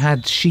 You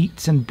had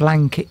sheets and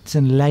blankets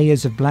and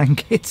layers of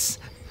blankets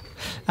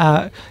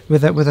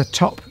with a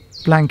top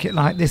blanket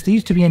like this. There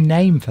used to be a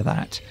name for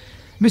that.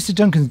 Mr.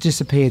 Duncan's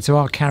disappeared, so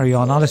I'll carry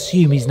on. I'll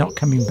assume he's not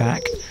coming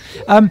back.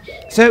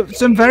 So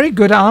some very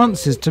good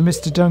answers to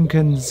Mr.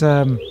 Duncan's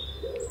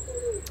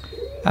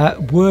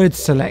word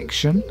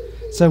selection.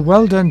 So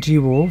well done to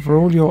you all for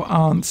all your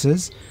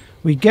answers.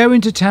 We go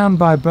into town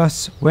by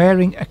bus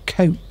wearing a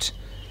coat.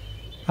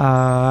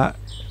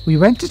 We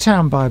went to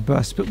town by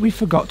bus, but we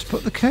forgot to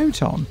put the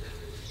coat on.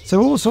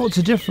 So all sorts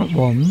of different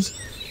ones.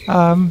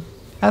 And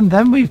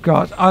then we've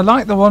got, I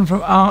like the one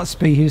from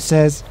Artsby who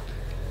says,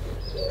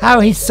 how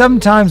he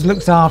sometimes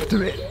looks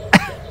after it.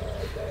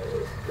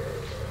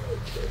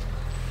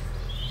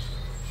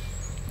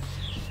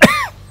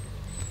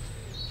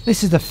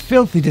 This is a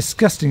filthy,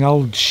 disgusting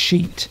old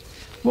sheet.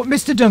 What,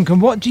 Mr. Duncan,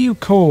 what do you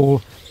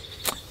call...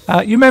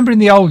 you remember in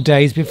the old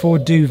days before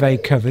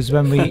duvet covers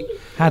when we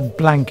had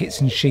blankets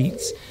and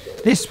sheets?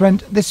 This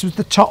was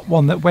the top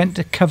one that went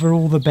to cover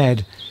all the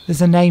bed.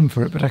 There's a name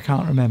for it, but I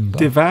can't remember.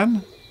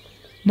 Divan?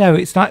 No,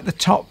 it's like the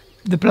top,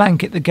 the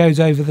blanket that goes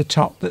over the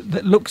top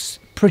that looks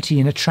pretty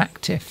and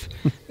attractive.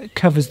 That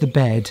covers the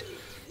bed.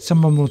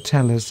 Someone will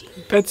tell us.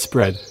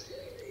 Bedspread.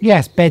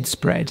 Yes,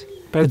 bedspread.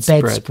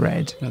 Bedspread. The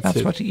bedspread.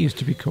 That's what it used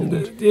to be called.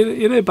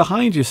 You know,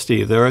 behind you,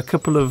 Steve, there are a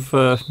couple of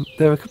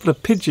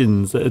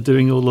pigeons that are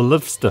doing all the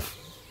love stuff.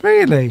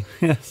 Really?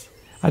 Yes.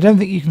 I don't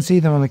think you can see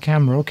them on the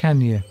camera, or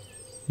can you?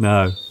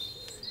 No.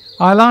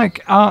 I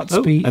like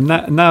Artsby. Oh, and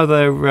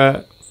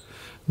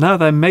now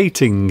they're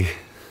mating.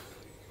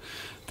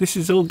 This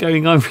is all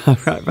going on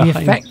right behind. The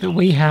effect that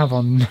we have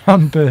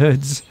on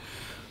birds.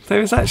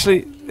 There is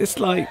actually, it's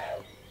like...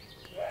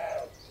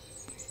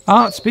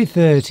 Artsby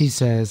 30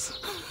 says,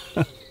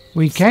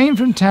 we came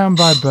from town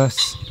by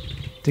bus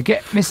to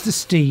get Mr.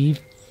 Steve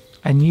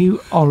a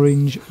new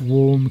orange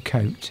warm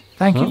coat.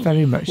 Thank you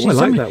very much. Oh, I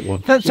like that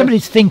one.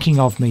 Somebody's thinking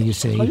of me, you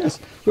see. Oh, yes.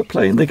 We're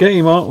playing the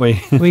game, aren't we?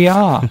 We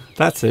are.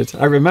 That's it.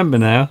 I remember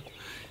now.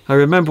 I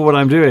remember what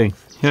I'm doing.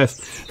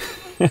 Yes.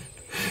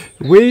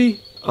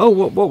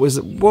 What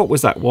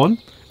was that one?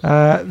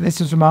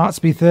 This is from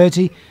Artsby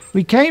 30.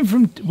 We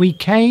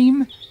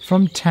came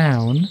from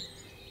town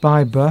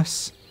by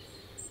bus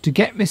to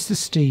get Mr.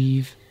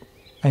 Steve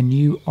a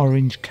new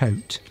orange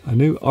coat. A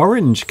new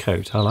orange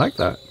coat. I like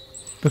that.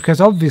 Because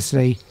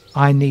obviously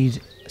I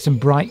need some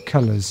bright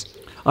colours.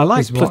 I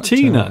like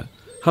Platina.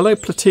 Hello,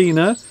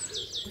 Platina.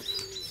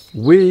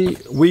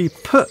 We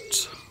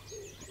put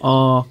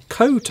our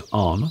coat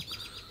on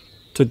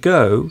to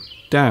go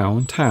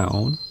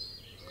downtown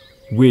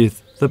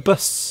with the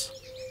bus.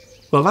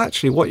 Well,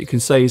 actually, what you can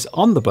say is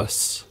on the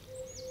bus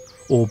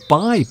or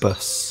by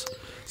bus.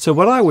 So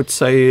what I would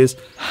say is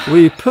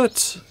we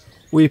put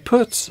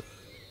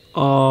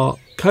our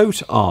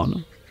coat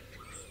on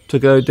to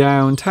go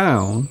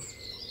downtown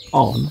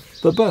on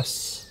the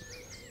bus.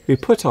 We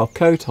put our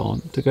coat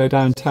on to go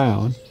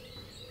downtown.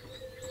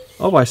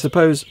 Oh, I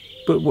suppose,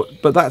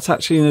 but that's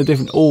actually in a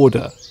different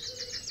order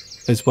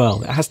as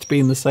well. It has to be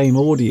in the same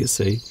order, you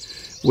see.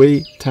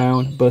 We,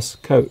 town, bus,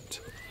 coat.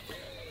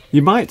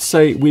 You might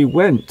say we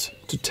went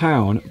to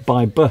town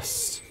by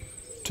bus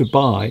to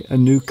buy a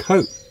new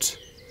coat,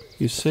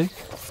 you see.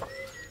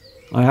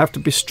 I have to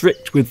be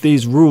strict with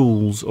these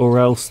rules or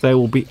else there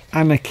will be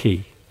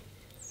anarchy.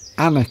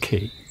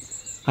 Anarchy.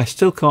 I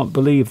still can't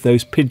believe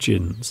those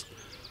pigeons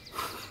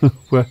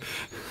were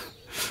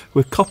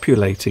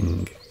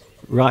copulating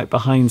right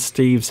behind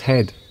Steve's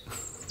head.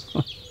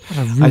 What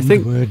a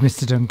rude word,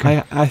 Mr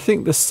Duncan. I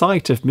think the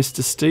sight of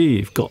Mr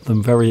Steve got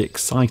them very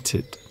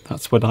excited.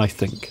 That's what I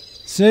think.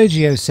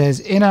 Sergio says,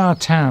 in our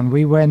town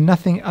we wear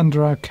nothing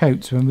under our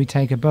coats when we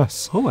take a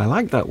bus. Oh, I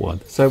like that one.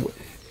 So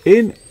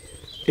in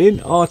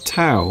our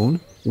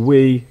town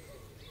we...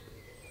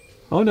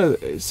 Oh no,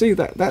 see,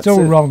 that's it's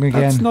all wrong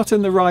again. That's not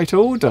in the right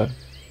order.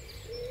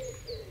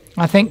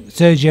 I think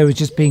Sergio is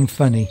just being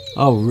funny.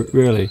 Oh,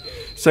 really?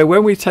 So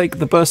when we take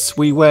the bus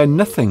we wear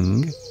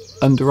nothing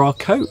under our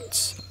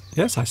coats?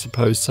 Yes, I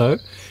suppose so.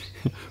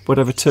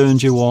 Whatever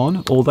turns you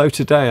on. Although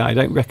today I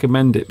don't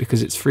recommend it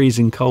because it's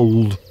freezing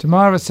cold.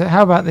 Tamara said,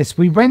 how about this?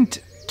 We went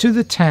to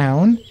the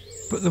town.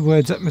 Put the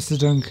words up, Mr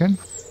Duncan.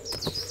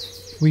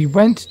 We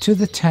went to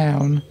the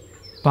town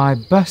by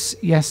bus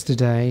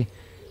yesterday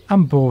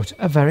and bought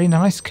a very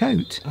nice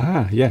coat.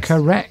 Ah, yes.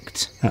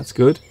 Correct. That's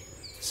good.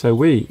 So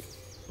we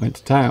went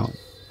to town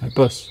by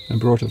bus and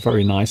brought a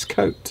very nice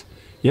coat.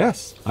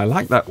 Yes, I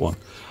like that one.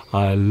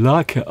 I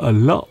like it a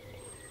lot.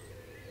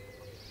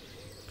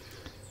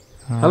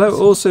 Hello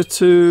also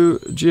to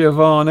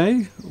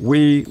Giovanni.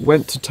 We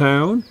went to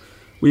town.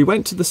 We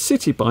went to the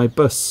city by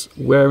bus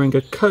wearing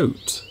a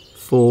coat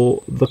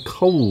for the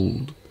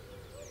cold.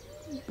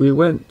 We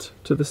went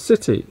to the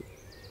city.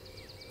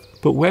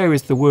 But where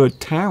is the word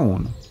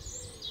town?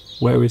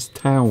 Where is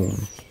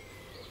town?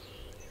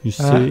 You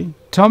see?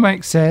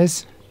 Tomek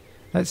says,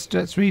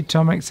 let's read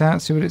Tomek's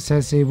out, see what it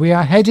says here. We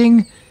are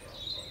heading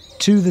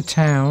to the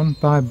town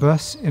by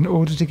bus in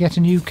order to get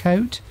a new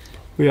coat.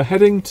 We are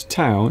heading to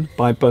town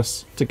by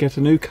bus to get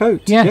a new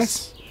coat.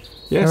 Yes.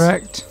 Yes.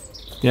 Correct.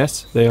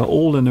 Yes, they are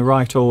all in the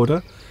right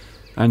order.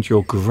 And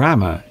your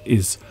grammar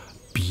is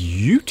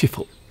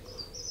beautiful.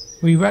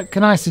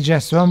 Can I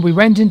suggest one? We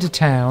went into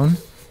town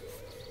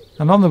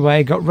and on the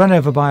way got run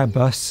over by a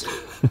bus.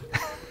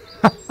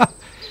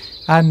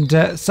 And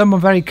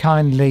someone very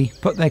kindly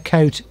put their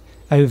coat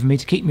over me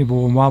to keep me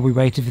warm while we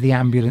waited for the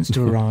ambulance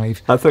to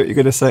arrive. I thought you were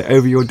going to say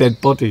over your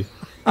dead body.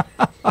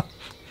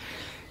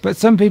 But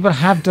some people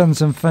have done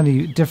some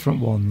funny,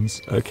 different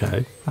ones.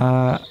 Okay.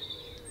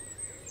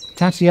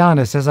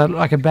 Tatiana says I look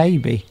like a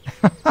baby.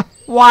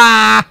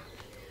 Wah!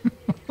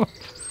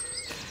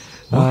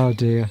 Oh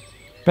dear.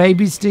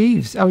 Baby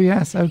Steve's. Oh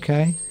yes,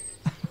 okay.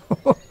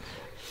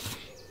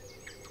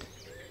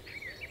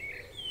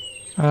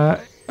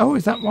 Oh,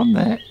 is that one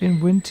there in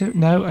winter?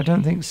 No, I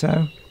don't think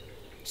so.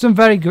 Some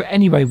very good.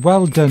 Anyway,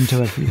 well done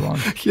to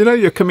everyone. You know,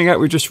 you're coming out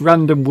with just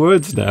random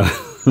words now.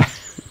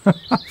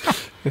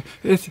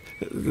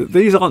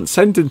 These aren't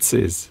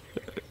sentences.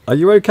 Are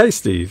you okay,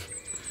 Steve?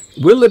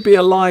 Will there be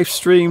a live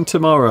stream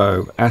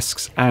tomorrow?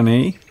 Asks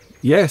Annie.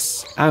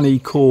 Yes, Annie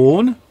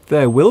Corn.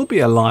 There will be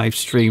a live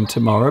stream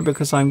tomorrow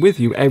because I'm with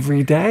you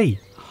every day.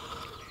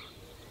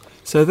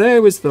 So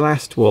there was the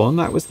last one.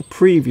 That was the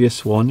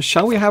previous one.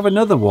 Shall we have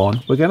another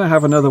one? We're going to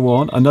have another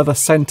one. Another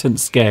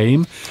sentence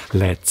game.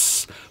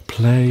 Let's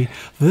play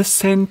the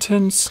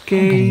sentence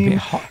game.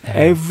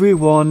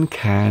 Everyone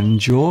can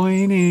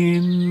join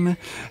in.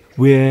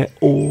 We're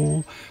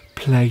all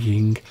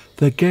playing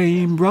the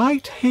game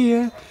right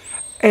here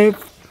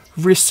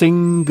every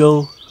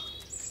single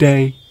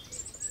day.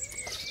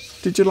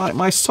 Did you like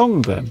my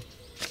song then?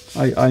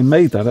 I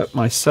made that up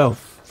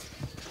myself.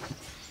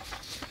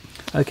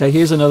 Okay,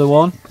 here's another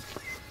one.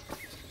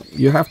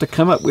 You have to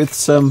come up with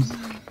some...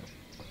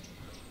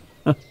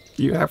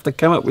 You have to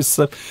come up with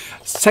some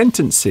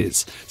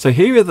sentences. So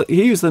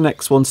here's the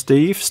next one,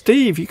 Steve.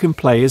 Steve, you can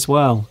play as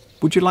well.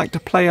 Would you like to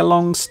play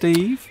along,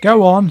 Steve?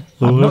 Go on.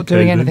 I'm not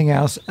doing anything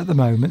else at the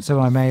moment, so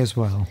I may as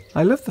well.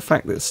 I love the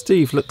fact that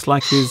Steve looks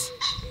like his...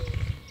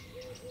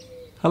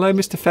 Hello,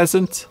 Mr.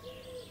 Pheasant.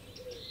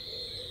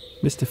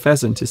 Mr.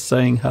 Pheasant is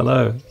saying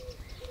hello.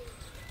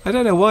 I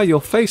don't know why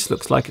your face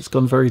looks like it's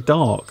gone very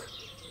dark.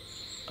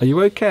 Are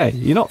you okay?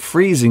 You're not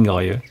freezing,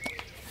 are you?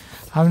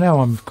 Oh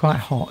no, I'm quite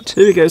hot.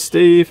 Here we go,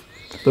 Steve.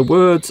 The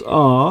words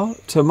are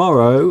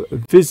tomorrow,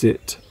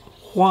 visit,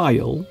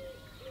 while,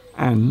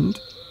 and...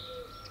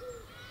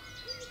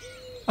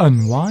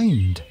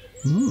 Unwind.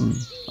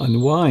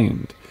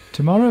 Unwind.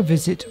 Tomorrow,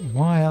 visit,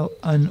 while,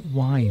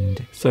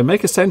 unwind. So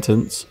make a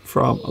sentence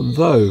from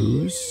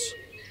those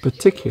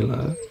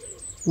particular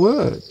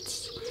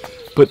words.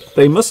 But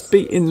they must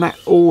be in that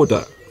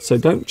order. So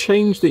don't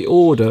change the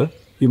order.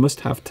 You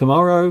must have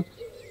tomorrow,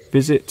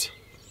 visit,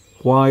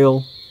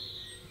 while,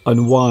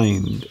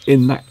 unwind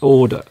in that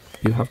order.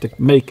 You have to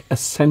make a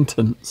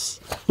sentence.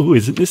 Oh,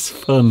 isn't this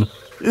fun?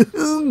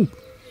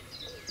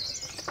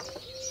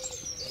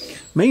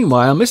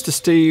 Meanwhile, Mr.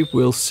 Steve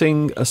will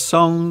sing a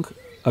song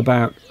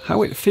about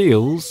how it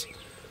feels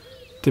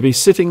to be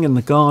sitting in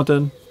the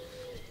garden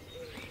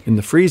in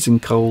the freezing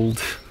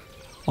cold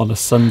on a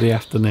Sunday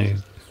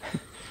afternoon.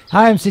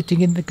 I am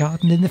sitting in the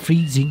garden in the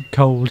freezing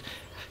cold,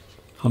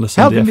 On a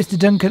Sunday helping Mr.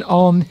 Duncan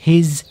on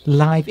his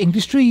live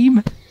English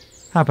stream.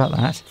 How about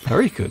that?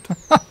 Very good.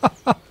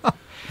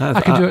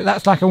 I can do it.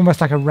 That's like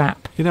almost like a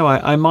rap. You know,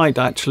 I might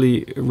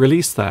actually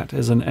release that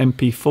as an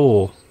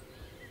MP4.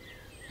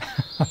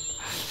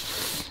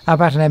 How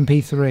about an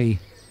MP3?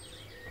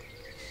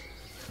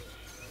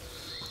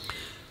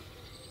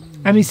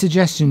 Any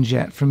suggestions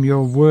yet from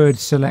your word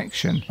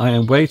selection? I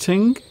am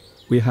waiting.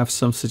 We have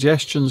some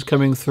suggestions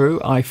coming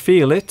through. I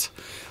feel it.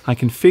 I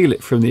can feel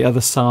it from the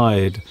other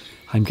side.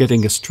 I'm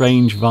getting a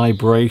strange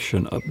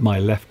vibration up my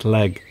left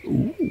leg.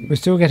 Ooh. We're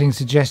still getting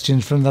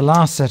suggestions from the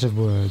last set of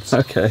words.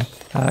 Okay.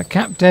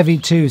 Cap Devi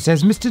 2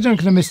 says, Mr.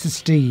 Duncan and Mr.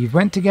 Steve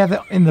went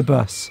together in the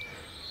bus,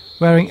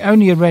 wearing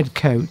only a red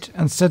coat,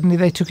 and suddenly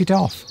they took it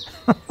off.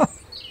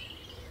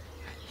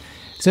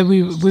 So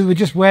we were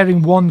just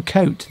wearing one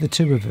coat, the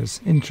two of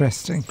us.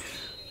 Interesting.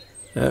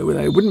 It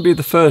wouldn't be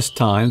the first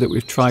time that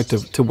we've tried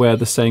to wear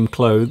the same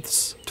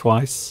clothes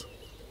twice.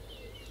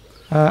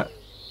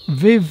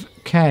 Viv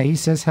K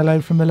says hello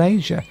from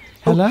Malaysia.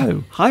 Hello.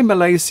 Oh, hi,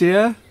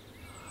 Malaysia.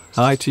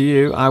 Hi to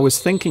you. I was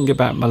thinking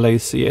about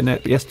Malaysia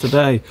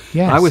yesterday.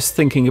 Yes. I was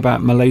thinking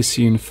about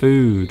Malaysian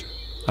food.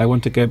 I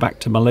want to go back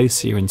to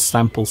Malaysia and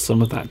sample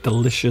some of that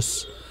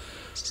delicious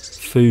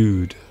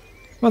food.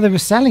 Well, they were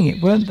selling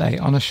it, weren't they,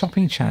 on a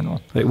shopping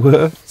channel? They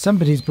were.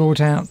 Somebody's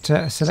brought out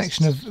a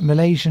selection of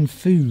Malaysian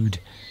food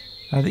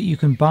that you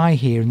can buy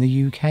here in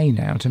the UK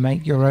now to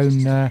make your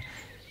own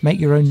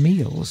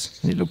meals.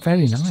 And it looked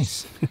very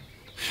nice.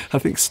 I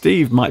think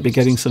Steve might be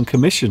getting some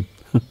commission.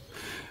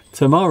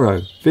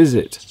 Tomorrow,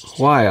 visit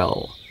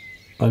while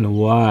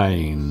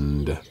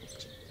unwind.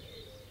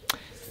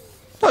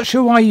 Not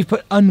sure why you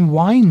put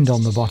unwind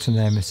on the bottom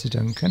there, Mr.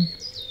 Duncan.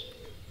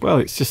 Well,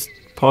 it's just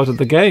part of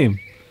the game.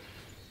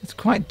 It's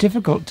quite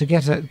difficult to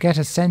get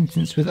a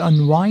sentence with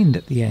unwind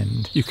at the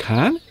end. You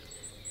can.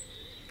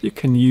 You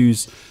can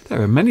use...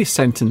 There are many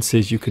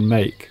sentences you can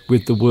make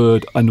with the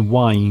word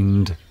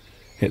unwind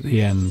at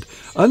the end.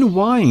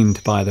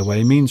 Unwind, by the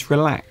way, means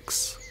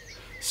relax.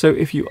 So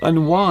if you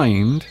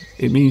unwind,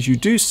 it means you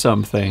do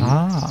something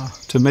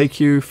to make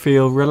you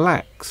feel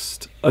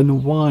relaxed.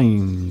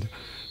 Unwind.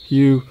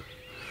 You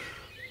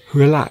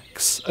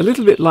relax. A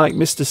little bit like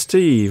Mr.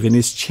 Steve in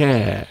his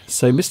chair.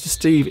 So Mr.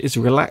 Steve is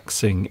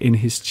relaxing in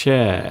his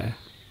chair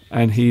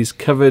and he's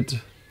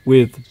covered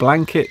with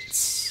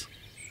blankets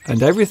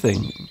and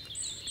everything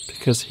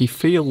because he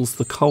feels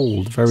the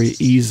cold very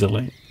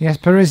easily. Yes,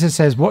 Parisa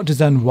says, what does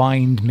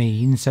unwind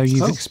mean? So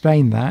you've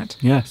explained that.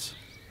 Yes.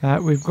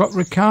 We've got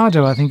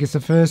Ricardo, I think is the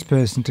first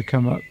person to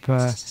come up.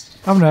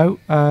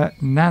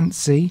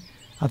 Nancy,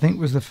 I think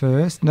was the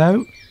first.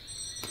 No.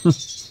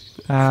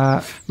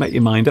 Make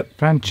your mind up.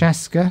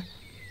 Francesca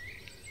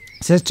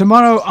says,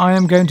 tomorrow I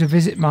am going to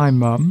visit my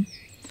mum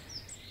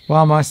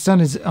while my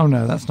son is... Oh,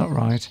 no, that's not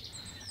right.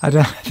 I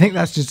think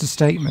that's just a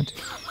statement.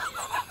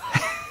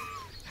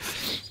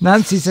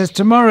 Nancy says,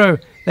 tomorrow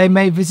they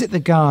may visit the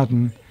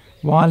garden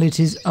while it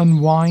is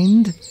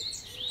unwind.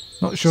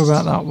 Not sure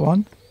about that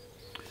one.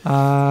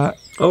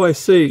 Oh, I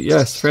see.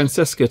 Yes,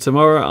 Francesca,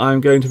 tomorrow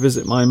I'm going to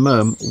visit my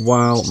mum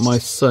while my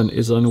son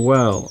is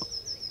unwell.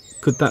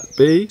 Could that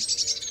be?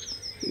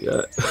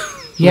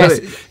 Yes.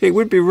 Well, it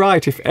would be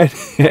right if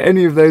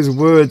any of those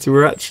words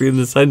were actually in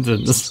the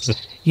sentence.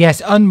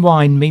 Yes,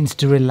 unwind means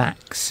to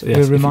relax. Yes,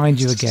 we'll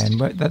remind you again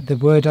that the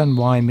word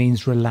unwind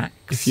means relax.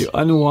 If you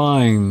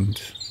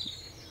unwind,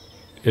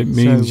 it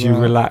means you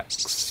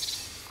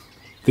relax.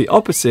 The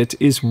opposite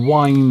is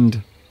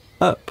wind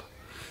up.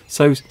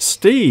 So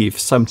Steve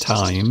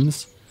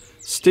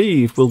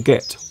will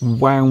get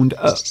wound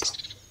up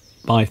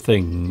by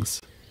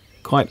things,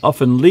 quite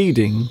often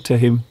leading to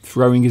him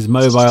throwing his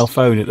mobile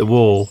phone at the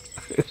wall.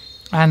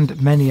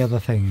 And many other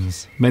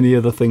things. Many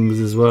other things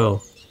as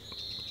well.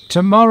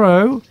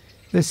 Tomorrow,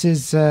 this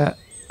is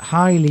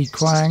Hailey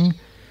Kwang.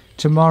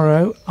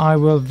 Tomorrow I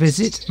will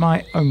visit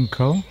my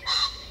uncle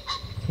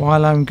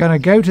while I'm going to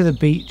go to the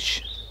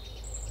beach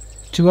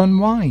to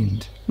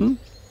unwind.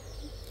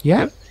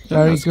 Yeah,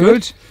 very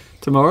good.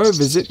 Tomorrow,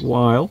 visit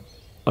while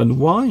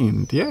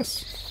unwind.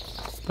 Yes,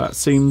 that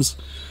seems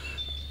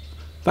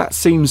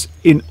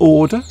in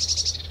order.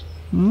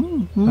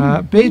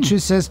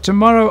 Beatrice says,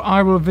 tomorrow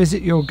I will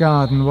visit your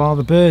garden while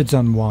the birds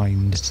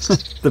unwind.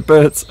 The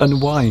birds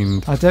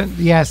unwind.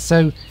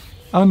 So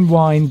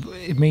unwind,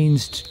 it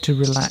means to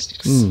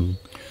relax.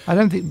 I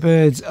don't think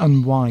birds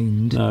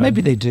unwind. No.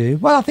 Maybe they do.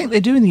 Well, I think they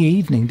do in the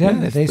evening, don't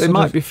they? They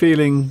might be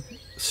feeling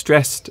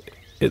stressed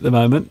at the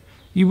moment.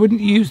 You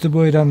wouldn't use the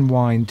word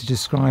unwind to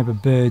describe a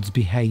bird's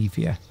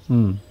behaviour.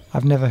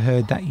 I've never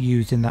heard that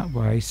used in that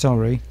way.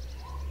 Sorry.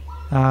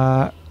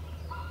 Tomorrow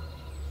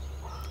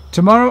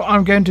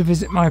I'm going to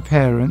visit my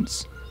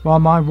parents while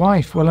my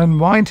wife will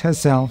unwind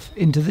herself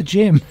into the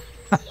gym.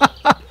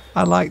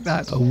 I like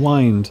that. A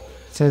wind.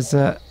 Says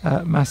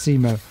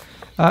Massimo.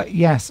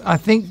 Yes, I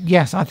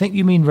think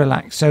you mean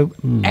relax. So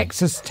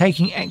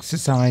taking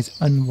exercise,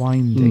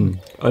 unwinding.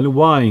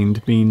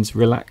 Unwind means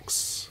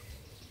relax.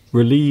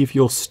 Relieve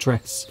your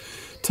stress.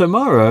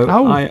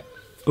 Tomorrow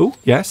Oh,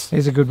 yes.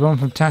 Here's a good one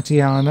from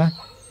Tatiana.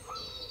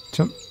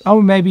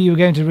 Maybe you were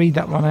going to read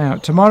that one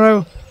out.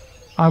 Tomorrow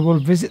I will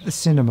visit the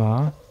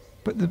cinema.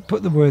 Put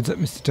the words up,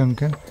 Mr.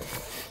 Duncan.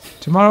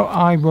 Tomorrow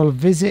I will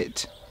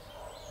visit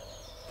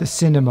the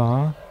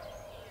cinema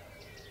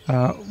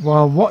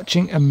while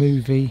watching a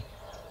movie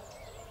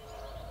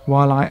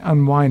while I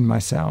unwind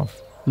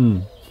myself.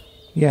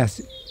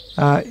 Yes.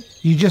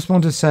 You just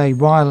want to say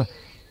while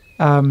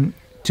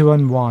to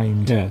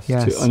unwind. Yes,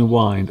 to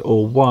unwind,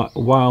 or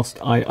whilst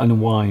I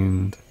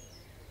unwind.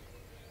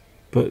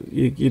 But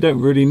you don't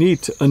really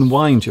need to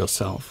unwind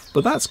yourself.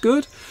 But that's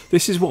good.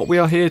 This is what we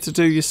are here to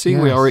do, you see.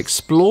 Yes. We are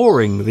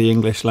exploring the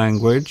English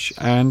language,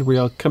 and we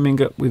are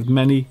coming up with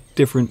many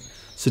different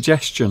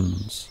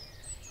suggestions.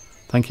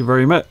 Thank you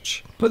very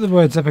much. Put the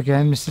words up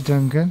again, Mr.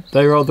 Duncan.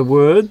 There are the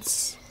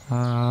words.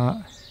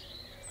 Tomorrow,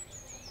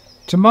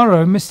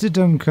 Mr.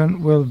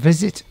 Duncan will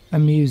visit a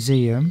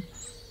museum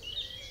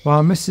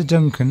while Mr.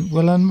 Duncan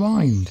will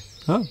unwind.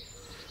 Oh.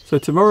 So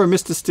tomorrow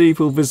Mr. Steve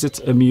will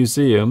visit a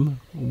museum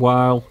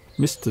while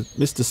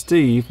Mr.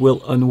 Steve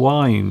will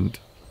unwind.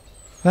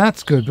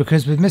 That's good,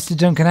 because with Mr.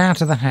 Duncan out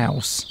of the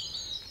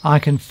house, I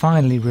can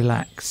finally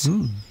relax.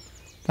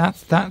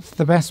 That's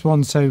the best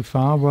one so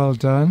far. Well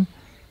done.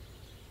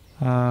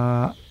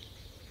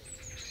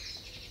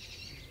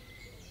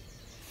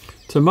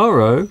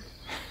 Tomorrow,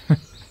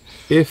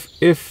 if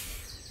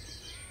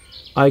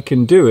I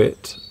can do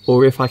it,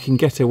 or if I can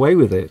get away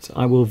with it,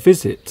 I will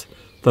visit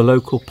the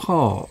local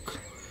park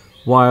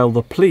while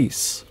the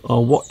police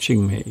are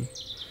watching me.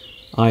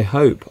 I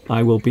hope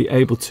I will be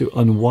able to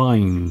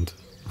unwind.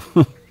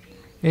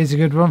 Here's a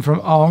good one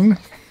from Ong.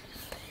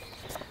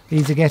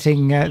 These are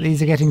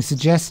getting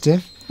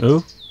suggestive.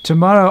 Oh.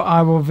 Tomorrow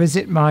I will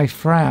visit my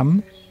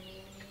fram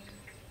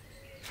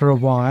for a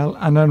while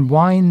and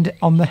unwind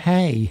on the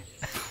hay.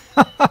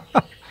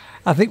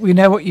 I think we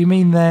know what you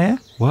mean there.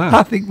 Wow.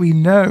 I think we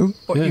know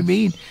what you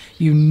mean,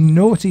 you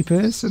naughty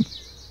person.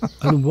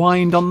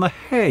 Unwind on the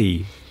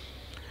hay.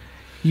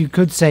 You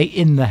could say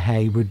in the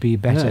hay would be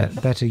better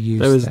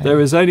use. There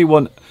is only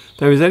one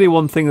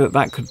thing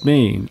that could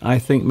mean. I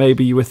think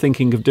maybe you were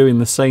thinking of doing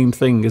the same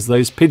thing as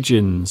those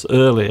pigeons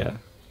earlier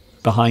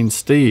behind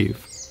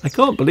Steve. I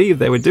can't believe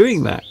they were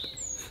doing that.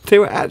 They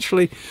were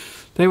actually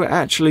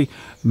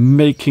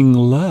making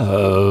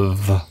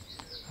love.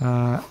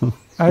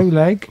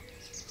 Oleg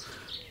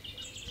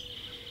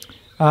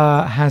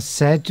has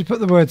said, to put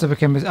the words up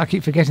again, I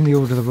keep forgetting the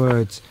order of the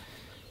words.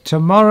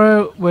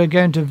 Tomorrow we're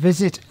going to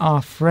visit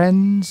our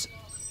friends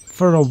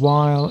for a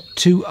while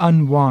to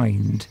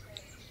unwind.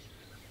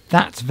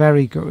 That's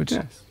very good.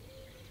 Yes.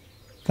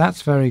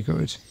 That's very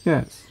good.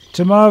 Yes.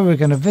 Tomorrow we're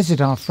going to visit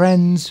our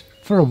friends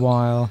for a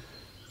while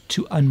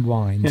to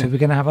unwind. Yeah. So we're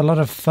going to have a lot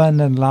of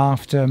fun and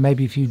laughter,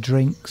 maybe a few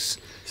drinks.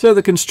 So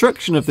the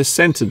construction of this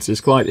sentence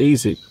is quite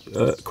easy,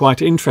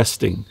 quite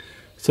interesting.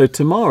 So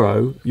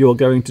tomorrow you're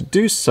going to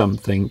do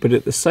something, but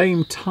at the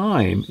same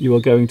time you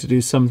are going to do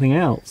something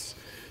else.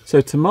 So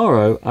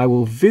tomorrow I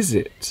will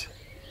visit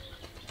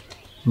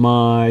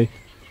my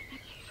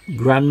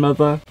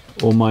grandmother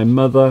or my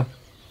mother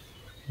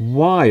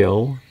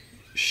while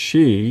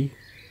she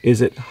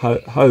is at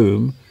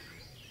home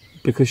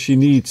because she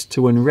needs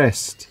to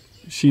unrest.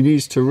 She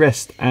needs to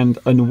rest and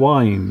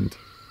unwind.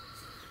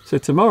 So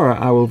tomorrow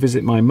I will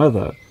visit my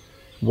mother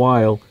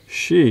while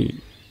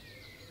she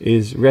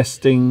is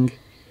resting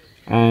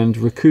and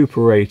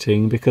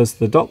recuperating because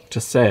the doctor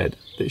said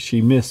that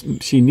she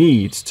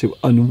needs to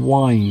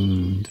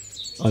unwind,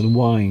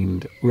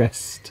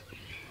 rest.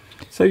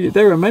 So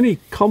there are many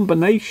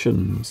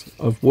combinations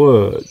of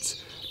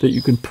words that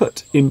you can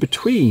put in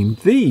between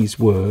these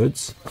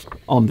words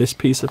on this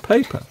piece of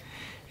paper.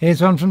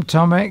 Here's one from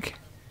Tomek.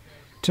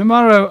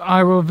 Tomorrow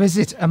I will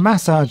visit a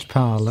massage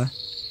parlour,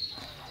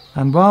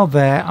 and while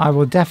there I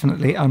will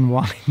definitely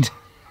unwind.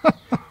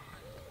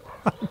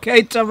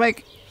 Okay,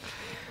 Tomek.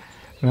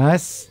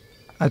 Right.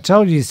 I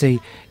told you, see,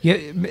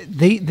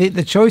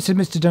 the choice of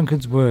Mr.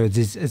 Duncan's words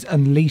is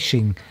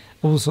unleashing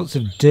all sorts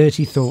of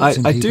dirty thoughts.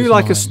 I do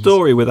like a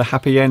story with a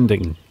happy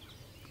ending.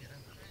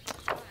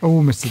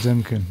 Oh, Mr.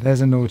 Duncan,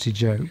 there's a naughty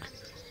joke.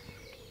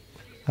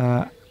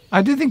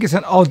 I do think it's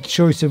an odd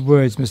choice of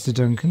words, Mr.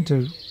 Duncan,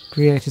 to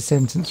create a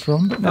sentence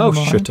from, but never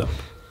mind. Shut up.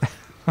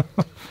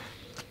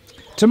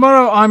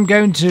 Tomorrow I'm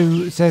going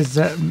to, says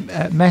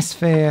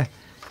Mesfair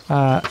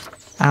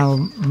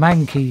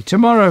Al-Manki,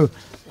 tomorrow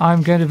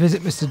I'm going to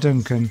visit Mr.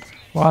 Duncan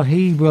while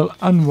he will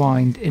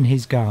unwind in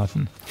his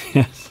garden.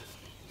 Yes.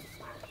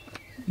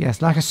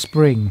 Yes, like a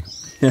spring.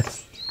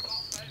 Yes.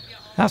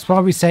 That's why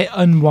we say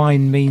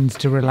unwind means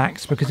to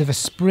relax, because if a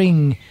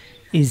spring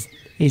is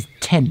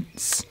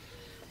tense,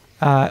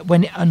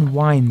 when it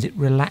unwinds, it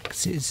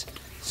relaxes.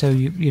 So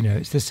you know,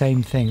 it's the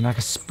same thing, like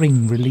a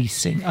spring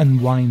releasing,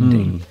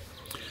 unwinding.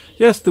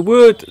 Yes, the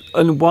word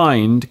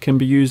unwind can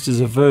be used as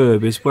a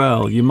verb as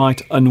well. You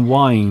might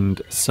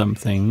unwind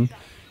something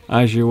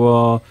as you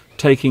are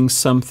taking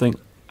something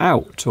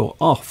out or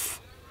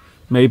off.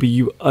 Maybe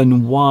you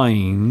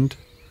unwind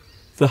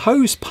the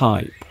hose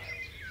pipe.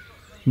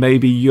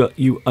 Maybe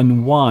you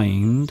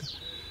unwind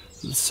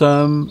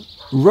some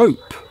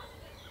rope.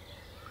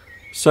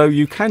 So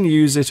you can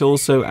use it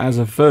also as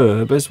a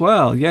verb as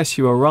well. Yes,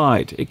 you are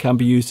right. It can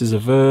be used as a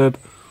verb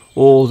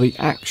or the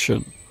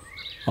action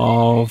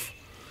of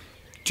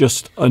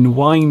just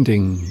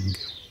unwinding.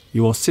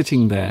 You are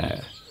sitting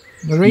there.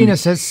 Marina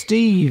says,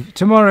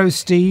 tomorrow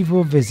Steve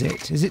will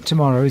visit. Is it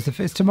tomorrow?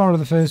 Is tomorrow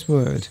the first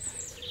word,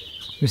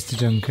 Mr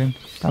Duncan?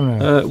 I don't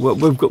know.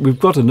 Well, we've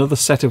got another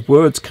set of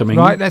words coming.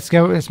 Right, let's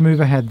go. Let's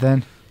move ahead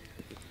then.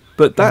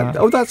 But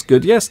that's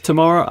good. Yes,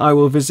 tomorrow I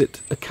will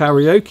visit a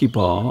karaoke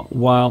bar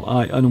while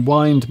I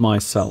unwind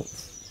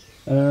myself.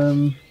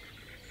 You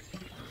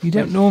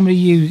wouldn't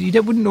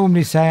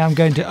normally say I'm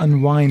going to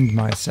unwind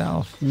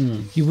myself.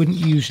 You wouldn't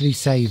usually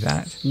say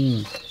that.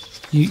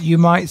 You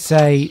might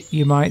say,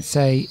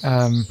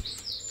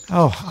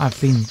 oh,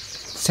 I've been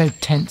so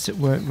tense at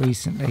work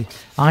recently.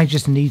 I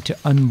just need to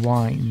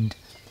unwind.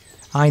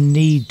 I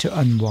need to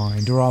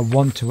unwind, or I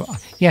want to.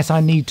 Yes, I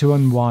need to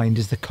unwind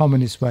is the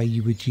commonest way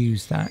you would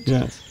use that.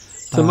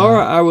 Yes.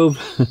 Tomorrow I will.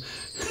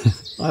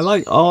 I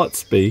like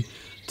Artsby.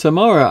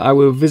 Tomorrow I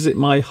will visit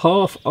my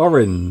half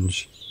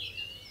orange.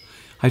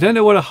 I don't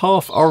know what a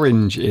half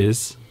orange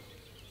is.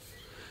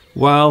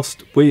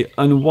 Whilst we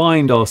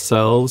unwind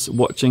ourselves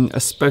watching a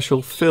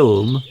special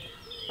film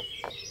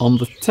on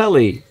the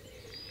telly.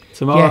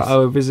 Tomorrow Yes. I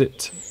will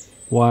visit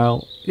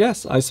while...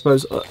 Yes, I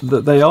suppose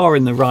that they are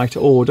in the right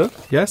order.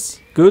 Yes,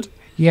 good.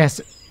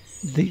 Yes,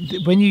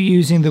 when you're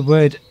using the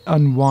word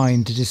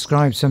unwind to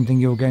describe something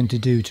you're going to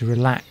do to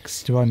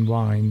relax, to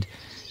unwind,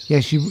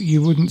 yes,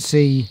 you wouldn't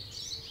see...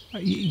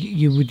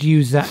 You would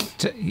use that...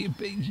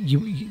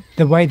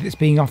 the way that's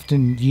being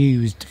often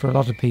used for a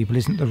lot of people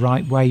isn't the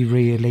right way,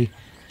 really.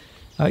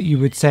 You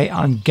would say,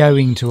 I'm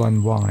going to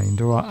unwind,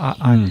 or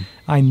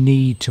I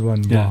need to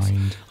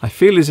unwind. Yes. I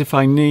feel as if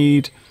I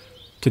need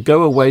to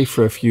go away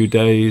for a few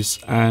days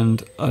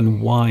and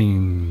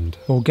unwind.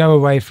 Or go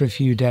away for a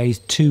few days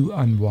to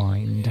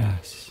unwind.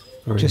 Yes.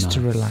 Very just nice.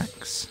 to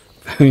relax.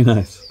 Very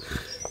nice.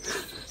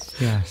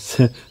 Yes.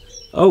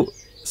 Oh,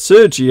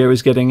 Sergio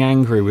is getting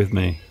angry with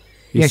me.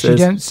 He Yes, says,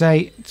 you don't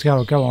say...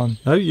 Go on.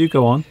 No, you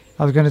go on.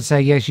 I was going to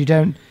say, yes, you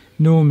don't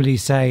normally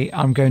say,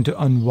 I'm going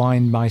to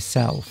unwind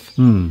myself.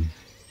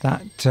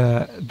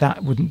 That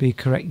wouldn't be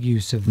correct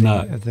use of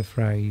the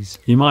phrase.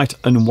 You might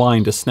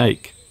unwind a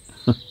snake.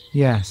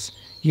 Yes,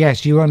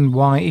 you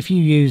unwind. If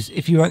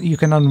you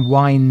can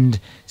unwind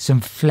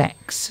some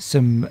flex,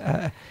 some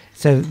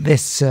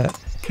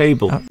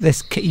Cable.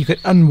 You could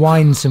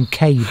unwind some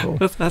cable.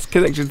 That's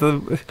connected to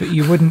the... But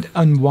you wouldn't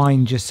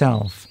unwind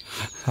yourself.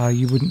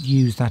 You wouldn't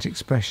use that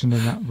expression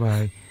in that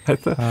way.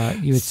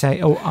 You would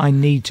say, "Oh, I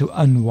need to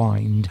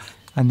unwind,"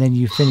 and then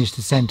you finish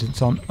the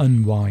sentence on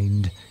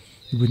unwind.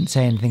 You wouldn't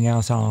say anything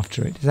else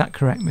after it. Is that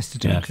correct, Mr.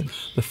 Duncan?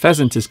 Yes. The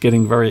pheasant is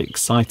getting very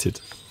excited.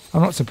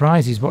 I'm not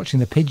surprised he's watching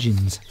the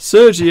pigeons.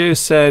 Sergio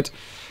said,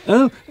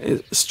 "Oh,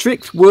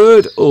 strict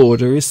word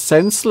order is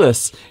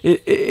senseless.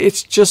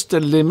 It's just a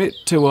limit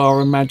to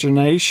our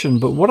imagination.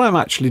 But what I'm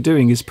actually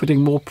doing is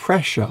putting more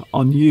pressure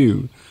on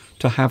you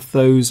to have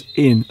those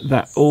in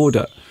that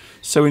order.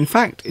 So in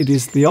fact, it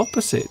is the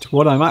opposite.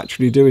 What I'm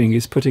actually doing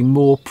is putting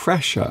more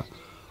pressure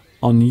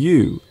on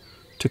you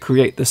to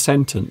create the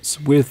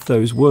sentence with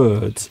those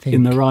words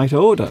in the right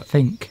order.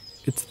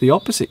 It's the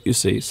opposite, you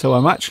see. So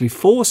I'm actually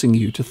forcing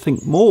you to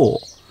think more.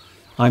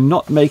 I'm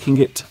not making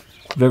it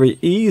very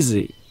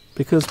easy,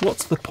 because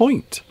what's the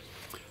point?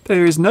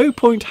 There is no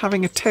point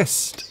having a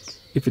test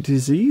if it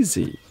is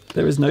easy.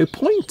 There is no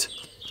point.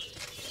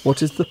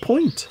 What is the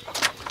point?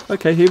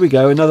 Okay, here we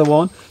go, another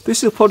one.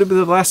 This will probably be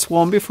the last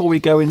one before we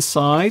go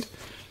inside.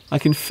 I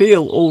can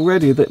feel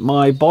already that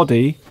my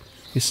body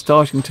is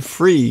starting to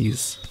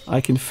freeze.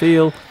 I can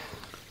feel...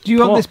 Do you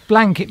want this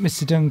blanket,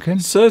 Mr. Duncan?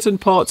 Certain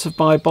parts of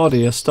my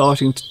body are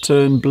starting to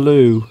turn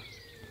blue.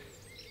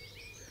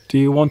 Do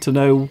you want to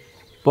know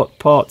what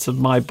parts of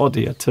my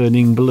body are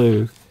turning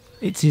blue?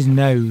 It's his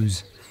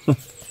nose.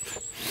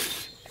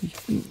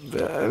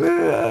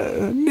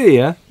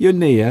 Near. You're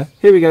near.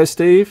 Here we go,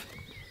 Steve.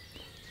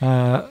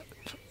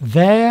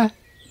 There,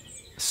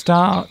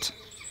 start,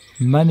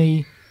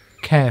 money,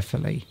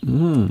 carefully.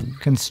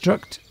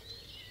 Construct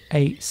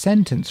a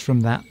sentence from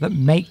that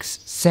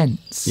makes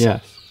sense.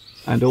 Yes,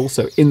 and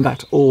also in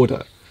that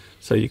order.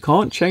 So you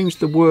can't change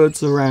the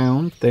words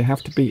around. They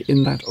have to be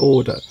in that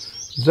order.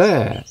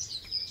 There,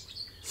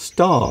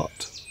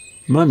 start,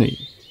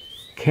 money,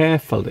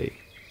 carefully,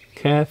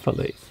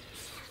 carefully.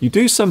 You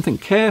do something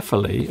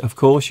carefully, of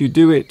course, you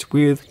do it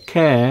with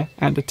care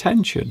and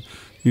attention.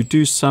 You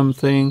do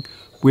something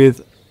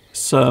with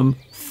some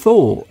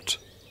thought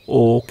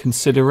or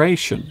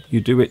consideration.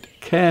 You do it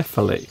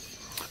carefully.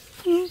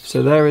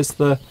 So there is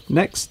the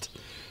next.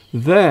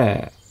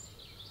 There,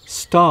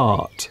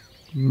 start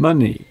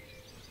money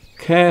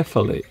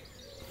carefully.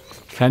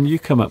 Can you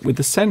come up with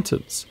a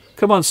sentence?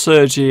 Come on,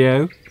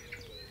 Sergio.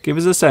 Give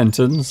us a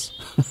sentence.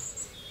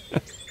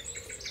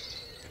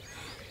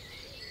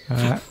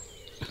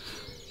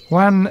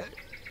 Juan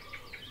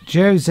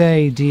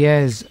Jose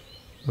Diaz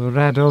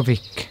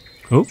Radovic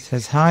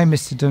says, "Hi,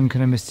 Mr.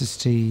 Duncan and Mr.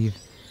 Steve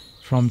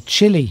from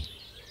Chile."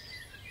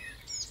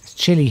 It's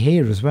chilly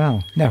here as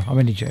well. No, I'm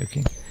only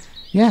joking.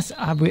 Yes,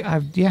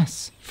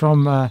 yes,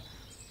 from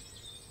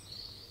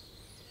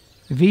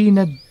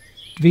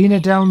Vina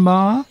del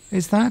Mar.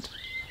 Is that?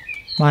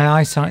 My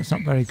eyesight's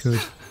not very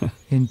good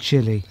in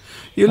Chile.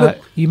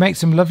 You make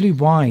some lovely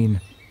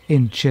wine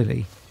in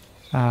Chile,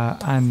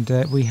 and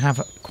we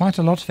have quite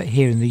a lot of it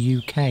here in the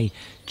UK.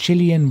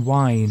 Chilean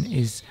wine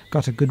is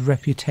got a good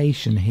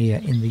reputation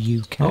here in the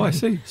UK. Oh, I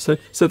see.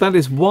 So that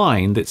is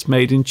wine that's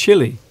made in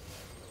Chile.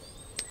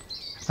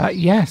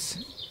 Yes.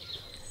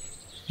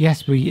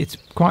 Yes, it's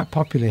quite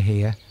popular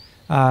here.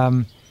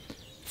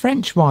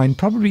 French wine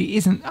probably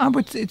isn't.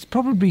 It's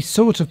probably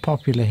sort of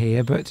popular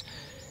here, but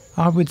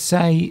I would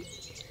say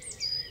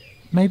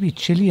maybe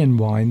Chilean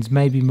wines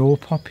may be more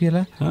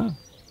popular,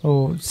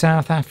 or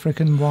South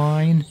African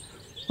wine.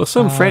 Well,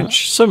 some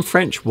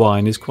French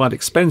wine is quite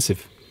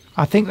expensive.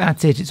 I think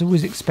that's it. It's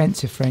always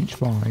expensive French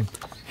wine.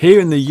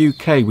 Here in the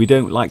UK, we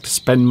don't like to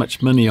spend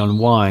much money on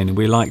wine.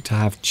 We like to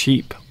have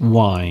cheap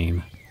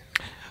wine.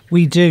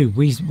 We do.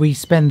 We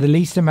spend the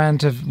least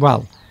amount of.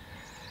 Well,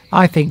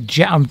 I think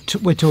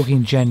we're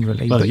talking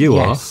generally. Well, but you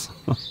yes.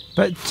 are.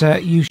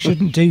 But you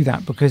shouldn't do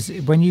that, because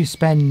when you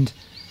spend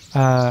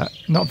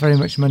not very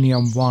much money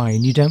on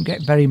wine, you don't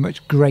get very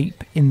much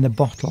grape in the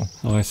bottle.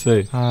 Oh, I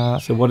see.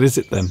 So what is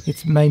it then?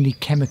 It's mainly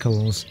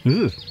chemicals.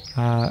 Ooh.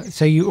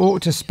 So you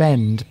ought to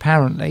spend,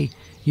 apparently,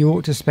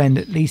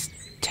 at least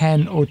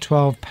 £10 or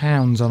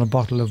 £12 on a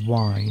bottle of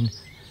wine.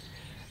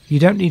 You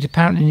don't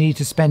apparently need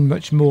to spend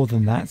much more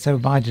than that. So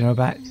I don't know,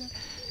 about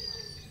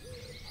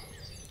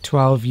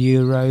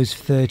 €12,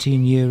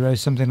 €13,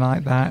 something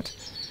like that.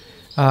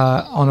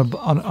 On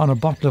a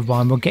bottle of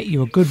wine will get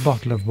you a good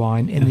bottle of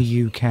wine in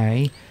the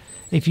UK.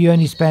 If you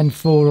only spend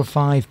 £4 or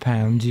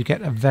 £5, you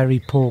get a very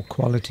poor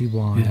quality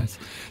wine. Yes.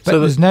 But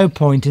there's no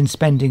point in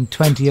spending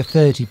 £20 or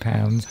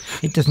 £30.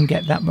 It doesn't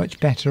get that much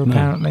better,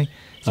 apparently.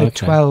 So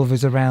 12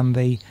 is around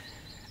the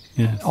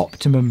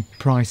optimum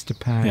price to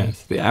pay.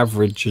 Yes, the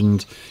average.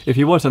 And if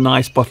you want a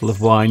nice bottle of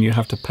wine, you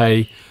have to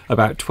pay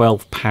about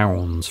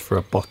 £12 for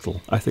a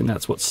bottle. I think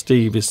that's what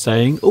Steve is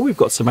saying. Oh, we've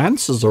got some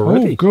answers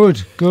already. Oh,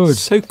 good, good.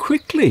 So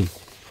quickly.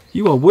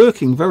 You are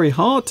working very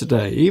hard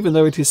today, even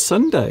though it is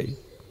Sunday.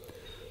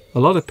 A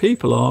lot of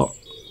people are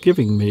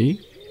giving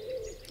me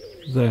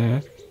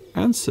their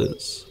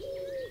answers.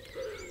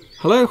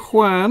 Hello,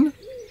 Juan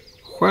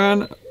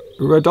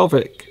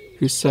Radovic,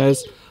 who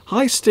says,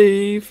 "Hi,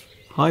 Steve.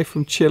 Hi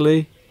from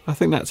Chile." I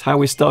think that's how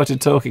we started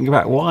talking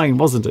about wine,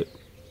 wasn't it?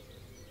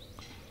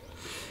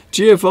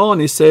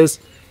 Giovanni says,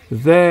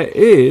 "There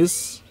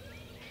is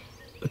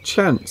a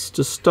chance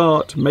to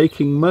start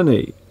making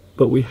money,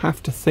 but we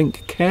have to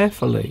think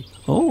carefully."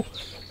 Oh,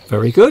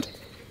 very good.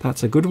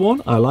 That's a good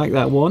one. I like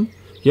that one.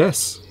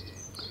 Yes.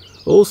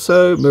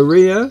 Also,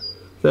 Maria,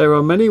 "There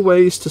are many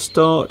ways to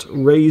start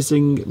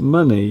raising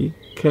money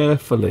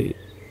carefully."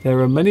 There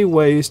are many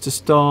ways to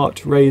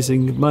start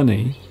raising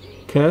money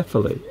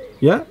carefully.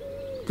 Yeah,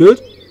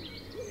 good.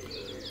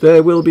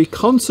 "There will be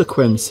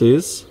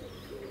consequences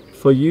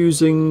for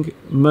using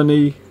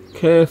money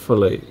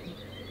carefully."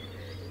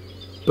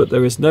 But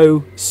there is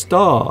no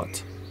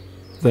start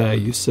there,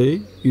 you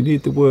see. You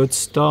need the word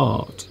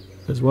start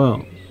as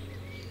well.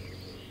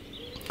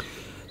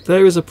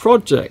 "There is a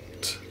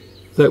project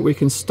that we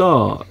can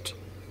start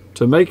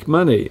to make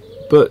money,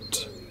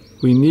 but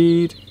we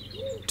need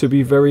to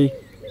be very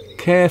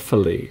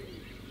carefully."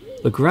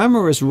 The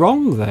grammar is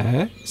wrong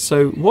there,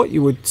 so what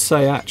you would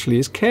say actually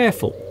is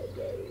careful.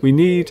 We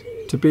need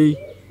to be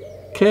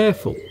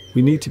careful.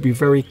 We need to be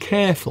very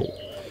careful.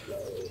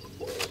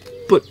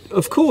 But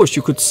of course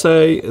you could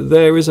say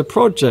there is a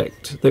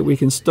project that we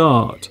can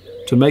start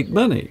to make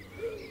money,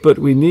 but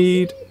we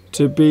need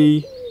to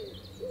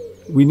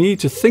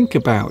think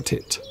about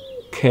it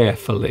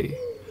carefully.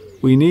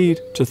 We need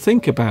to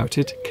think about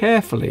it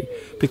carefully,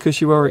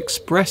 because you are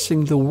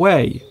expressing the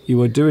way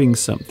you are doing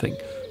something.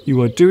 You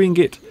are doing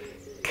it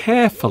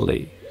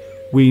carefully.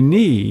 We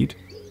need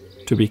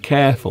to be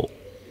careful.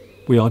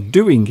 We are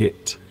doing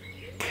it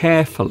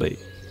carefully.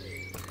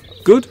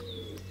 Good.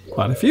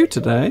 Quite a few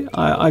today.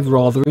 I've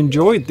rather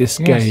enjoyed this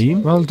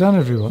game. Well done,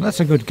 everyone. That's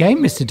a good game,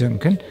 Mr.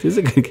 Duncan. It is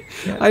a good game.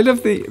 Yeah. I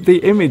love the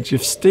image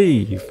of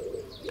Steve.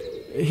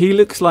 He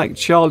looks like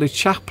Charlie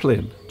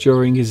Chaplin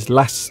during his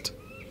last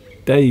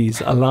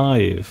days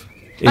alive.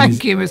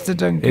 Thank you, Mr.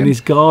 Duncan. In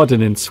his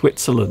garden in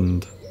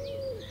Switzerland,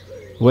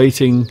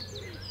 waiting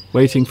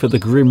for the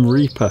Grim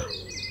Reaper.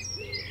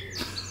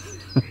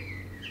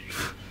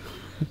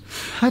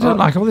 I don't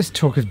like all this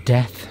talk of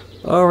death.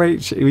 All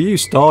right, you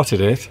started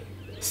it.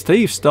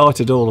 Steve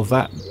started all of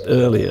that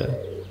earlier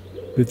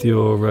with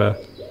your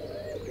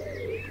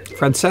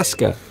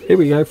Francesca. Here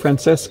we go,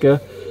 Francesca.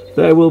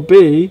 there will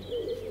be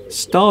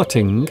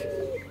starting.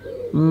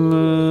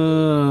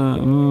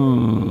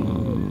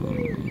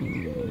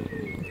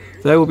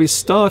 There will be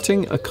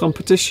starting a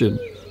competition.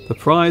 The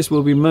prize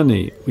will be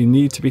money. We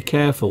need to be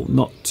careful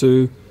not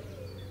to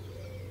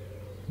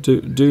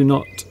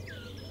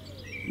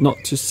not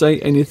to say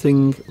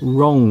anything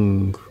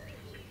wrong.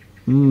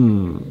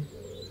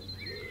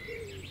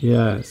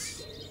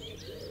 Yes.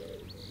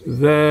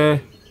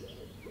 There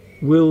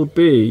will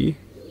be.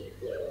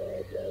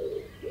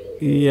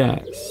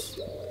 Yes.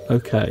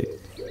 Okay.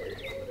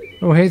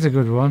 Oh, here's a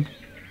good one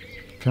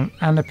from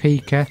Anna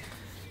Pika.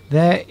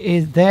 There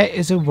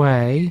is a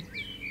way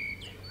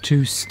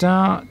to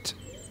start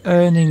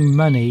earning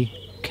money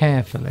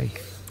carefully.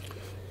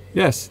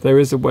 Yes, there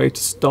is a way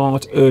to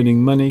start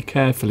earning money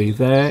carefully.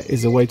 There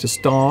is a way to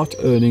start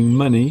earning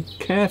money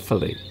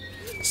carefully.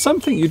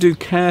 Something you do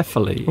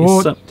carefully.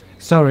 Or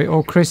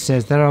Chris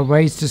says there are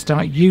ways to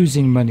start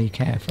using money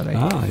carefully.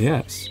 Ah,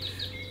 yes.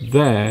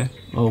 There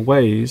are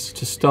ways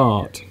to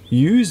start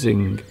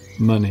using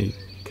money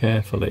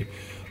carefully.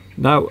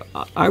 Now,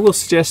 I will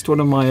suggest one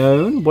of my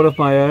own.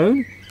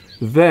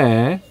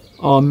 There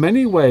are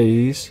many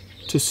ways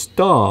to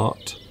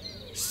start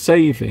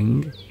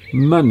saving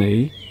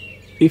money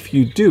if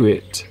you do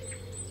it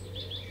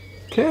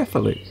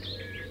carefully.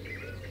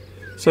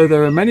 So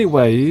there are many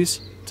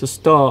ways to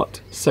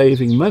start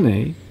saving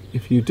money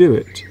if you do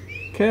it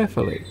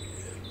carefully.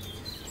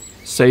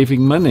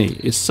 Saving money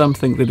is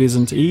something that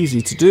isn't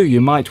easy to do.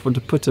 You might want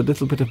to put a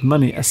little bit of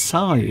money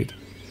aside.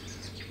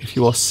 If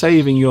you are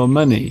saving your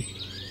money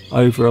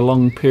over a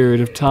long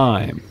period of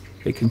time,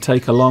 it can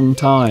take a long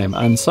time,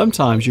 and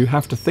sometimes you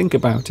have to think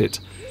about it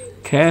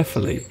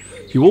carefully.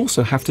 You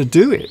also have to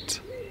do it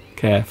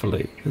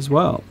carefully as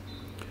well.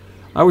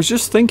 I was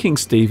just thinking,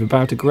 Steve,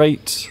 about a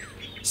great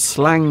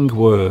slang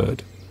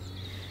word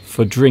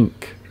for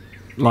drink,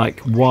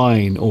 like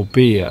wine or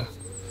beer,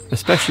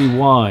 especially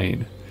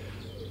wine.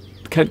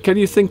 Can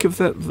you think of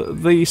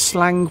the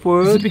slang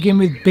word? Does it begin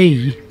with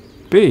B?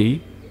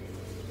 B?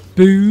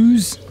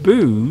 Booze?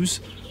 Booze?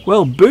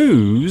 Well,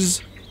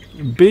 booze,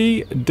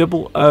 B-O-O-Z-E,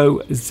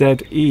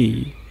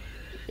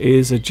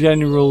 is a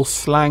general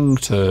slang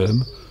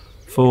term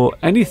for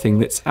anything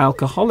that's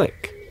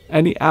alcoholic,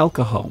 any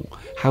alcohol.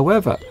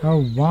 However,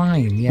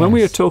 wine, yes. When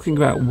we are talking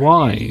about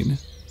wine,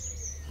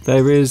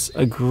 there is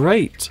a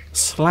great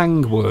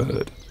slang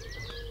word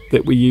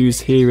that we use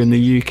here in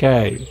the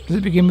UK. Does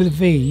it begin with a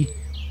V?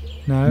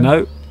 No.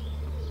 No.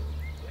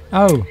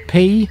 Oh,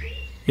 P?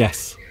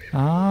 Yes.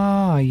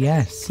 Ah,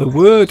 yes. The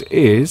word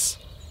is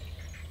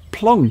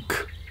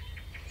plonk.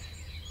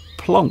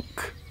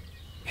 Plonk.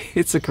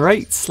 It's a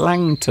great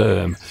slang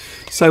term.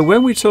 So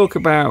when we talk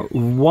about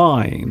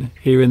wine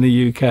here in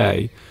the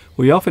UK,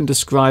 we often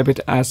describe it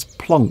as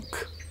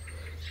plonk.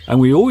 And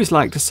we always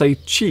like to say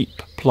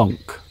cheap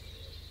plonk.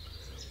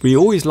 We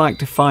always like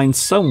to find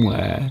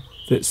somewhere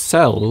that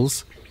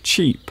sells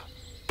cheap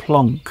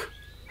plonk.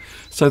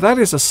 So that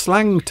is a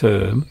slang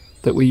term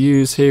that we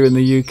use here in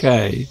the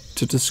UK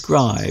to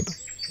describe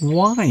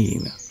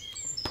wine.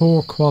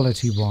 Poor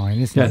quality wine,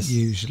 isn't it,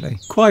 usually?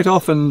 Quite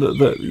often,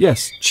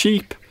 yes,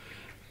 cheap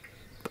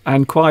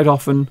and quite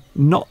often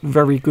not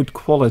very good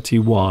quality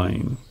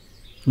wine.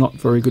 Not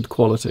very good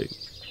quality.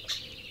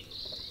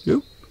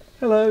 You?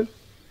 Hello.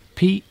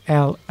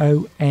 P-L-O-N-K.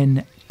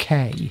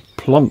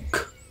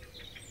 Plonk.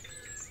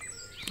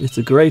 It's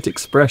a great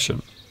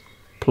expression.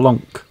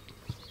 Plonk.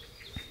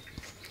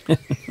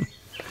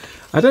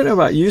 I don't know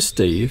about you,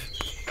 Steve,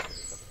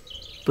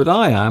 but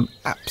I am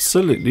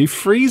absolutely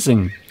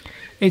freezing.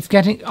 It's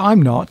getting...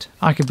 I'm not.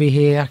 I could be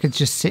here. I could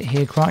just sit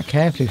here quite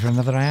carefully for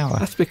another hour.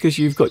 That's because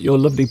you've got your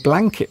lovely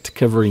blanket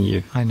covering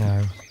you. I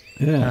know.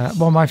 Yes.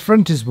 Well, my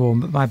front is warm,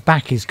 but my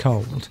back is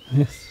cold.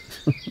 Yes.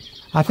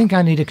 I think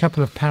I need a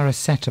couple of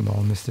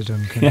paracetamol, Mr.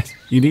 Duncan. Yes,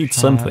 you need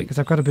something. Because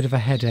I've got a bit of a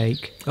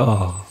headache.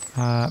 Oh.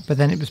 But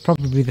then it was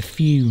probably the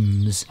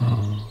fumes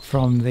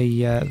from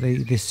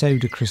the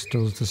soda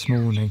crystals this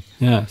morning.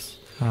 Yes.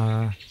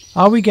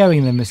 Are we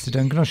going then, Mr.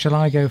 Duncan, or shall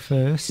I go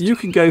first? You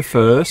can go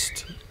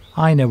first.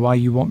 I know why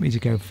you want me to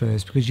go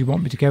first, because you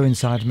want me to go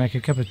inside and make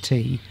a cup of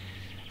tea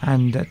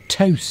and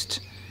toast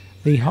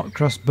the hot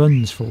cross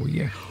buns for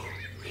you.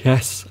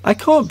 Yes. I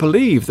can't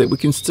believe that we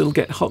can still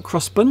get hot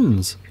cross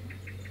buns.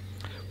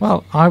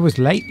 Well, I was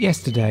late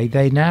yesterday.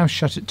 They now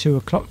shut at 2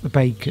 o'clock, the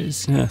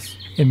bakers. Yes.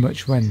 In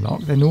Much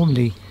Wenlock. They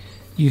normally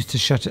used to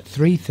shut at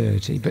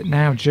 3:30, but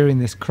now during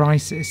this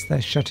crisis they're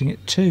shutting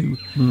at 2.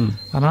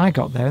 And I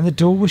got there and the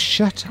door was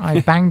shut. I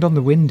banged on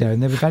the window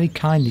and they were very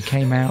kindly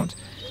came out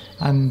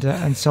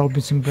and sold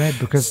me some bread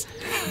because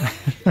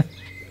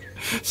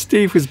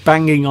Steve was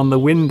banging on the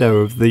window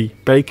of the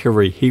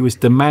bakery. He was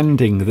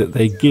demanding that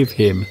they give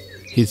him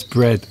his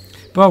bread.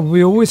 Well,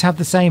 we always have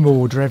the same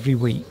order every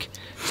week,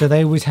 so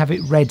they always have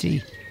it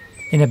ready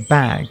in a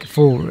bag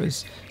for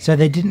us, so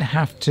they didn't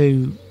have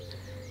to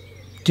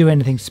do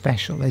anything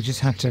special. They just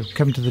had to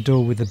come to the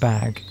door with the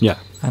bag. Yeah.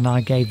 And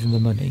I gave them the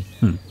money.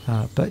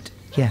 But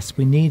yes,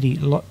 we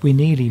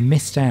nearly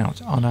missed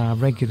out on our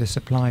regular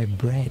supply of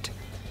bread.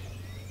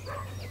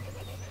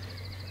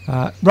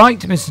 Right,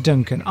 Mr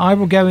Duncan, I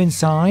will go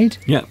inside.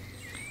 Yeah.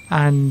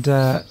 And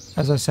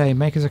as I say,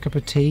 make us a cup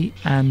of tea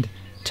and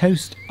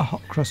toast a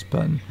hot cross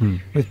bun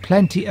with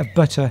plenty of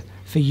butter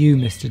for you,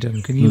 Mr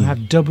Duncan. You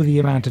have double the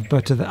amount of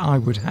butter that I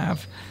would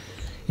have.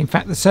 In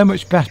fact, there's so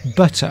much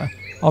butter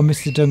on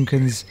Mr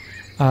Duncan's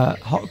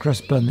hot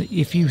cross bun that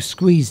if you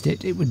squeezed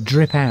it, it would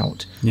drip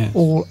out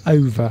all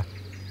over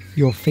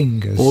your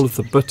fingers. All of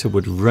the butter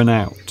would run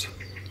out.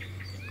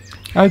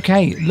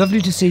 Okay,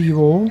 lovely to see you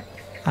all,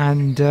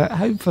 and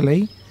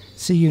hopefully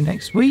see you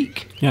next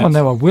week. Yes. Well,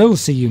 no, I will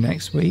see you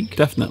next week.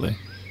 Definitely.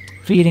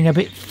 Feeling a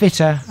bit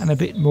fitter and a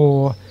bit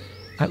more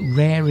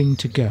raring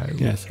to go.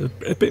 Yes,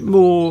 a bit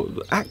more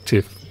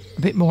active.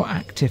 A bit more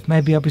active.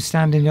 Maybe I'll be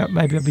standing up,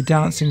 maybe I'll be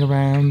dancing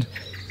around.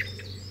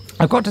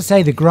 I've got to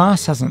say,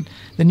 the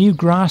new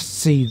grass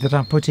seed that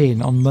I put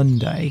in on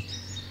Monday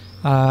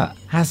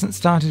hasn't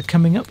started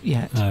coming up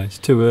yet. No, it's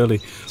too early.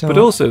 So but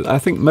also, I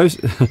think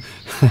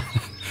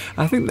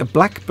I think the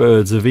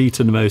blackbirds have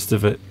eaten most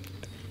of it.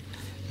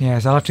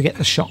 Yes, I'll have to get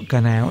the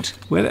shotgun out.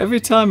 Well, every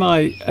time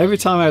I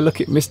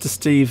look at Mr.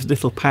 Steve's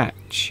little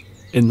patch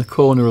in the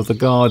corner of the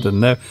garden,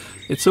 there,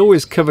 it's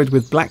always covered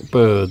with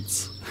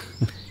blackbirds.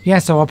 Yeah,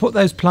 so I'll put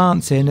those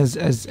plants in,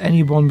 as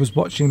anyone was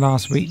watching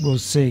last week will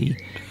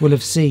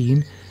have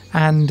seen.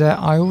 And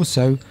I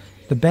also,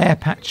 the bare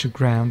patch of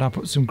ground, I'll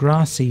put some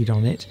grass seed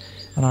on it,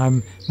 and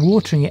I'm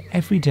watering it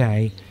every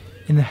day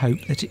in the hope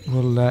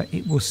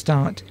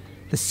that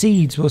the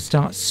seeds will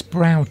start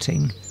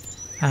sprouting,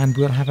 and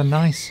we'll have a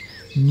nice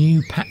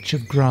new patch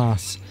of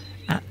grass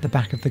at the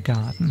back of the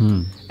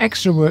garden.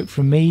 Extra work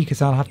from me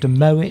because I'll have to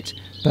mow it,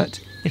 but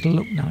it'll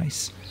look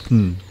nice.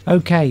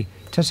 Okay,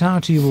 ta-ta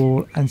to you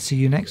all, and see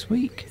you next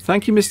week.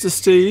 Thank you, Mr.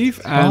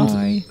 Steve. And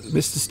Bye.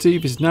 Mr.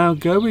 Steve is now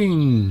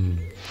going.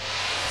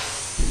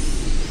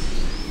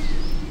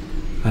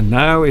 And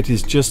now it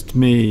is just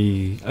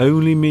me,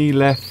 only me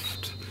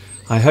left.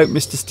 I hope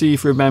Mr.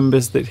 Steve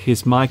remembers that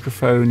his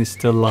microphone is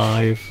still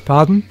live.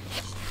 Pardon?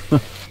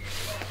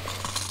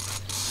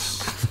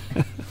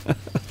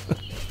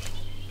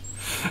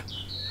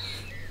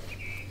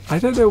 I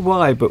don't know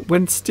why, but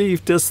when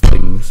Steve does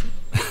things...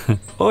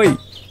 Oi!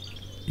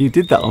 You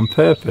did that on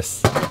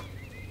purpose.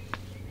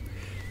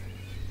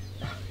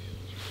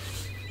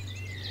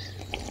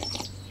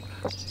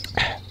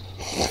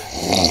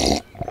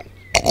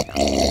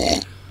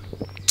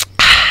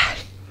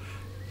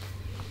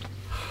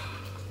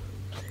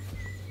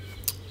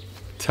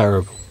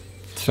 Terrible.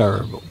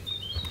 Terrible.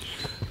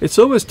 It's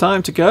almost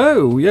time to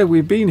go. Yeah,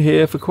 we've been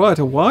here for quite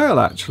a while,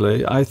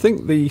 actually. I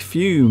think the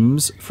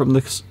fumes from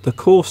the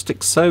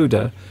caustic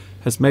soda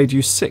has made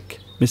you sick,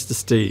 Mr.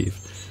 Steve.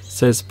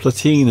 Says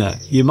Platina.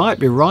 You might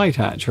be right,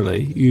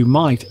 actually. You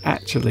might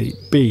actually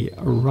be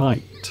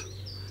right.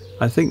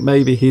 I think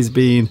maybe he's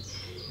been...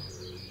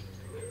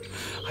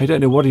 I don't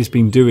know what he's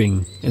been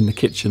doing in the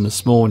kitchen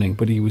this morning,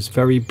 but he was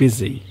very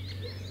busy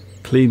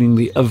cleaning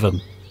the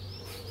oven.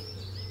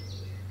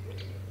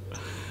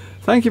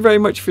 Thank you very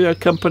much for your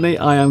company.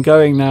 I am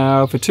going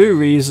now for two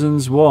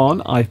reasons.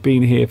 One, I've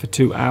been here for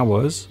 2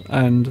 hours,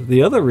 and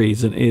the other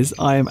reason is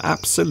I am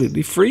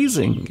absolutely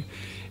freezing.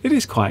 It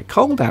is quite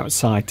cold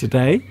outside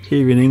today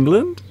here in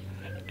England,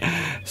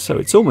 so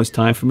it's almost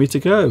time for me to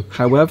go.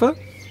 However,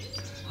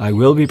 I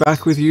will be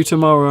back with you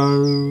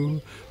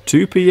tomorrow,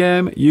 2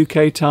 p.m.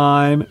 UK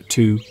time,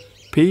 2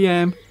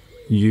 p.m.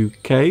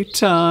 UK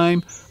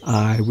time.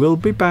 I will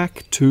be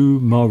back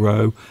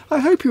tomorrow. I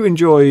hope you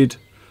enjoyed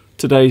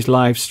today's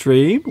live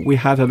stream. We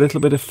had a little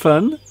bit of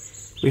fun.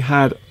 We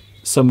had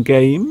some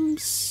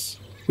games.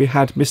 We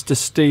had Mr.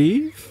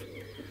 Steve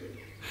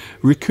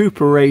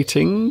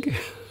recuperating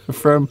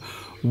from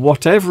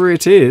whatever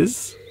it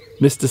is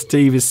Mr.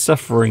 Steve is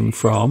suffering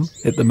from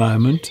at the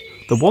moment.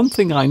 The one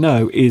thing I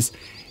know is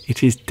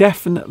it is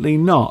definitely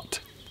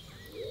not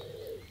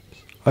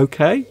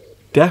okay.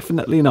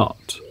 Definitely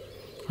not.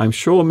 I'm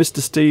sure Mr.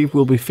 Steve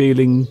will be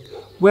feeling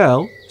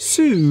well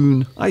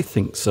soon. I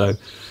think so.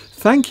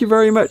 Thank you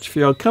very much for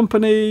your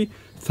company.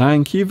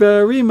 Thank you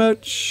very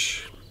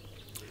much.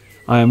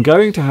 I am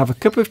going to have a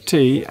cup of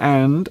tea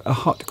and a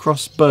hot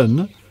cross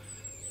bun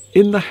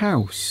in the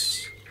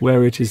house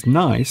where it is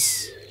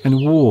nice and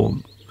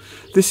warm.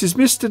 This is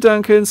Mr.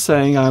 Duncan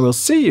saying I will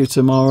see you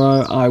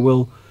tomorrow. I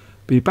will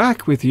be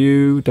back with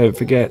you. Don't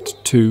forget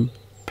 2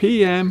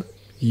 p.m.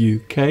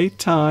 UK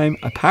time.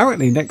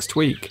 Apparently next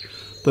week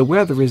the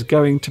weather is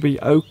going to be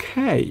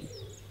okay.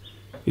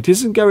 It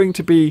isn't going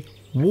to be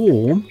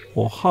warm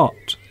or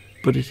hot,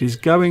 but it is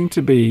going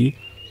to be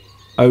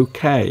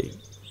okay,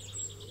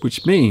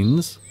 which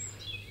means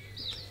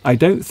I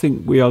don't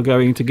think we are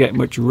going to get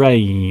much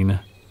rain,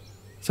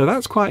 so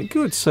that's quite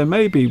good. So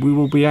maybe we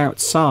will be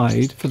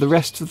outside for the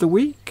rest of the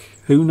week.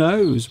 Who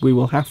knows? We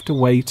will have to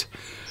wait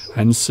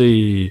and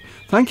see.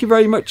 Thank you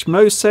very much,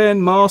 Mohsen,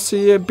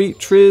 Marcia,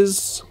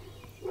 Beatrice,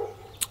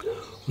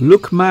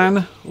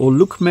 Lookman or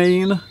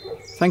Lookmain.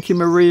 Thank you,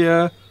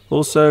 Maria.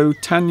 Also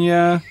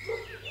Tanya,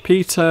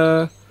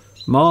 Peter,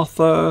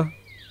 Martha,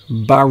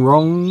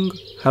 Barong,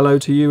 hello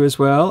to you as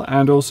well,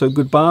 and also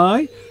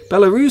goodbye.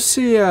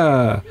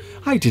 Belarusia,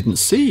 I didn't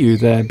see you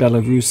there,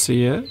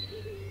 Belarusia.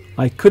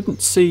 I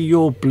couldn't see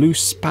your blue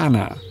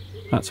spanner.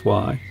 That's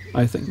why,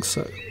 I think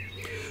so.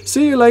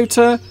 See you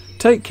later.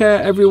 Take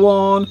care,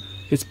 everyone.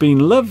 It's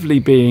been lovely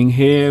being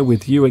here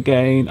with you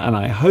again, and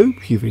I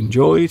hope you've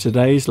enjoyed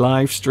today's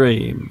live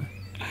stream.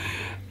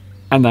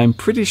 And I'm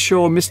pretty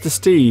sure Mr.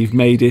 Steve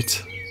made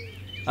it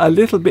a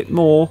little bit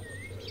more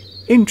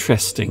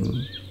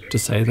interesting, to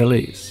say the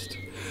least.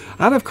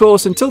 And of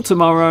course, until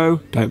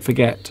tomorrow, don't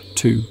forget,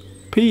 2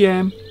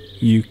 p.m.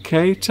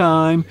 UK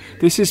time.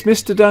 This is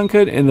Mr.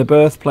 Duncan in the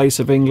birthplace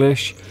of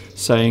English,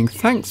 saying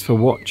thanks for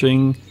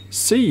watching.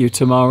 See you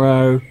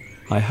tomorrow.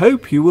 I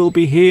hope you will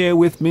be here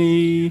with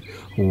me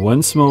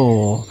once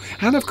more.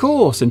 And of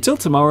course, until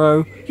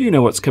tomorrow, you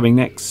know what's coming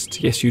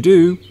next. Yes, you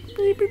do.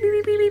 Beep, beep,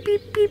 beep, beep,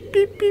 beep, beep,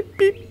 beep, beep,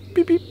 beep,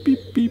 beep, beep,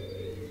 beep, beep.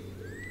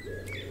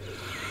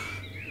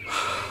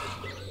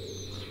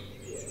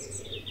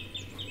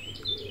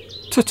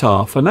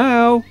 Ta-ta for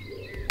now.